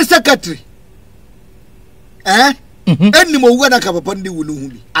ne secretary eni mo wuga na ka papa ndi wu no hu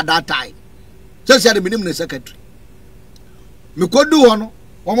bi at that time so say the minim ne secretary me kodu ho no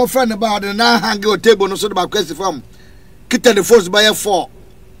wo mo friend ba de na hang o table no so de ba kwesi fam kita the force by 4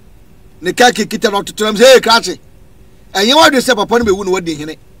 ne ka ki kita no tutulam say kache enye wa de say papa no be wu no wadi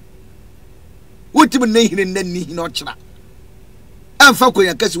hene wotimi ne hene nani no kira amfa ko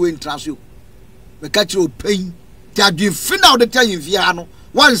ya kasi we intrasio me ka kira o pain ti adwe final de tan via no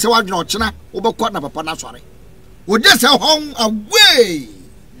wan se wadwe no kina wo be kwa na papa na sore wo je se hon away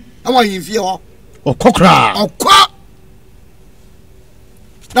awan yimfie ho okokra okwa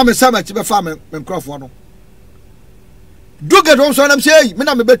na me sama ti be fa me nkrofo no duga don so na me sei me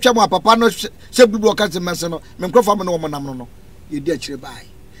na me betwa mo papa no se bubu o ka se mese no me nkrofo me no mo nam no ye di akire bai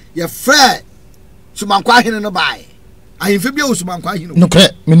ye frɛ sumankwa hene no bai ahimfe bia sumankwa hene no kre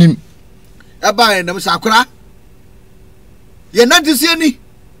menim e bai na me sakora ye na ti se ni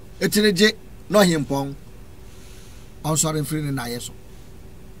etineje no himpon on sorry free na yeso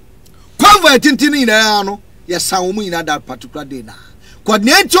konvo tintini na no ye san mu ina that particular day na kwa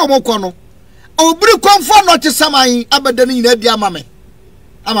ne ti omoko no obiri konfo no ti saman abada ni ina di amame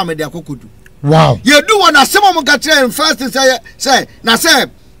de akokodu wow ye do one asemo mo ka tire first say na say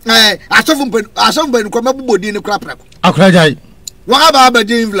asofu ben ko mabobodi ni kura preko akura jai wa ba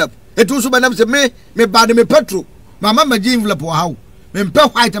abadi envelope etu so banam se me ba de me petro mama ma ji envelope wa hawo me mpe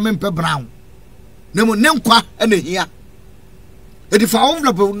white me mpe brown nemu nenkwa ene hia edi fa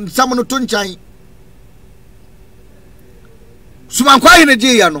envelope samo no to nchan sumankwa hine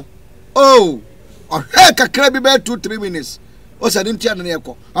je ya no oh he kakra bi be 2-3 minutes o sa dim tia ne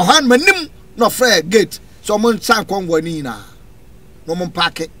yeko ahan manim no frɛ gate so mo nsan kongo ni na no mo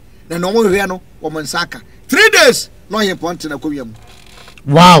pack na no mo hwe no wo mo nsaka 3 days no he point na kowiam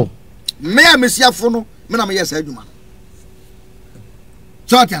wow me a mesiafo no me na me yes adwuma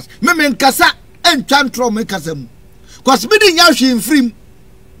Chotias, me nkasa entwa ntro me kasa mu. Cause me di nya hwe mfrim.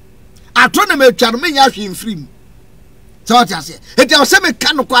 Ato na me twa no me nya hwe mfrim. Chotias, eti o se me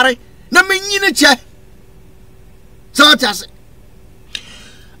ka no kware na me nyine che. Chotias.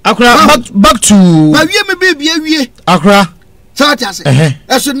 Akra back to ba wie me baby awie. Akra. Chotias.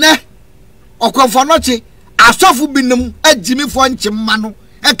 Eso ne okonfo no chi asofu binum agimi fo nchimma no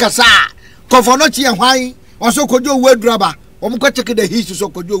ekasa konfo no chi ye hwan oso kojo waduraba omo ko check the history so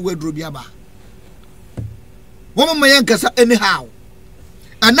kojo waduro biaba womo mayen kasa anyhow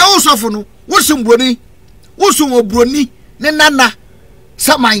ana osofu no wosum obroni ne nana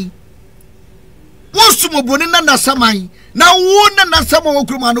saman wosum obroni nana saman na wo nana saman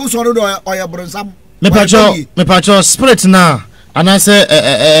okruma na wosoro do oya bronsam me pacho spirit na anase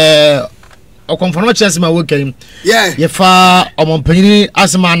okonfirm chance ma wo kan ye fa omonpanyin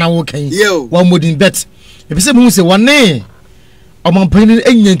asema na wo kan wa modin bet e be se mu se wone omonpanyin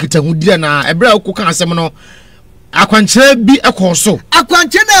enyen kitahudira na ebra okuka asem no akwankyere bi ekoso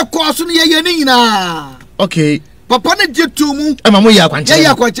akwankyere na ekoso no ye ni nyina okay papa na jetu mu e ma mo ye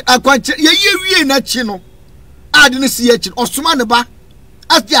akwankyere ye wie na chi no ade ne si ye chi osoma ne ba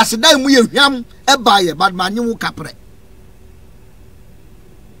ati aseda mu ye hwam e ba ye bad ma nyu kapre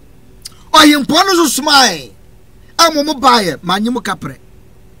oyimpo no so smile amomo baye manyim kapre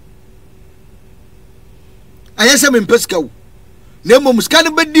ayese me mpeska wo na mom ska ne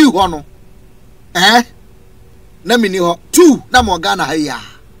bedi ho no na mini ho 2 na mo Ghana ha ya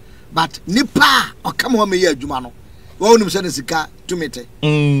but nipa okam ho me ya adwuma no wo nim se ne sika tumete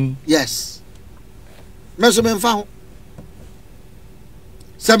yes meso me mfa ho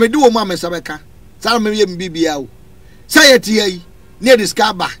sabedi wo ma me sabeka sara me ye mbibia wo sayeti yi ne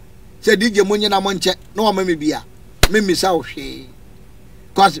discover se DJ monye na monche no wa mame bia memi sa ohwe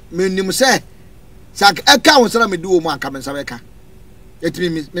cause me nim se sak eka won sara me di wo mu aka me sa beka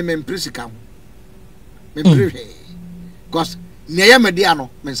etimi me impressika ho me prehwe cause ne ya me dia no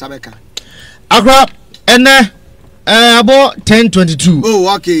me sa beka akra ene abo 10:22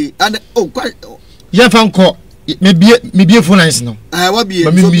 oh okay and oh quite ya fanko me bie phone lines no wa bie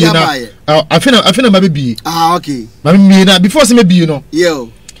so bia na afina ma bie okay ma bie na before se me bie no yo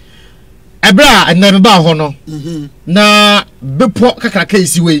ebra na me ba ho no na bepo kakaka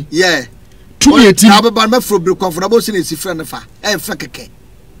isi we tumi eti na be ba me fro be comfortable sin esi frɛ ne fa fa keke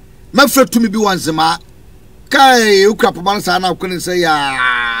me fro tumi bi wanzema kai ukra po ban sa na ko ne se ya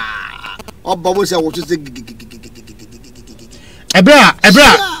Obo say what say Ebra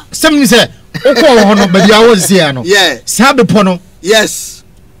something say okọ ho no baabi a won sia no sa bepo no yes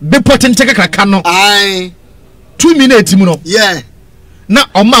bepo tente kakaka no ai 2 minutes mu no na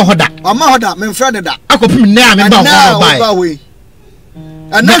oma hoda me friend da akopim na me ba ho bai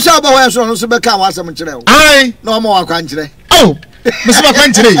and now sha ba ho so be ka wa asem kire o ai na oma wa kwan kire oh me so ba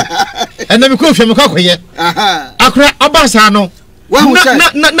kwan kire and na me ko fie me kwakoye akora oba sa no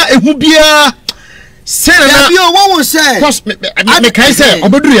na ehu bia say na bio what we say cause me kai say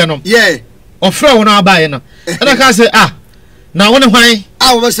obeduru ye no ofra won abaye no na ka say na won hwan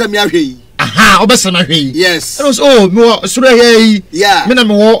obesam ya hwe obesam hwe yes and so me sura ye me na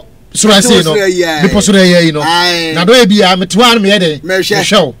me wo sura say no me po sura ye no na do e bia me twa me ye den me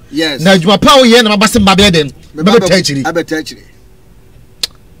show na adwuma pa wo ye na mabase mbabe den me be tachiri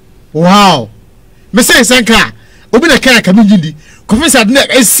wow me say senka obi na kan ka me gidi confess na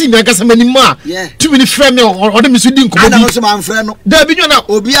esi na kasa manim a tu ni frɛ me o de me so di nkobi ana so man frɛ no da bi nyona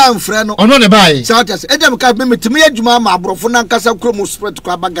obi an frɛ no ono ne bae sautas edem ka me metime adwuma ma abrofo na kasa kromo spirit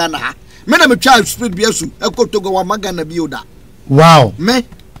kwa bagana ha me na me twa spirit bi asu ekotogo wa magana bi oda wow me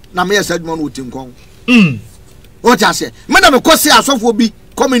na me yesa adwuma no otinkon o ta se me na me kosi asofo bi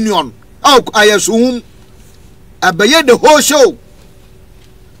communion ayesu abaye the whole show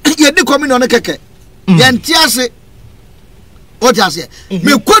ye di communion keke ye ntiase o ti ase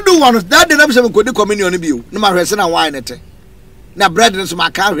me kodu one that day na be se me kodi communion bi o na ma hwese na wine nete na bread no so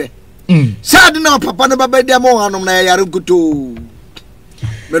ma ka hwe sad na papa na baba dia mo hanom na yare nkuto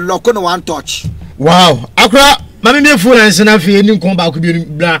me loko no one touch wow akra mami me fu na nsena fe ni nkon ba ko bi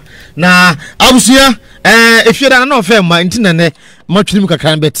bla na abusia if you da na ofem ma ntina ne matwini mu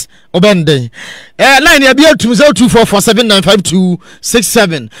kakran bet obenden line ya bia tum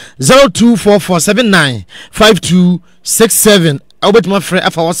 0244795267 0244795267 obetuma frɛ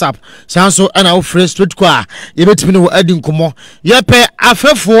afa WhatsApp sanso ana wo frɛ straight kwa ye betumi no adi nkomo ye pɛ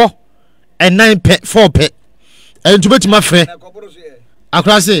afɛfo 9 pɛ 4 pɛ entu betuma frɛ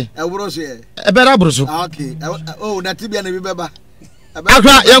akra se ebera bruso okay oh na tibia na bi beba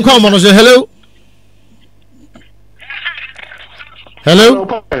akra yenkwa mo no so hello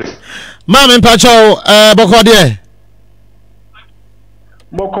Mama mpacho boko de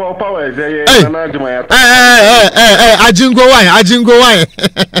boko power ze na adwuma ya ajingo why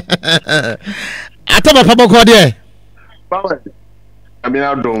ataba pa boko de power ami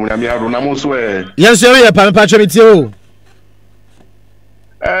adom na mo so yenso ye pa mpacho mitie o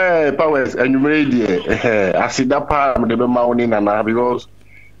power anwumre de asida pa me de be ma woni na because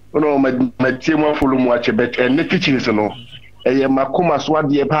no ma tie mo fulu mu ache bet en kitchen so no eye makoma so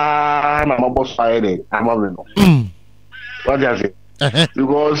ade pa na maboso ayede amame no what you say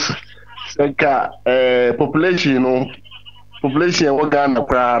because senka population wo Ghana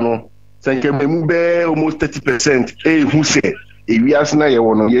kra no senka memu be almost 30% who say we as na ye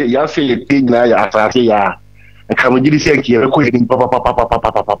wono ya say ye page na ya asase ya nka mo gidi senki ye ko yedi papa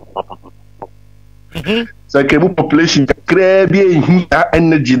senka mu population kra bi ehu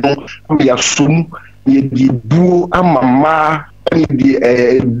energy no ya sum ye di duo amama ni di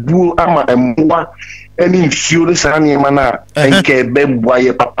duo ama emwa eni nsuo sa na mana enke bebwa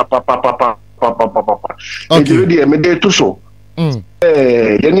ye papa okay di me de to so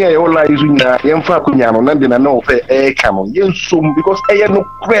yeni ayo la izu nya yemfa kunya no na de na no fe ka no yensum because no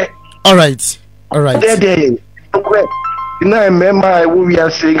kwe all right de kwe na mema wo wi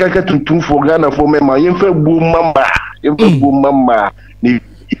ase kaka tuntum for Ghana for mema yemfa bu mama ni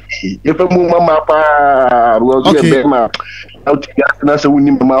if a mama pa was a ma out na so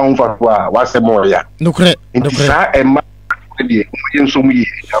woni ma ho fatwa wa se mo ya no kre sa e ma de yenso mu ye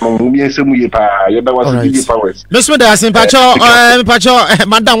no mu yenso mu ye pa ye ba was give powers mesmo da asin pacho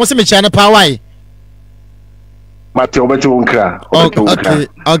madam wo se me chia ne pa wai Mate obeto nkra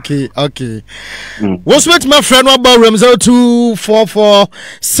okay what's with my friend what about room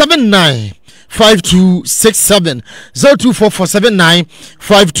 0244795267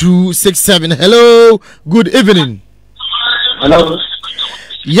 0244795267 hello good evening hello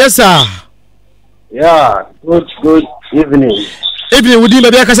yes sir yeah good evening would you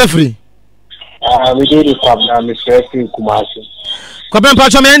be akasa free we did it from Mr. Kumasi kwa ben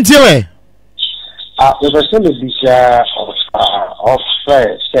pacho me ntie we we were saying this of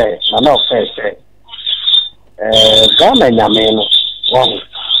fair say no fair say Ghana nyameno one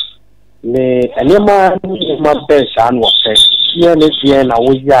me anema ma best and what say here na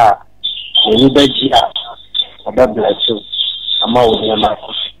wo ya ni beji a oba bless you ama wo nyama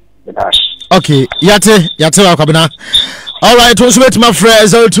that Okay, yate wa kwabena. All right, also wait my friend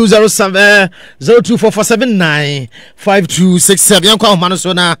 0207 02447952267. Yanko ahoma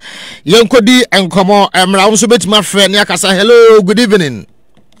so na yanko di enkomo emra also wait my friend yakasa. Hello, good evening.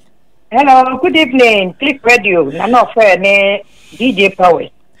 Hello, good evening. Click radio. Nana offer ne DJ Power.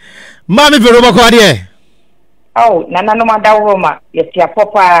 Mami Veroba ko ade. Oh, nana no manda Roma. Yes, ya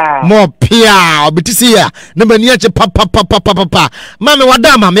papa. Mo pia, obitisi ya. Na mani ache papa. Mami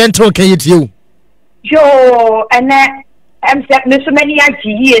wadama me entro kan yitiu. Yo, ene emse mesumani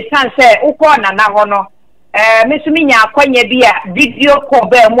aji ye san se uko nana ho no. Mesumi nya akwanya bi a video call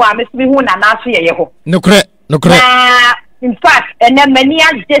be mu a mesumi hu nana so ye ho. Nokre. In fact, ene mani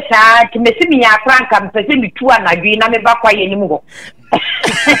aje sa ti mesumi nya akranka mpese mitu anadwi na me bakwa ye nimu ho.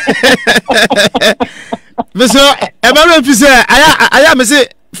 Miso emare fi say aya me say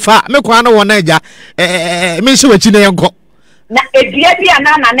fa me kwa na wona eja me hye wachi na yenko na edua bia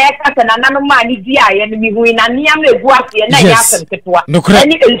na na ekasa na nanu ma ni di aye no mi hu na nia ma egu ase na ya asempetoa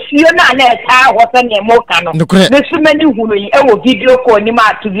ani ensuo na na eta ho se ne mo ka no mesu mani hu no yi e wo video call ni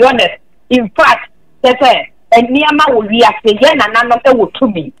ma to be honest in fact say enia ma wo wi ase ye na nanu e wo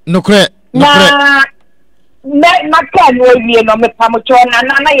tumi nokre na ka no wie no me pamocho na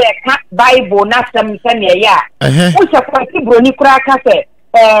na ye ka Bible na sem se ne ya wo se kwati broni kura ka se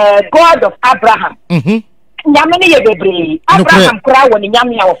God of Abraham nyame ye bebre Abraham kura woni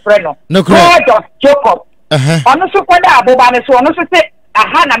nyame ya ofre no God of Jacob ono so kwada aboba ne so ono so se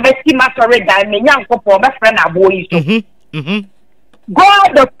aha na mesi masore da me nyankopɔ me frɛ na abo yi so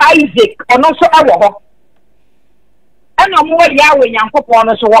God of Isaac ono so ewo ho ana mo ya we nyankopɔ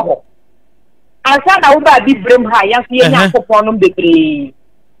ono so wo ho ansa na wo ba bi brem ha ya so ye nyankopɔ no bebre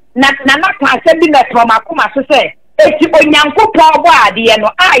na ka se bi na troma kuma so se eti onyankopɔ bo ade no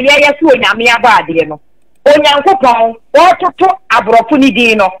a ye so onyame abo ade no onyankopɔn wototo abrofo ni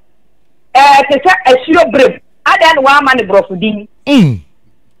din no te se asuro brem ada no wa ma ne brofo din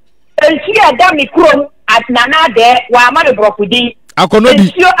ensia da mikrom atnana de wa ma ne brofo din akonobi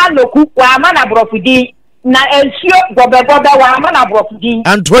ensio anoku wa ma na brofo din na ensio gobe wa ma na brofo din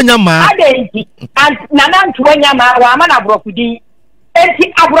antonya ma ada enti nana antonya ma wa ma na brofo din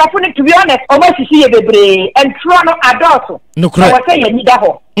enti abrofo ni to be honest o ma sisi ye bebre entro no adoso nokra wa se ye ni da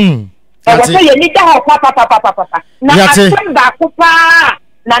ho I say you need to papa. Na atem ba ko pa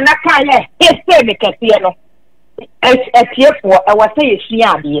na kan ye ese me kese no. Etiefo e wa say ye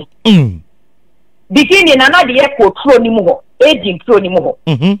sua ade. Beginning na na de ye ko tro ni mu ho. Edi tro ni mu ho.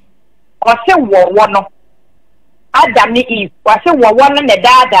 O se wo no. Adam ni Eve. O se wo no na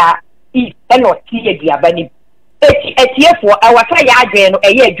dada Eve e no ti ye diaba ni. Etiefo e wa say ya adwen no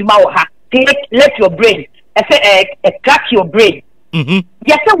e ye adwuma wo ha. Let your brain. I say crack your brain.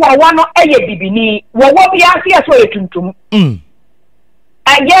 Yes, one no a bibini, what will be asked so a tuntum.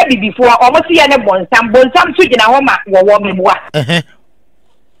 I get before almost see any bonsam switching a home, woman was.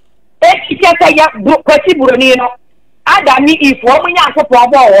 It's just a young pretty Brunino. Ada me if woman young for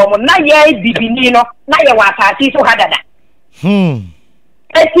woman, not yet bibinino, not your water, see so hard.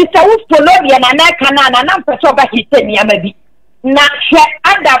 It's a wolf to love you and I can and I'm for so bad he said me a maybe. Not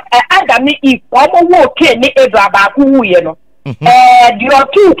Ada me if woman walk in the Ebra who you know. The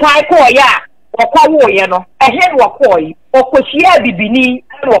two type ya okwa wo ye no ehe wo koi okohia bibini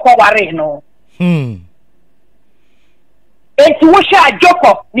wo kwa ware no enti wo sha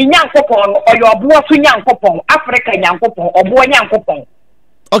joko ni nyankopon oyo obo so nyankopon Africa nyankopon obo nyankopon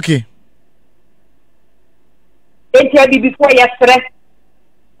okay enti before yesterday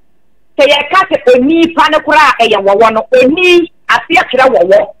say ya kate oni pa ne kura eye wo no oni afia kire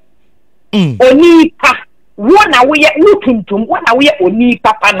wo oni pa wona we utuntum wona we oni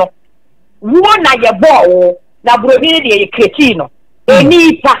papa no wona ye bo na broni de ye kreti no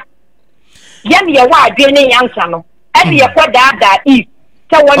oni pa ye ne ye wa adwene yansa no e de ye kodada if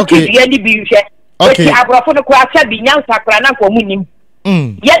se won ti ye ni bi hwe oti abrofo no kwa sa bi nyansa kra na ko munim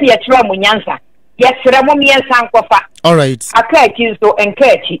ye de ye tro mu nyansa ye sere mo miensa nkofa all right akachi so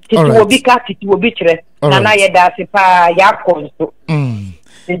enkachi titi obi ka titi obi kire na ye da se pa ya konso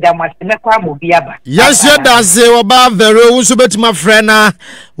yes, you does say about very also bet my friend.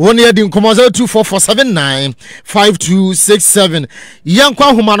 1 year in Comozo 244795267. Young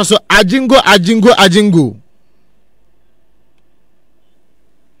Kwahumano so Ajingo.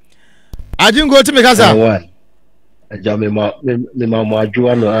 Ajingo to me casa. One. Ajamima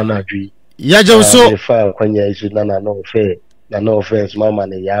Juano Anadri. Yajo so far when you should no fair. No offense, Mamma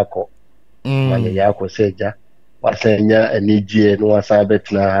Yako. Manya Yako Seja. Wasenya enije no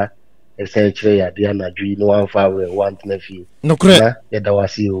wasabet na essentially ya dia na dwi no amfa we want na fi no kure ya da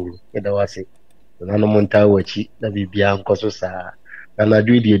wasi o ya da wasi na no monta wachi na bibia nkoso sa and I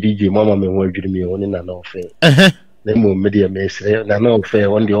do the DJ mama me who dream me on in an offer. The more media may say, na no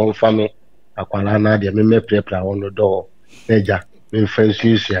fair on the own family. Aqualana, the me prepare on the door. Neja, me friends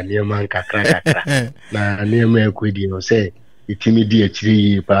use ya near man kakra. Na near me quidi no say, it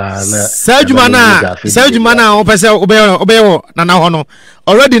immediately pa na. Sajumana, opese obeo, nana hono.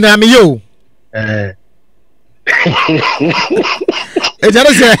 Already na me yo.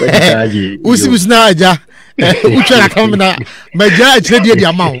 Ejaro se, usi na aja. Ucha kamna, maja achedi di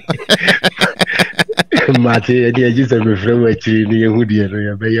amount. Mate, they just a friend actually near Hoodie and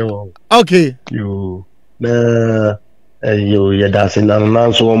okay. You na you dancing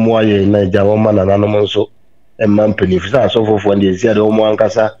and so more in Niger woman and animal so a man penny so for when they said oh one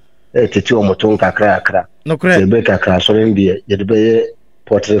casa a titi or motonka cracker. No crack, Becca crash or in the Yet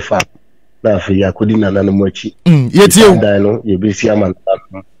portrait farm. Now for Yakudin and Animochi. Yet you dino, you be Siaman,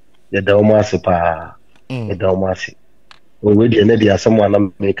 the Dalmasi pa, the Dalmasi. Already an idea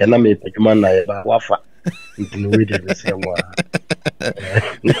someone make an ame man wafa.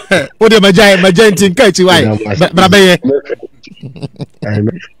 What am I giant in Kachi? Why?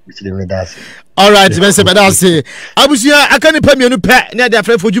 All right, Mr. Badasi. I was here. I can't pay me on pet near the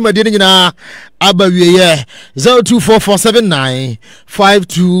friend for you, my dear. Abawiye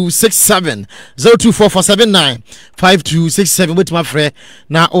 0244795267 0244795267 with my friend.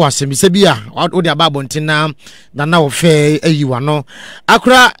 Now, oh, I say, Miss Bia, out of the Babontina, now fair, you are no.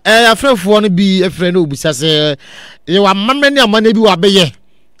 Akra, a friend for one be a friend who says, you are mamma, money, you are be.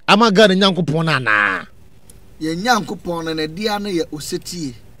 I'm a gun and young coupon. Ye young coupon and a diana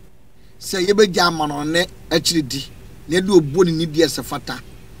useti. Say, you be jamman on it, actually, near do a body need yes a fata.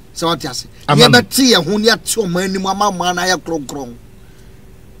 So what you say? You better see a who yet so many mamma man I have grown.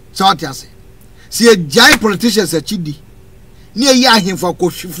 So what you say? See a giant politicians at Chidi. Near ya him for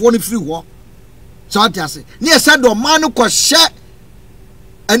coach 43 war. So what you say? Near said or man who could share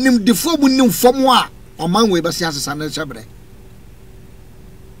and him default with new from war or man with Bassias and Shabre.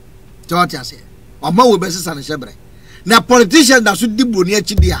 So what you say? Or man with Bassias and Shabre. Now politicians that should do near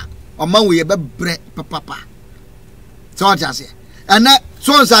Chidia or man with a bread papa. So what you say? And that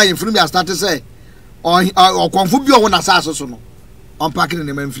so say from me I start to say or confubio when assassin no unpacking in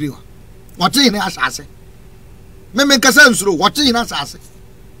the main free. What in assassin? Me make a sense through what in assassin.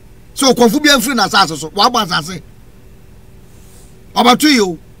 So confubio free assassin so what was I say? About to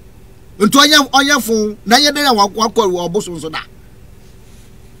you into on your phone, na ye dey walk or bosom so da.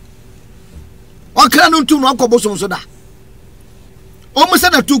 O kra no tun walk bosom so da. O mo say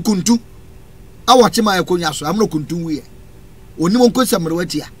na tu kuntu. A watch my akonya so am no kuntu we. Oni mo nko samre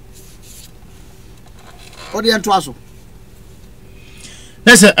watia o de anto aso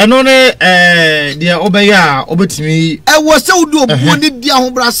nese eno ne dia obeya obetimi e wo se wo do obo ni dia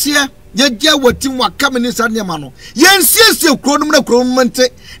ho brase ye dia watim wa kamene sa ne ma no ye nsiesie kronum na kronum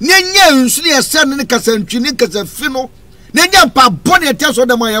nte ne nya nsu ne se ne kasantwi ne kasafi no ne nya pa bone ete so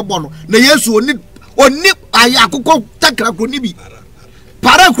de ma ye bo no na Yesu oni aya akoko takra kroni bi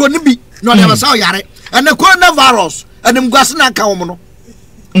para kroni bi no de ba sa o yare and the coronavirus and them gasna kawomo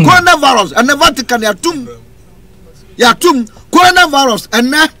coronavirus and the Vatican yatum coronavirus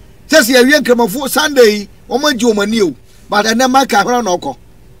and na says ye kremafo Sunday omaji omani but and na ka hora no ko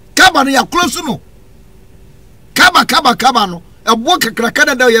kaba no ya close no kaba no e bo kakra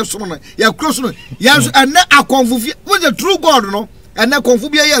Canada ye so no ya close no ya and na akonfo with the true God no and na konfo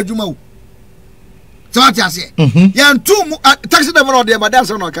bia ya adwuma wo so what you say ya ntum taxi driver no de madam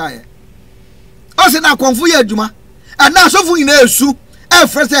so no kai Ose na konfu ye adwuma ana sofu ina esu e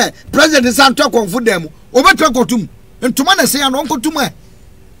frese president santo konfu dem obetra kotum ntuma na se ya no kotum e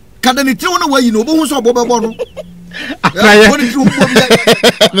kada ni tiri no wayi no obo hu so obo bebo no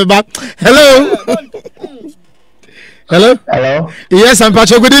hello yes I'm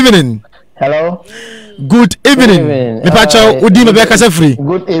Pacho. Good evening. Hello, good evening me Pacho udi me be kasa free.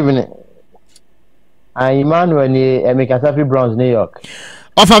 Good evening. I Emmanuel ni Emeka Free Bronx, New York.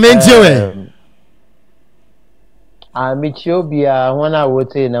 Ofa mentio Michiobia wana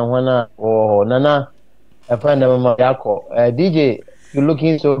wote na wana nana friend of mine yako DJ, you're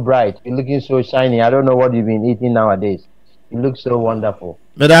looking so bright, you're looking so shiny. I don't know what you've been eating nowadays. You look so wonderful.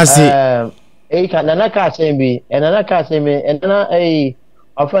 But that's it. Nana Kasembi and Nana Kasemi and Nana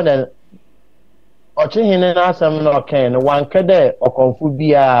often Ochihine na some no can one kede or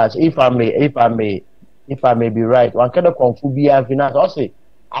confubia if I may be right. One kede confubia finance also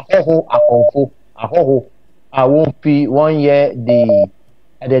I won't be 1 year the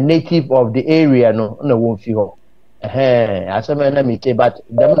native of the area no won't feel as a man me but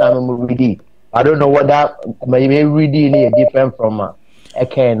them ready. I don't know what that may be reading different from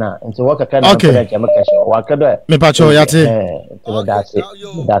okay na nti wo kaka na okay. Make sure wa kado me pacho yate that's it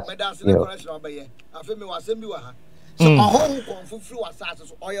so ahon konfufri wasase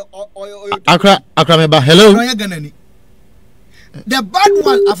so oyo akra me ba hello the bad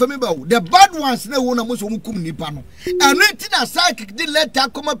ones afemi ba the bad ones na wo na mo so kum nipa no anu ntina psychic di letter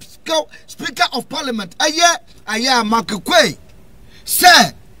come speaker of parliament aye makekwe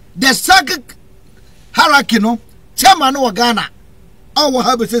say the psychic hierarchy no chairman of Ghana our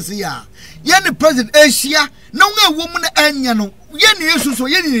habesesi ya ye president Asia no nwe wo mu na anya no ye ni yesu so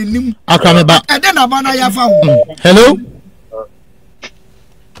ye ni nim akra me ba ede na ba na ya fa ho hello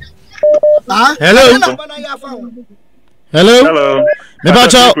hello hello me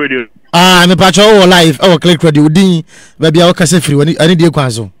pacho me pacho live our click radio din ba bia wo kase free wani ani die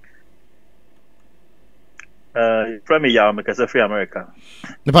kwan so from ya me kase free America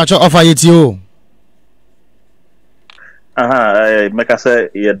me pacho offer yeti o me kase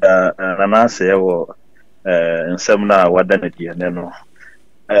ye da nanase ye wo nsem na wada na die ne no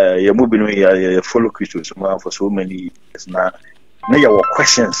ye mu binu ya follow Christos for so many years na your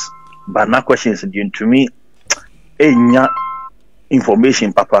questions but na questions to me enya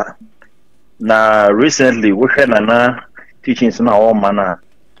information papa na recently we had na teachings na all mana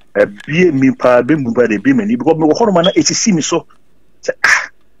bie mi pa be mu ba de bi mani because me wo hono mana etisi mi so say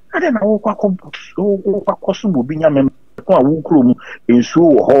ade na wo kwa so bo bi nya me ko a wo kuro mu ensu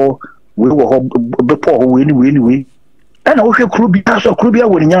wo ho we wo ho be po ho we ni ana wo hwe kuro bi aso kuro bi a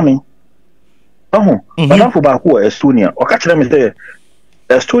wo ni nya me ba ko Estonia o ka kire me say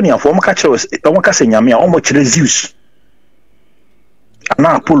Estonia for mo ka kire o mo ka se nya me a o mo kire Zeus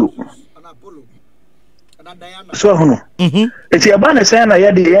na Apollo so hono eti abana say na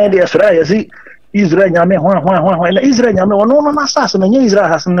ye de Israel ye si Israel nyame ho na Israel nyame ono no na asase na nye Israel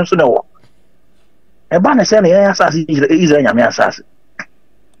asase no so na wo abana say na ye asase Israel nyame asase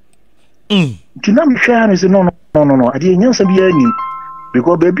tina mi hwa na say no ade nyansa bi ani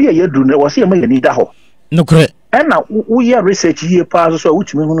because baby ye duru na wo say ma ye ni da ho no kre na wo ye research ye pa so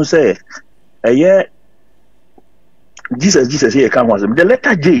wutumi hunu say eye Jesus here come was the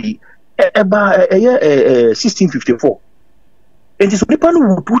letter J about 1654 it is people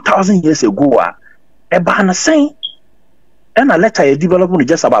 2000 years ago about na saying and a letter a development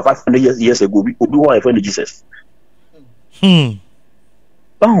just about 500 years ago we do what I find Jesus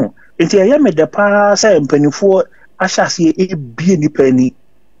it ya me the pa say mpanifo ashase e bie ni pani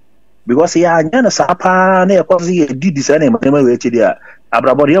because ya anya na sapa na e kwase e di design e ma we echi dia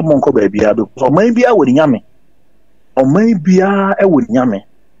abrabor ye monko ba bia because o man bia woni nyame o man bia e woni nyame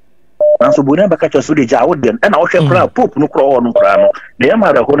nanso bo na baka chaso de ja wo den na wo hwe kra pope no kra no kra no de ya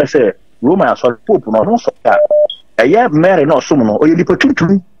ma da ko na say Roma so pope no so ya eye Mary no so no o ye lipa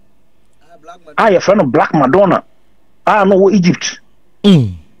tuntum ye friend Black Madonna no wo Egypt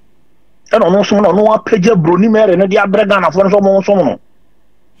and no so no apeja broni Mary no dia brega na fo so mo so no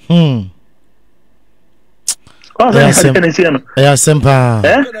ya sempa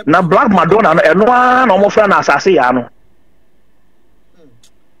na Black Madonna no eno na mo fra na asase ya no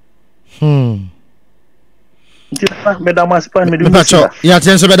Madam Aspa me pacho ya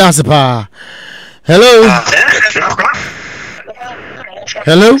tenso be dance pa hello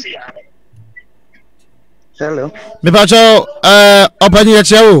me pacho opani ya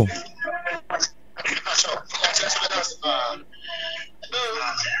cheo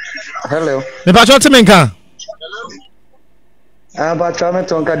hello me pacho temenka but I'm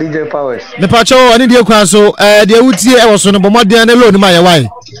tonka DJ Powers me pacho ani die kwan so de wutie e wo so no bomodin na lo ni ma ye why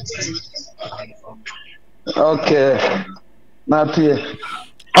okay na pie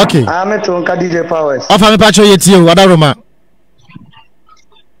okay I'm tonka DJ Powers ofa me pacho yetie o adaroma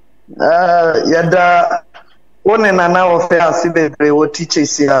yada one na na OFEI asibebre wo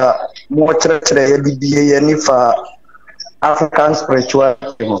teachers ya mo chere ya bibie ya ni fa African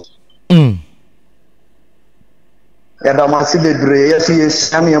spirituality yada ma asibebre ya si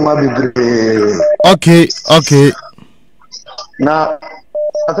yesami ma bebre okay na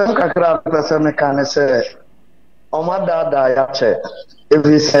asan kakra pesa me kan se o ma da ya che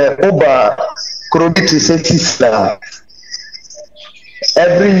every say oba credit certificate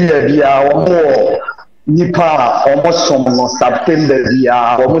every year dia wo nipa almost some September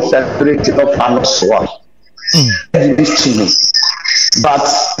dia wo celebrate of anoswa but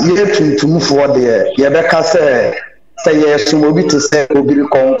ye to move forward there ye beka say yes obi to say obi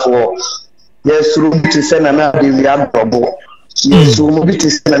comfort yes obi to say na be we adobo yes obi to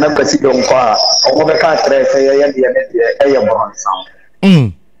say na kwasi don kwa o beka tre say ye de ne ye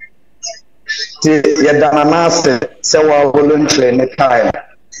bronsan ye dana na say wa volunteer ne time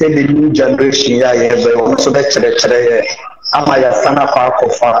say the new generation ya ye be so be chere ama ya sana kwa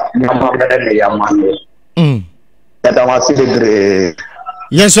kofa nyama mene ya mane ya da wasi bebre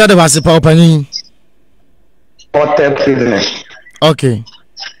yes ya da wasi pa opani hotel business okay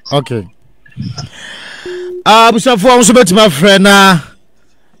busafo on so betima friend na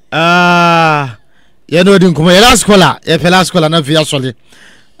ya no din kuma ya last caller na via sole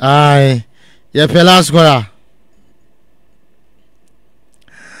ai ya last caller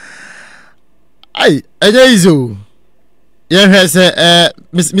ai ejezo ya hwese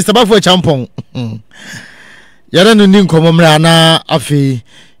Mr. Bafo Champon ya no nin komo mra na afi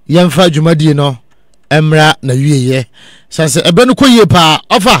yemfa dwumadie no emra na wieye sanse ebe no koyie pa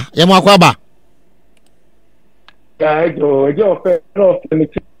ofa ya mo akwaba ya ejo fe no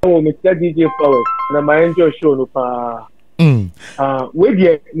me DJ Power na my enjoy show no pa we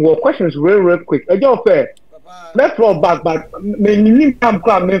there more questions real quick ejo fe let's throw back but me need come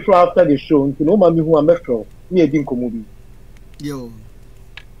after the show you know mami who am metro me edin komobi yo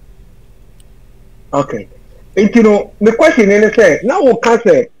okay you know the question is say now we can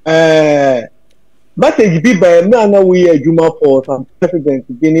say message be by me and we adwuma for some president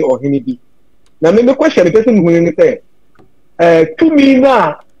Guinea or Hinibi. Now me question the person who say to me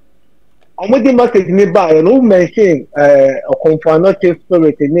now I'm the message me by and who mention a confirmatory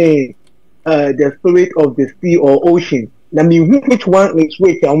spirit in the spirit of the sea or ocean. Now me which one is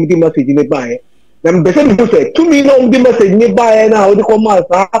which I'm the message me by. Now the person who say to me no the message me by now the come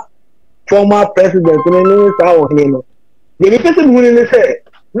former president in sao hino. The person who say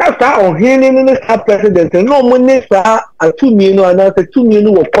na saa ohene ne sa president no mo ne sa atumi no ana sa tumi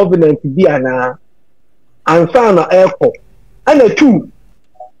no wo covenant bi ana ansa na airport ana tu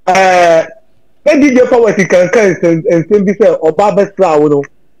DJ Power kan en bi say oba besra wo no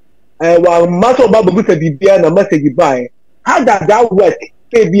wa maso oba bu sa bibia na message by how that work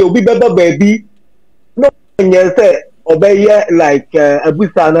bi obi beba baby no nya say obeye like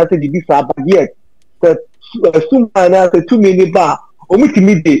abusa na say bi sa ba yet suma na say tumi ni ba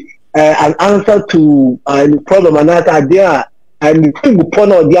omitimi an answer to the problem and that idea and the thing will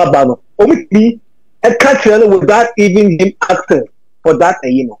turn on the abano omitimi a catcher without even him asking for that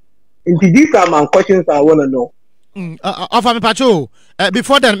you know. Into these are my questions I want to know. Of me pacho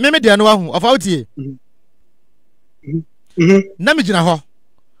before then me dey no hu of outie na me gina ho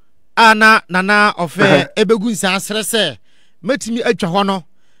ana nana of ebegu nsa asere se metimi atwa ho no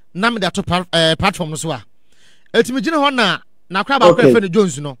na me dey to platform no so a etimi gina ho na akra ba ko Fene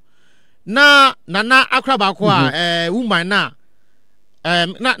Jones no na akra ba ko a woman na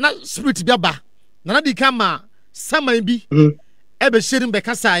spirit bi aba na di kama saman bi ebe sherim be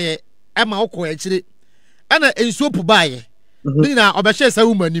kasa ye e ma okọ akire ana ensopu ba ye ni na obehye sa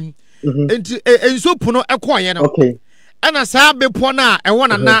woman nim enti ensopu no ekọ ye no ana sa bepo na e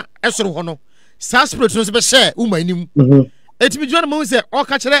wona na esoro ho no sa spirit no se be share woman nim etimi jwana mo se o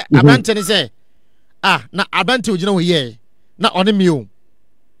ka kire abante ne se na abante ogina wo ye na on me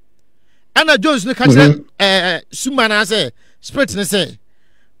ana Jones ne catch sumana say spirit ne say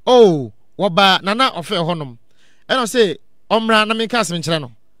oh woba nana ofe honom eno say omra na me cast me kire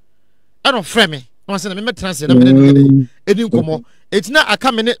no eno frɛ me no say na me metrans na me ne edi nkomo etina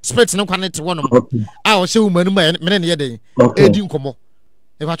aka me ne spirit ne kwane te wonom a o hye wumanu me ne ye den edi nkomo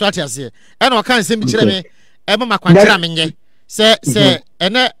e fa twate ase eno aka nsem kire me e ma makwankyera me nye se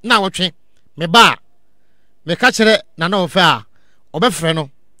ene na wotwe me ba me ka kire na na ofe a obefre no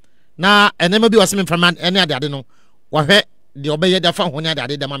na enema bi wasem mframa ene ade no wahwe de obeye da fa ho ne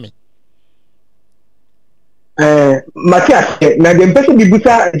ade da ma me Matias na de mpese bi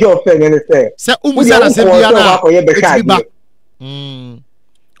busa je ofe ne se umusa na se bia na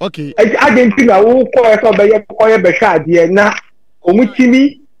okay Argentina wo ko e so be ye be shade na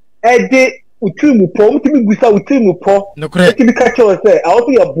omutimi ede utimu po umtimi busa utimu po utimu catch us say I also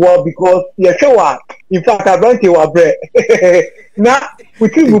your boy because you show up in fact I don't you are bre na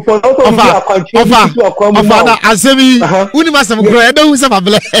utimu po also be a continue to come na asemi uni masem gro e be hu se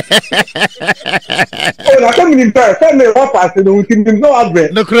babele oh na come in there say me what pass no utimu no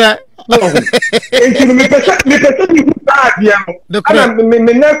abre no kra enti me pesa ni bad ya ana me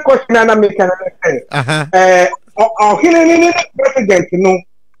na question na me kan say okine president no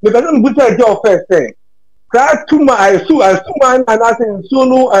the person put a job first say that too much I man and I say so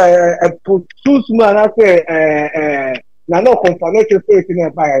no too man I say na no confirmation say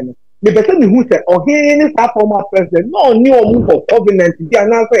in by no the person who say okay that former president no new move for covenant be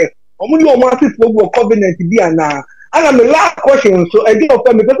and say omu new move for covenant be and me last question so again of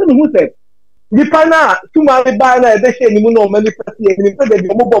the person who said the pana too much by na dey share ni mu no many person ni say dey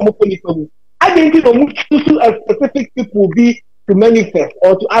omu bo mo I didn't know choose a specific people be to manifest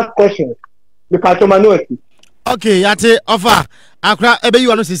or to ask questions. The minority. Okay, yate offer. Akra ebe you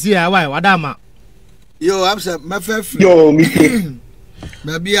want to see here why wadama. Yo, I'm saying my favorite. Yo, me.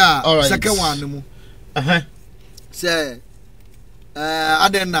 Maybe second one mu. Say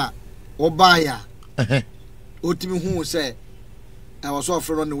adena obaya. Otimi hu say I was so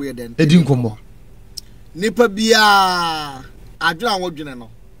from the way then. Edin komo. Nipa bia adwena wodwene no.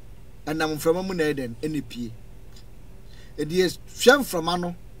 Enam from mu na eden enepie. Edi hwem from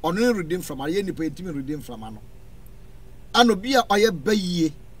ano, ono redeem from aye nipa etimi redeem from ano. Ano bia oye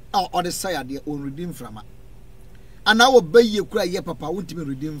bayie a ode say ade on redeem from a. Ana wo bayie kura ye papa wontimi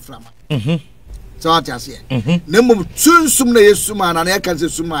redeem from a. So what you say? Nemu sunsum na yesuma na na yakan se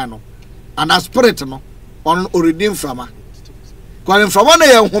suma no. Ana spirit no on redeem from a. Kwani from one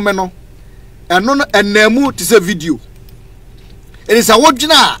ye home no. Eno no enamu ti se video. It is a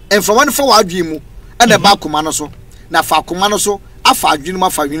wodwina and from one for wadwi mu and ba koma no so. Na fa koma no so afa adwini mu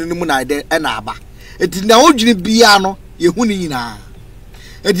afa adwini mu na ide na aba. Eti na wodwini bia no ye hu ni nyina.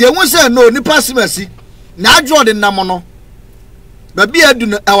 Edi enwu se no nipa simasi na adwo de nam no. Ba bia du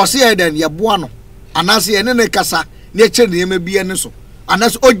no awose ye den ye boa no. Anase ye ne kasa na eche ne yema bia ne so.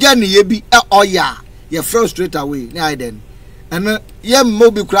 Anase ogya ne ye bi oya ye frustrate away ne iden. And ye mo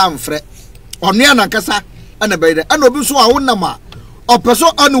bi kura mfre. Onu ya na kasa ana bayde. Ana obi so a wonam a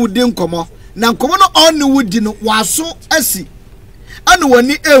opeso anu wudi nkomo. Na nkomo no anu wudi no waso asi. Anu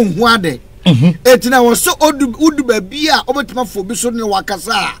wani enhu ade. Etina waso udu baby a obetima fo bi so ne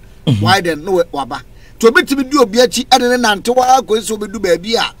wakasa. Why then no waba. To obetimi di obi achi ade ne nante wa ko so obedu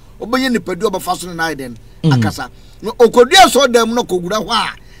baby a obenye nipadu obafa so na iden akasa. No okodua so dem no kogura ho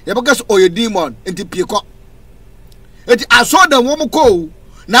a ye beka so oye demon enti pieko. Eti aso dem wo mko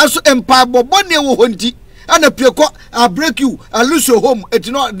na so empa bobo ne wo honti ana pieko I break you I lose your home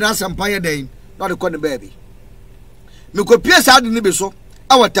eti no na empire den no de kone baby. Me ko pie sa de ne be so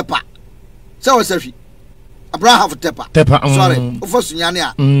awatepa. Se wo safi Abraham tepa. Sorry. Ofo sunyane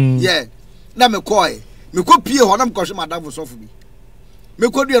a. Yeah. Na me koy. Me ko pie ho na me ko hwe madam so fo bi. Me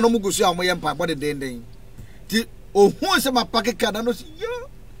ko dua no mugusu a mo ye mpa bode den. Ti ohun se ma pakeka na no si yo.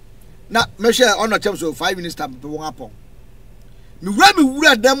 Na me hwe ono chem so 5 minutes time be won apon. Me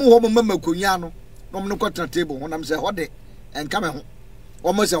wura dam ho mo mama konya no. No me ko tra table ho na me se ho de enka me ho.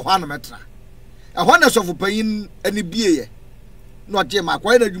 O mo se ho na metra. E ho na so fo payin ani bie ye. No tie ma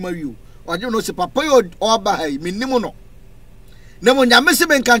kwai na djuma wi. Oje no se papa yo oba hai minimo no. Na mo nyame se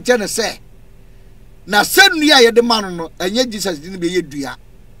ben kan ne se. Na senu ya ye de man no enye Jesus din be ye dua.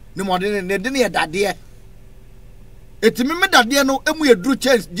 Ne mo de ne de ne ye dade. Etimi me dade no emu ye dru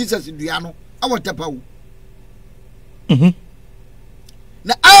chance Jesus dua no awotepa wo.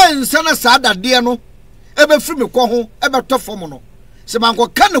 Na ansa na sa dade no ebe firi me ko ho ebe to fom no. Se man ko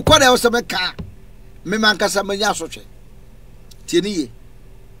kan ne kware wo se be ka. Me man kasa manya so twe. Tie ni ye.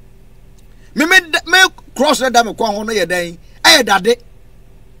 Me cross da me ko ho no ye dan aye dade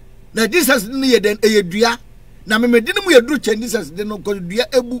na Jesus ni ye dan aye dua na me di no mu ye dru chen Jesus de no ko dua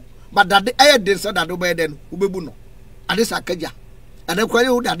ebu ba dade aye den sa dade ba ye den ubebu no ade sa kaja ade kware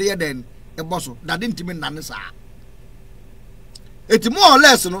wo dade ye den e boso dade ntimi nane sa eti mo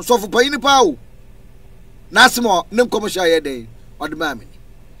less no so for payini pa o na asemo ne nkomo sha ye den ode ma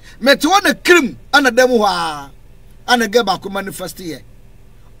me te wona krim ana dem ho a ana ge ba ko manifest ye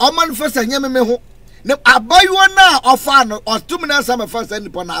o manifest anya me ho ne abayo na ofa no otumi na sama first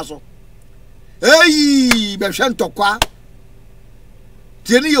nipo na so eyi be hwe ntokwa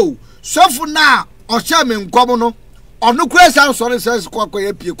tieni yo sofu na o sha me nkom no onu kura san so sense kwa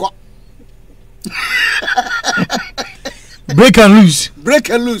ye pie kwa break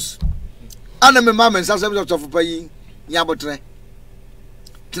and loose ana me mama nsa sem sofu pa yi nya botre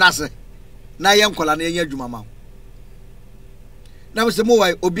tinase na ye nkola na ye adwuma ma na me se mo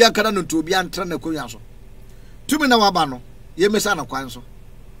wai obi akara no to obi antra na konwa so tumi na waba no ye mesa na kwan so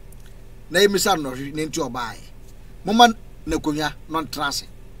na ye mesa no hwe ne nti obae moma na konwa no ntrase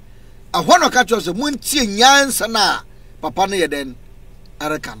ahono ka cho se muntie nyansa na papa no ye den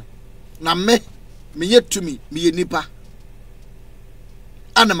areka no na me ye tumi me ye nipa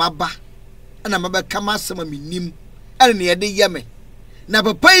ana maba ana maba kama sama me nim ana ne ye de ye me na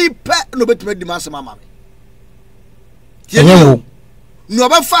papa yi pe no betuma di masama ma me ye no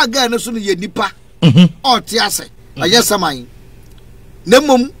ba fa ga na so no ye nipa o ti ase aye saman na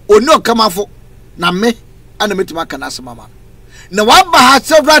mom oni okamafo na me ana metima kana asema ma na wa ba ha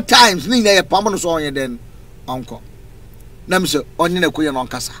several times ni na ye pam no so onye den onko na me se onye na koye no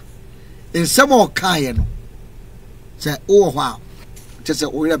nkasa ensem o kae no se o ho a te se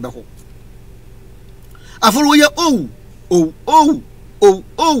o ye be ho aforo ye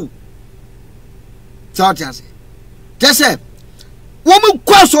so ti ase te se wo mu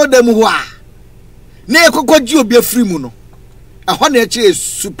kwaso dem ho a na ekokɔgye obi afiri mu no ɛhɔ na ɛkyerɛ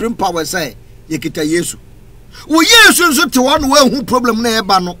supreme power sɛ yɛkita Yesu wo Yesu nso te hɔ no wahu problem na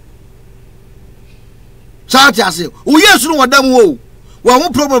ɛba no saa te ase wo Yesu no wɔda mu o wahu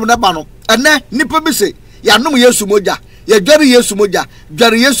problem na ba no ɛnɛ nipa bi se yɛanom Yesu mogya yɛdware Yesu mogya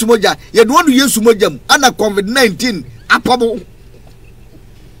dware Yesu mogya yɛde Yesu mogya mu ana COVID-19 apamo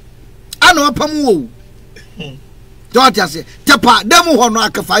ana apamo wo don't you say tepa dem ho no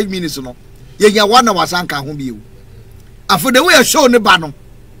aka 5 minutes no yenya wana wasanka ho biu afo de we show ne ba no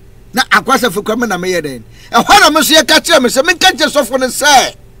na akwasa fekwa me na me yeden e ho na me so ye ka kire me se me ka kire sofo ne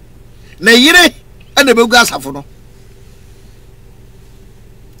se na yire e na begu asafo no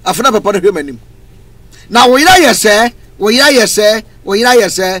afo na papa no hwe manim na wo yira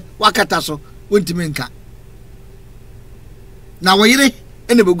yese wakata so wontimi nka na wo yire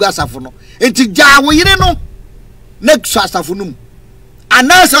e na begu asafo no enti ja wo yire no next asafo no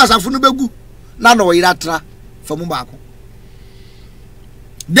anasa asafo no begu na no yira tra famu baako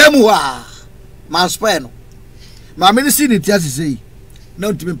demu wa manspa no ma me si ni tia sesei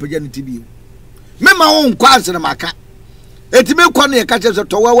na ntimi mpaja ni tibi me ma won kwanse na maka etimi kɔ no ye ka kyerɛ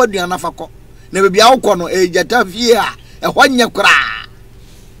to wa waduana fa kɔ na bebia wo kɔ no ejata fie a ɛhɔ nyɛ kra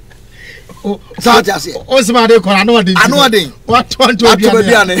sa ta se o se ma de kɔ ano ɔden what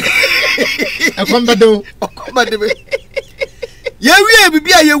obiane akombedo ye wie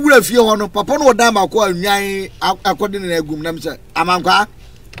bibia ye wura fie hɔ no papa no odan ma kɔ anwan akɔde na agum nam sɛ amankwa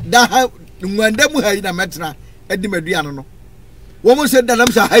da ha nwanda mu ha yi na metena edi maduane no wo mo se da nam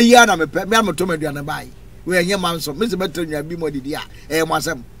sɛ ha yi na mepɛ me amoto maduane bai we enye manso me se metra nwa bi modidi a mo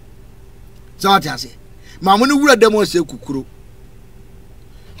asem so what you say ma mo no wura dem o se kukuro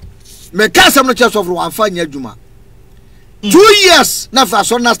me ka asem no church of wan fa nya adwuma 2 years na fa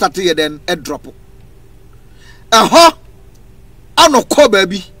so na start ye den e drop ho ano ko ba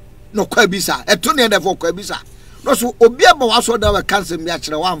bi no kwa bi sa eto ne defo kwa bi sa no so obi aba waso da we cancer mi a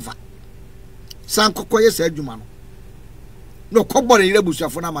kire wanfa san kokoye sa adwuma no ko bore ire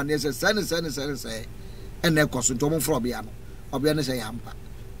busuafo na ma ne se se ene koso to mo fro bia no obia ne se yampa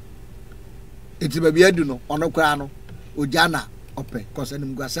enti ba bia du no ono kra no ojana ope koso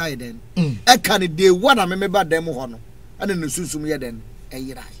nim guasa ye den e kan de wona me ba dem ho no ane ne susum ye den e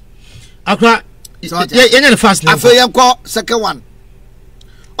yirai akra ye ne fast na afa ye ko second one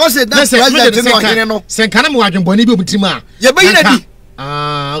o se that president no hene no sen kana mo adwenboni bi omutim a ye be yina di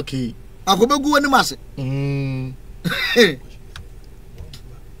okay akobegu woni mase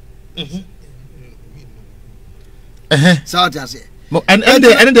South Asia. And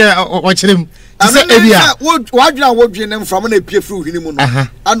the watching say area. What you are watching from an appear through him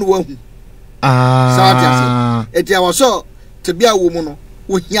and one. South Asia. It was so to be a woman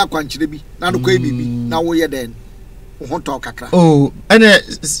with your country be now the baby. Now we are then. Won't talk a crap. Oh, and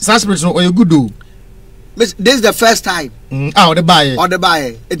suspension or you good do. This is the first time. Oh, the buyer. Or the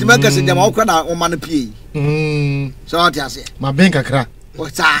buyer. It makes us in the Mokana or Manapi. South Asia. My bank a crap.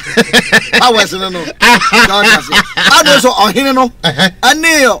 What's that? I was no. I know so on him no. And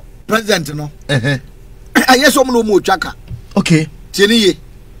Neo president no. I yes some no more chaka. Okay. Tieni.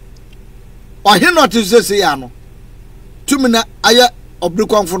 On him not to say ano. 2 minutes aya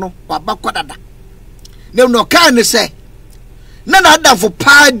obrukonfo no baba kwadada. Ne no kan ne say. Na na da for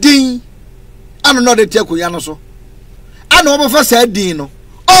padin. Ano no de tiakoya no so. Ano obofa sa din no.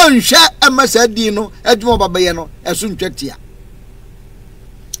 Onhwe ama sa din no adwuma baba ye no eso ntwatia.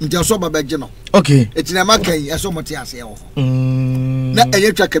 Nti so baba gye no. Okay. Etina makan eso mote ase ye ho. Na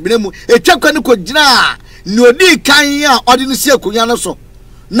enye twa kabine mu etwa kwa ne ko gina ni odi kan a odi ne sie akonya no so.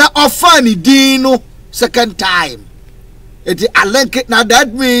 Na ofa ni din no second time. Eti alenke na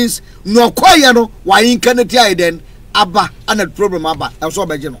that means no koye no wa yin kan ti aiden aba ana problem aba eso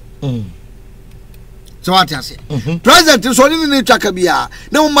ba gye no. So what I say? President so ni twa ka bia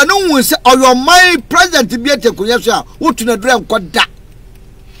na mo no hu se oyo my president bi atekonya so a wotu na dura nkoda.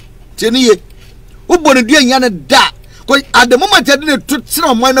 Teniye ubone dua nya ne da ko at the moment ade ne to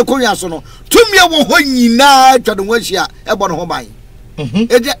tsena man na konya so no tumia wo ho nyina twade ho ahia e bo no ho ban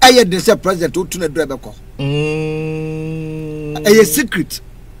eje aye de se president otu na dua beko aye secret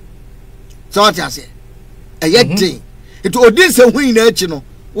so what I say aye din it odin se hu nyina achi no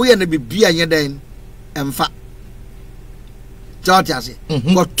wo ye na bibia nya den emfa so what I say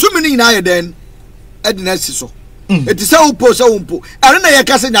ko tumi nyina aye den ade na si so it is so po so umpo ere na ye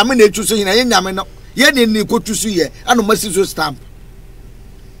kase nyame na etu so hina ye nyame no ye ne ni kotu so ye ano masi so stamp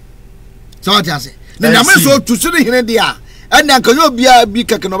so what you say na nyame so tu so hina dia ene anka yo bia bi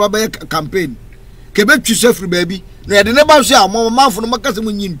keke no baba campaign ke be twi so firi ba bi na ye de ne ba so a mo manfo no makase mo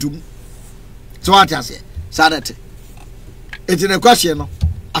nyintum so what you say sadate it ne kwahye no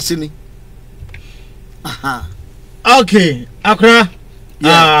asini aha okay akra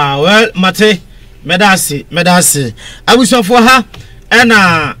well mate medasi abusafo ha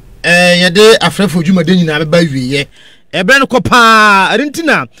ena yede afrafo dwumade nyina beba wiye ebe no kopa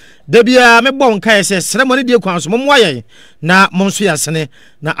arintina da bia mebɔ nka yɛ ceremony die kwan so momwa yɛ na monso yasene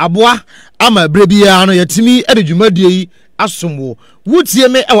na aboa ama bre bia no yatimi ade dwumadie yi asomwo wutie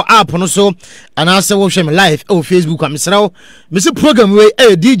me e app no so ana se wo hwɛ me live e Facebook am srawo me se program we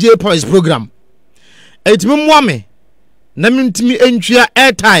e DJ Police program etimi mwa me na mentimi entwia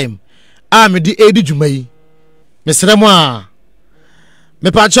airtime a me di edi dwuma yi me sramo a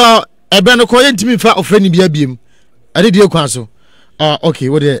me pa cho ebe no ko yentimi fa ofrani bia biem ade die kwan so okay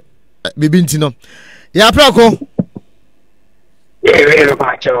what the bibi ntino ya prako me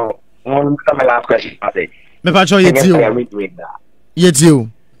pa cho one come last question me pa cho yetio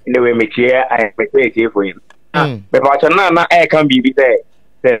anyway me chair I me for him me pa cho na e kan bibi say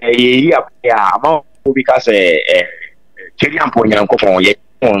ye ya ma because cheri ampo nyankofon ye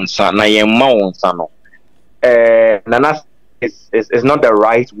onsa na ye ma onsa no nana is not the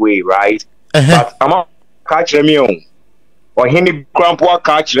right way, right? But I'm catch me on or any grandpa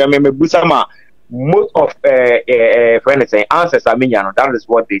catch them me busama most of friends say answers I mean that is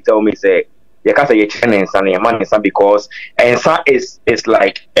what they tell me say you can't say you're training and man because and is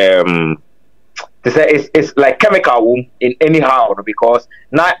like they say it's like chemical in anyhow because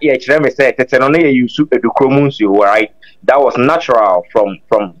not yet me say it's only you soup educromus you right that was natural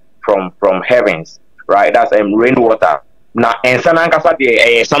from heavens right that's rainwater now and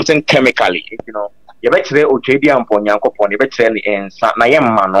sanangasa something chemically you know you bet today ochedian ponyankopon you bet train in na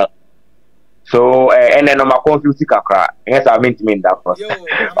yemma no so and then my confuse kakra yes I mean to mean that first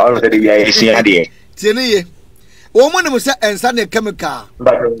all of the we see there tieni o mo nem say ensa na chemical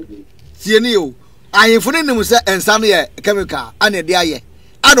tieni o ayefo ne nem say ensa na chemical ane de aye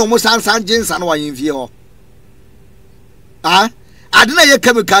ado mo sansan jinsa na wayemfie ho ade na ye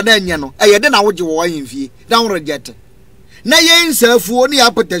chemical na anya no ye de na woje wo wayemfie na wo reject na ye nsafuo ne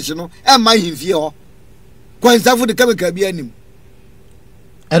apotehye no e ma himfie ho kwansafu de chemical bi anim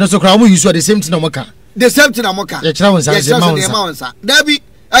eno so kra mo use the same thing na moka ye kira wonsa dabi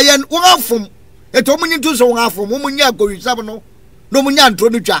ayen wo afom eto munyi tu so wo afom mo munya akowisab no no munya ntro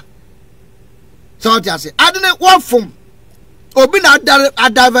no twa so tiase ade ne wo afom obi na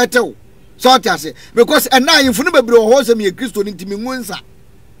adavertew so tiase because ena yimfu no bebre ho so me Kristo ni ntimi ngunsa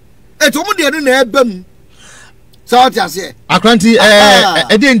eto mu de no na ebam so tiase akranti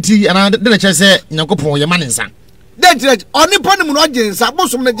edenti ana de na chese nyankopon ye manensa Dentret oni poni no gensa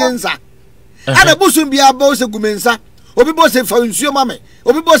bosom na gensa ana bosom bia ba o se gumensa obi bo se fa nsuo mame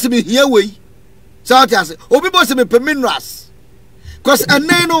obi bo se me hia wei so tiase obi bo se me peminuas cause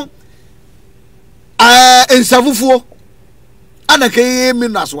enen no ensafufuo ana ke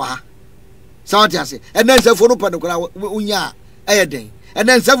minuas wa so tiase enen ensafuo no pano kra unya ayeden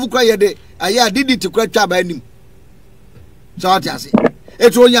enen ensafu kra yede aya didi tikra twa ba anim so tiase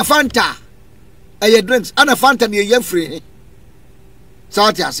eto onya fanta aye drinks ana fanta ne ye free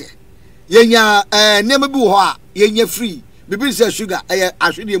so tiase yenya nema bi wo a yenya free bibi say sugar aye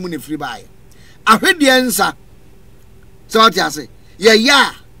ahwede mu ne free bae ahwede nsa so tiase ye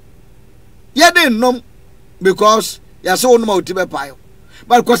de nom because ya so no ma otibe payo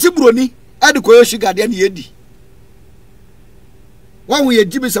but kwasi broni ade koyo sugar de na yedi wan ye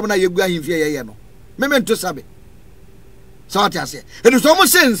jibi sam na yegu ahimfie ye no memento sabe so tiase e so mo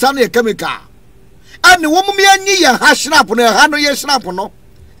se nsa na ye chemical and wo mu anyi ya ha snap no ha no ye snap no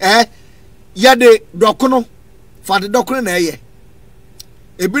ya de dokono fa de dokono na eye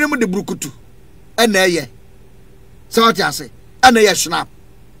ebinim de brukutu na eye so tiase ana ye snap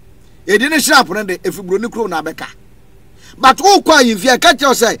edi ne snap no de efibro ni kro na beka but wo kwa yimfi ka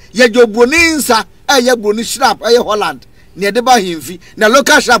tell say ye jobroni nsa ye broni snap ye Holland ne de ba himfi na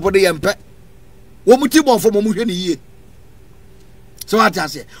local snap de ye mpe wo mu ti bonfo mo mu hwe ne yie so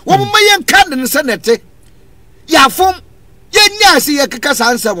atase wo mo yen kan ne senete ya fom ye nya se ye keka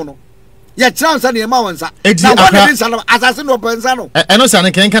sansam no ye transa ne ma wonsa na wo ne nsa no asase no pensa no eno sa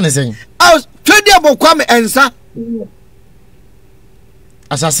ne kan sen twedi abokwa me ensa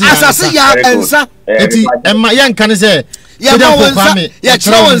asase ya ensa eti emma yen kan se ye ma wonsa ye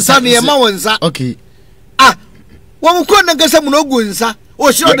transa ne ye ma wonsa okay wo mo ko na gasa mu no gu nsa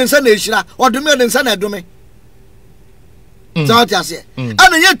o shiro de nsa na eshira o dumi de nsa na dumi so atase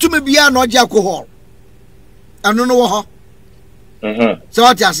ana ye tumi bia na oje alcohol anu no wo ho so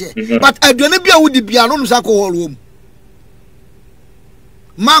atase but aduane bia wudi bia no nsa alcohol wo mu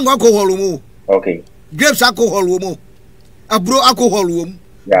mango alcohol wo mu okay grapes alcohol wo mu abro alcohol wo mu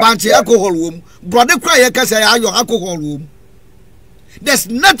banche alcohol wo mu brode kra ye kasa ya ayo alcohol wo mu There's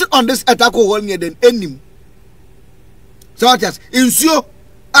nothing on this earth alcohol near than any. So just insure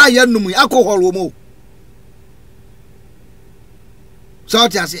I am no alcohol womo. So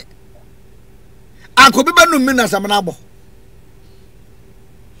just I could be no minas a manabo.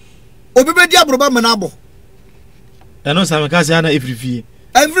 Obi be diabro ba manabo. I know some Cassiana every year.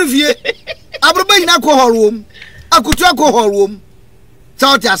 Every year, Abroba in alcohol room, Akutu alcohol room.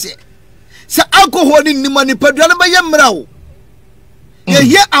 So just say alcohol in the money per dollar by Yamrao. You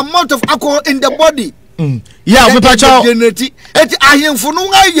hear amount of alcohol in the body. Yeah, we patch out. I am for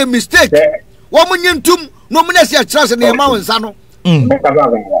no mistake. Woman in tomb, no one has trust in the amount sano.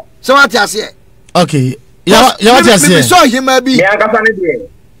 So what I say? Okay. Yeah, what I say? So he may be.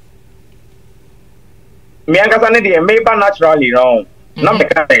 Me ankasa dey maybe naturally no na me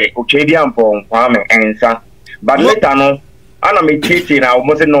ka Uchedian pon kwame ensa but later no ana me tete na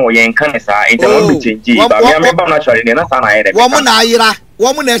almost no yen kan sa in the change but me maybe naturally na sa na here wo mo na ayira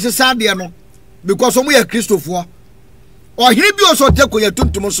wo mo na esesa de no because wo mo ya Christopher o hiri bi o so te ko ya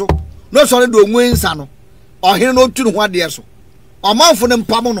tuntum so no so do onwe nsa no o hiri no tunu ho ade so o manfo ne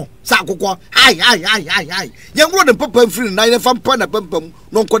mpam no sa akokọ ai yen gro de papa free na yen fa mpa na pampam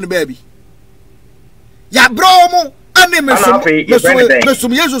no nko ne baabi ya bromo ane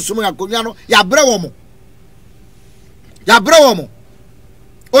mesum Jesus sum akonya no ya bromo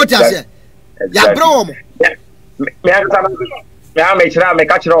o tiase ya bromo me akasa me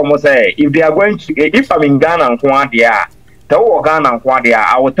catch me say if they are going to if I'm in Ghana and Kwandia to Ghana and Kwandia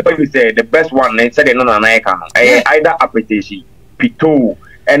I will tell you say the best one they said no na can either appetition pito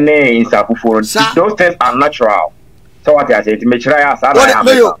and in Sapufo those things are natural. So what I say to me try as I am.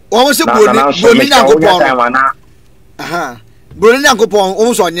 Almost Bruni Yankopon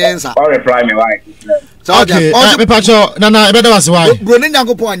almost on Yensa. Or reply me why. So okay, me pacho nana better was why. Bruni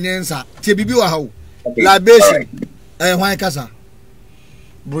Yankopon Yensa. TBB wa how. Libation. Why kasa.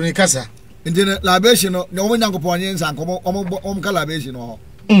 Bruni kasa. Into libation no one Yankopon Yensa and come calibation or.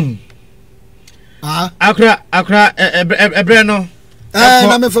 Akra ebreno.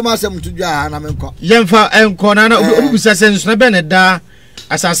 Na me fama asem tudwa na me nko yemfa enko na obisa senso na beneda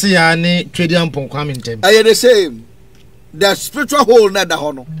asase ya ni Twedian pon kwame ntem aye the same the spiritual hole na da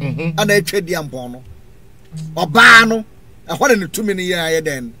ho no ana Twedian pon no oba no ehwo ne tumi ne ya ye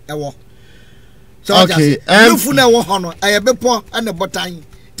den ewo so okay yufu na ewo ho no aye bepo ana botan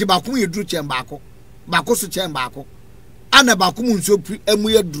ti ba kum ye duru chen baako so chen baako ana ba kum nso emu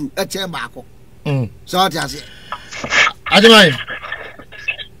ye duru e chen baako so what you say Ademai.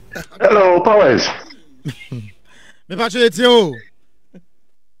 Hello, Powers. Me pacho etio.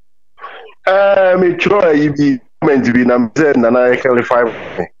 Me try you be comment be na me na clarify.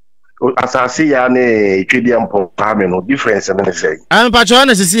 Asase ya ne Twedian pon kwame no difference na say. Am pacho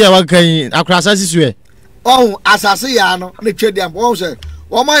na sisi ya wakan akra asase suwe. Oh, asase ya no ne Twedian pon say.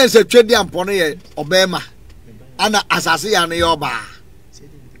 Wo ma say Twedian pon no ye obema. Ana asase ya no ye oba.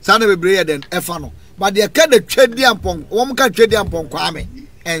 Sana bebre ye den efa no. But they can the Twedian pon, one can Twedian pon kwame,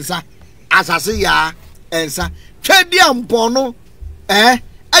 ensa, asase ya, ensa, Twedian pono,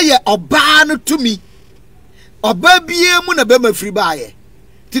 aye, oba no to me, oba biye mu na be ma free baye.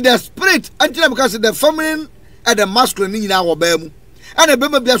 To the spirit, until because the feminine and the masculine in our bemu, and the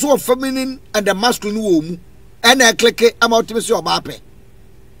bema be so feminine and the masculine womb, and I click it, I'm out to see oba pe.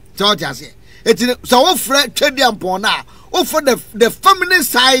 So just say, it's so offer Twedian pon now, offer the feminine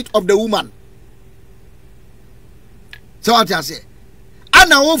side of the woman. So what I say?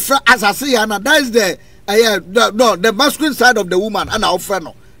 Anna offer as I say, Anna, that is the the masculine side of the woman. Anna offer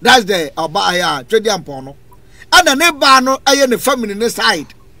no, that's the Twedian porno. Anna neighbor no, the feminine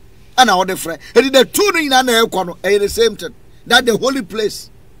side. Anna what the friend. And the two in an air corner, the same thing. That's the holy place.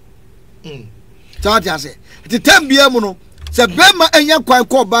 So what I say? The time be amono. Se bema enya kwa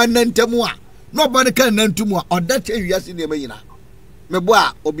kwa ba nantemwa. Nobody can nantumwa. Or that you see the mayina. Me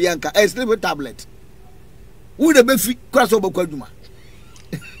boa obianka. Sleep tablet. Who the befi cross over Kwaduma?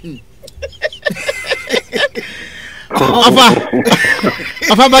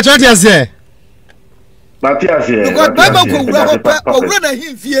 Afa Matthias here. Matthias here. Because Bible ko wura na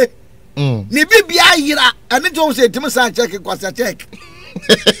himfie. Ni bibia yira, ani to say timisa check kwasa check.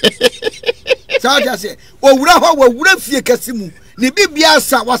 So just say, o wura fie kasimu. Ni bibia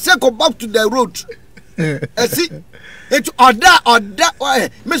sa wase go back to the road. See, it order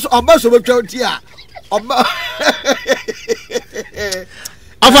Miss Obaso betwa tia.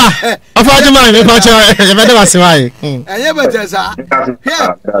 Afa Ademai me pacho e better was why. Eye better sa.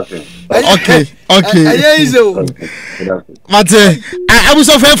 Okay. Eye izo. Mate, I was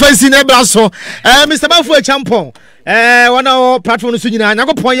so fancy na bra so. Mr. Bafo Champon. One of platform so nyina.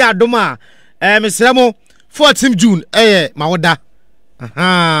 Nyakopon ya adom a. Mr. Mo 14 June ma woda.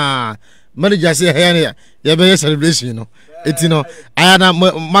 aha manager say here ya be celebration no eti no ayana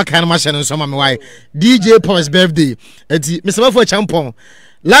maka na ma hye no so ma me why DJ Powers birthday eti me sabafo champon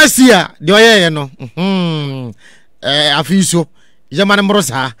last year the oye no afiso yamane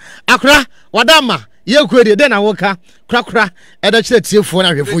mrosa akra wadama ye kwede den na woka krakra eda kire tiefo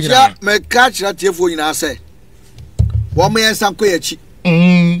na hwefo nyina me ka kire tiefo nyina se wo me ensan koyachi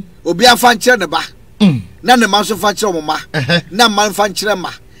obi afa nkire ne ba na ne ma so fa kire mo ma na man fa nkire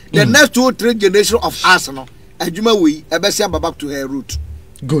ma the next 2-3 generation of us no adwuma we ebe se back to her root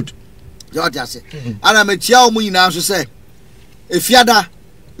good you just say ana me chia o mu nyina so se efiada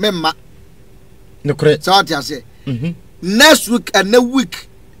memma no correct so what you say next week and next week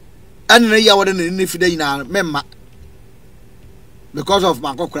and na ya wada ne fida nyina memma because of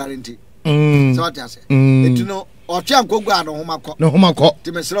my quarantine so what you say it no o twa nkogwa no homa ko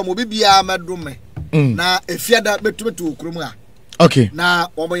ti mesra mo bibia medome na efiada betumetu okurum a okay na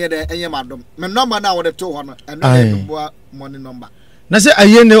omo ye de enye madom me number na wo de to ho no eno bo money number na se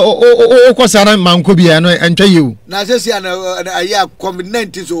aye ne o kwasara manko bia no entwa yewu na se sia na aye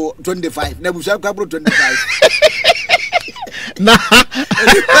COVID-19 so 25 na busa kwabro 25 na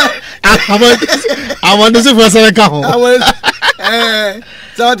awon se for sare ka ho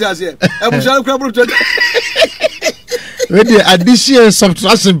so ta se busa kwabro 25 with the addition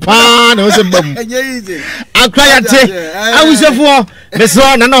subtraction pa na se bam akra ya te awusefo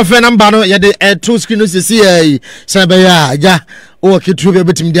meso na no fe number no ye de two screen no se se be ya ja o kitu be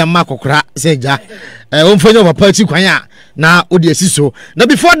betim dia makokra se ja o mfanyo papa ti kwan a na o de asiso na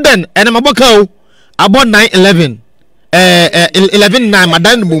before then ene maboka o about 911 11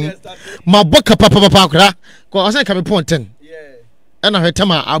 madan mum maboka papa akra ko o se ka be point 10 ena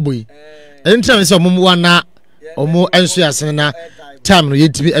hetama aboyi entra se omo wana omo enso asene na time no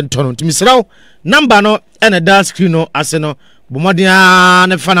yetibi entono ntimi sraw number no ena da screen no aseno bomodia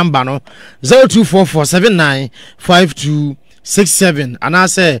ne fa number no 0244795267 and I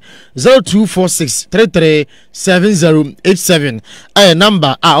say 0246337087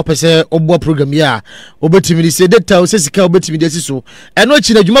 number opese obo program ya obetimi se data o sesika obetimi de siso eno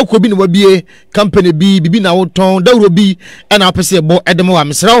chi na dwuma ko bi no wabie company bibi na woton dawro bi na opese bo edemo wa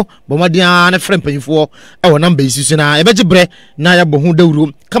mesraw bomodia ne frempanyfo e number isiso na ebegibre na ya bo hu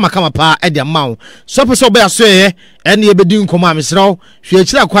dawro kama pa e de amawo so opese obo aso ye ene ebedi nkoma amesraw hwe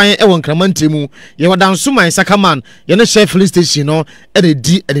kira kwan e won kramantemu ye wadanso man sakaman ye ne chef station no ene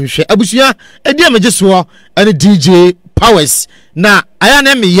di ene hwe abusua edi amegeso ene DJ Powers na aya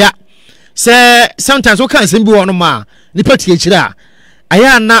na me ya se sometimes o kan sembi wo no ma ni pati kira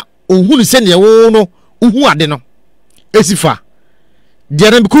aya na ohunu se ne wo no ohu ade no esifa de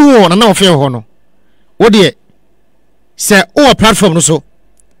na biku wo na ofe ho no wo de se o platform no so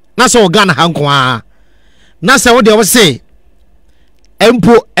na so Ghana hankwa na se wo de wo se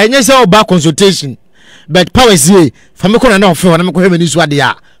empo enye se oba consultation but Powers ye fami ko na ofe ho na me ko hemani so ade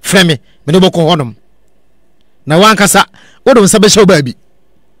a freme me no boko honom na wankasa wo do nsabe show ba bi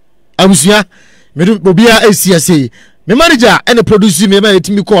abusua me do obia ACSA me manager and producer me ma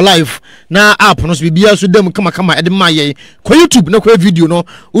etimi call live na app no so bibia so dem kama e de maye ko YouTube na ko video no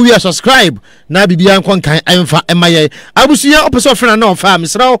we subscribe na bibia nkon kan emfa emaye abusua opeso frena na ofa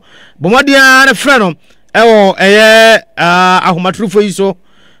mesraw bomodia na freno ewo eye ahomatrufo yiso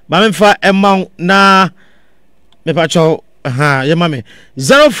ma memfa emma na me pacho ye mame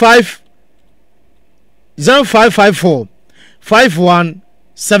 0554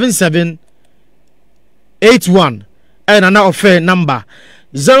 517781 and another OFEI number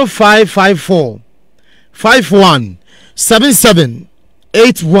 0554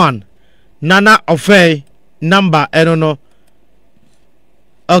 517781 Nana OFEI number I don't know.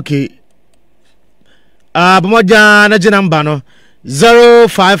 Okay. Bomoja na number no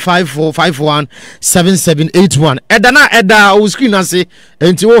 0554 517781 eda o screen ase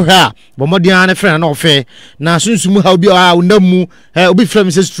enti wo ha bomodia na friend na OFEI na sunsumu ha obi unamu obi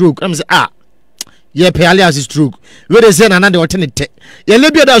frame say stroke am say ye pe ali as stroke we dey say na de alternate ye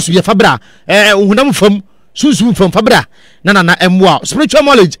lebi da su ye fabra hunam fam sunsumu fam fabra na emwa spiritual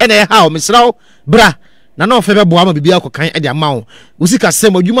knowledge ene ha o misraw bra na OFEI be boa ma bibia kokan e de amawo usika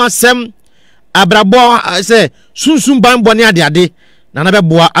sem adwuma sem abrabo say sunsum ban bone ade na be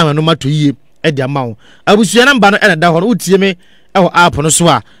boa amano mato yie e de amawo abusua namba no ene da ho utie me e ho app no so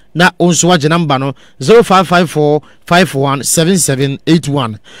a na onso wage namba no 0554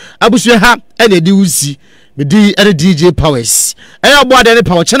 517781 abusua ha ene di usi me di ene DJ Powers e boa de ne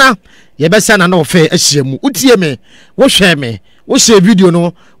power chena ye be sa na OFEI ahyiamu utie me wo hwe me wo share video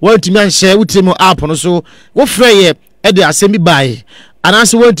no wo ntimi an share utie me app no so wo frɛ ye e de asemi bae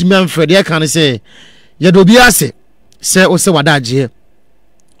anase wo ntimi an frɛ de kan say ye do bi ase se o se wadaje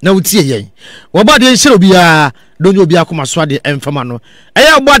na wutie yen wo ba de nhyira obia donyo obia koma so ade emfama no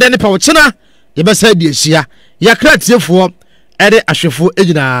eya wo ba de ne pa wo chena ye besa de ehia yakra tiefo ede ahwefo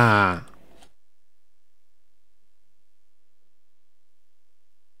ejina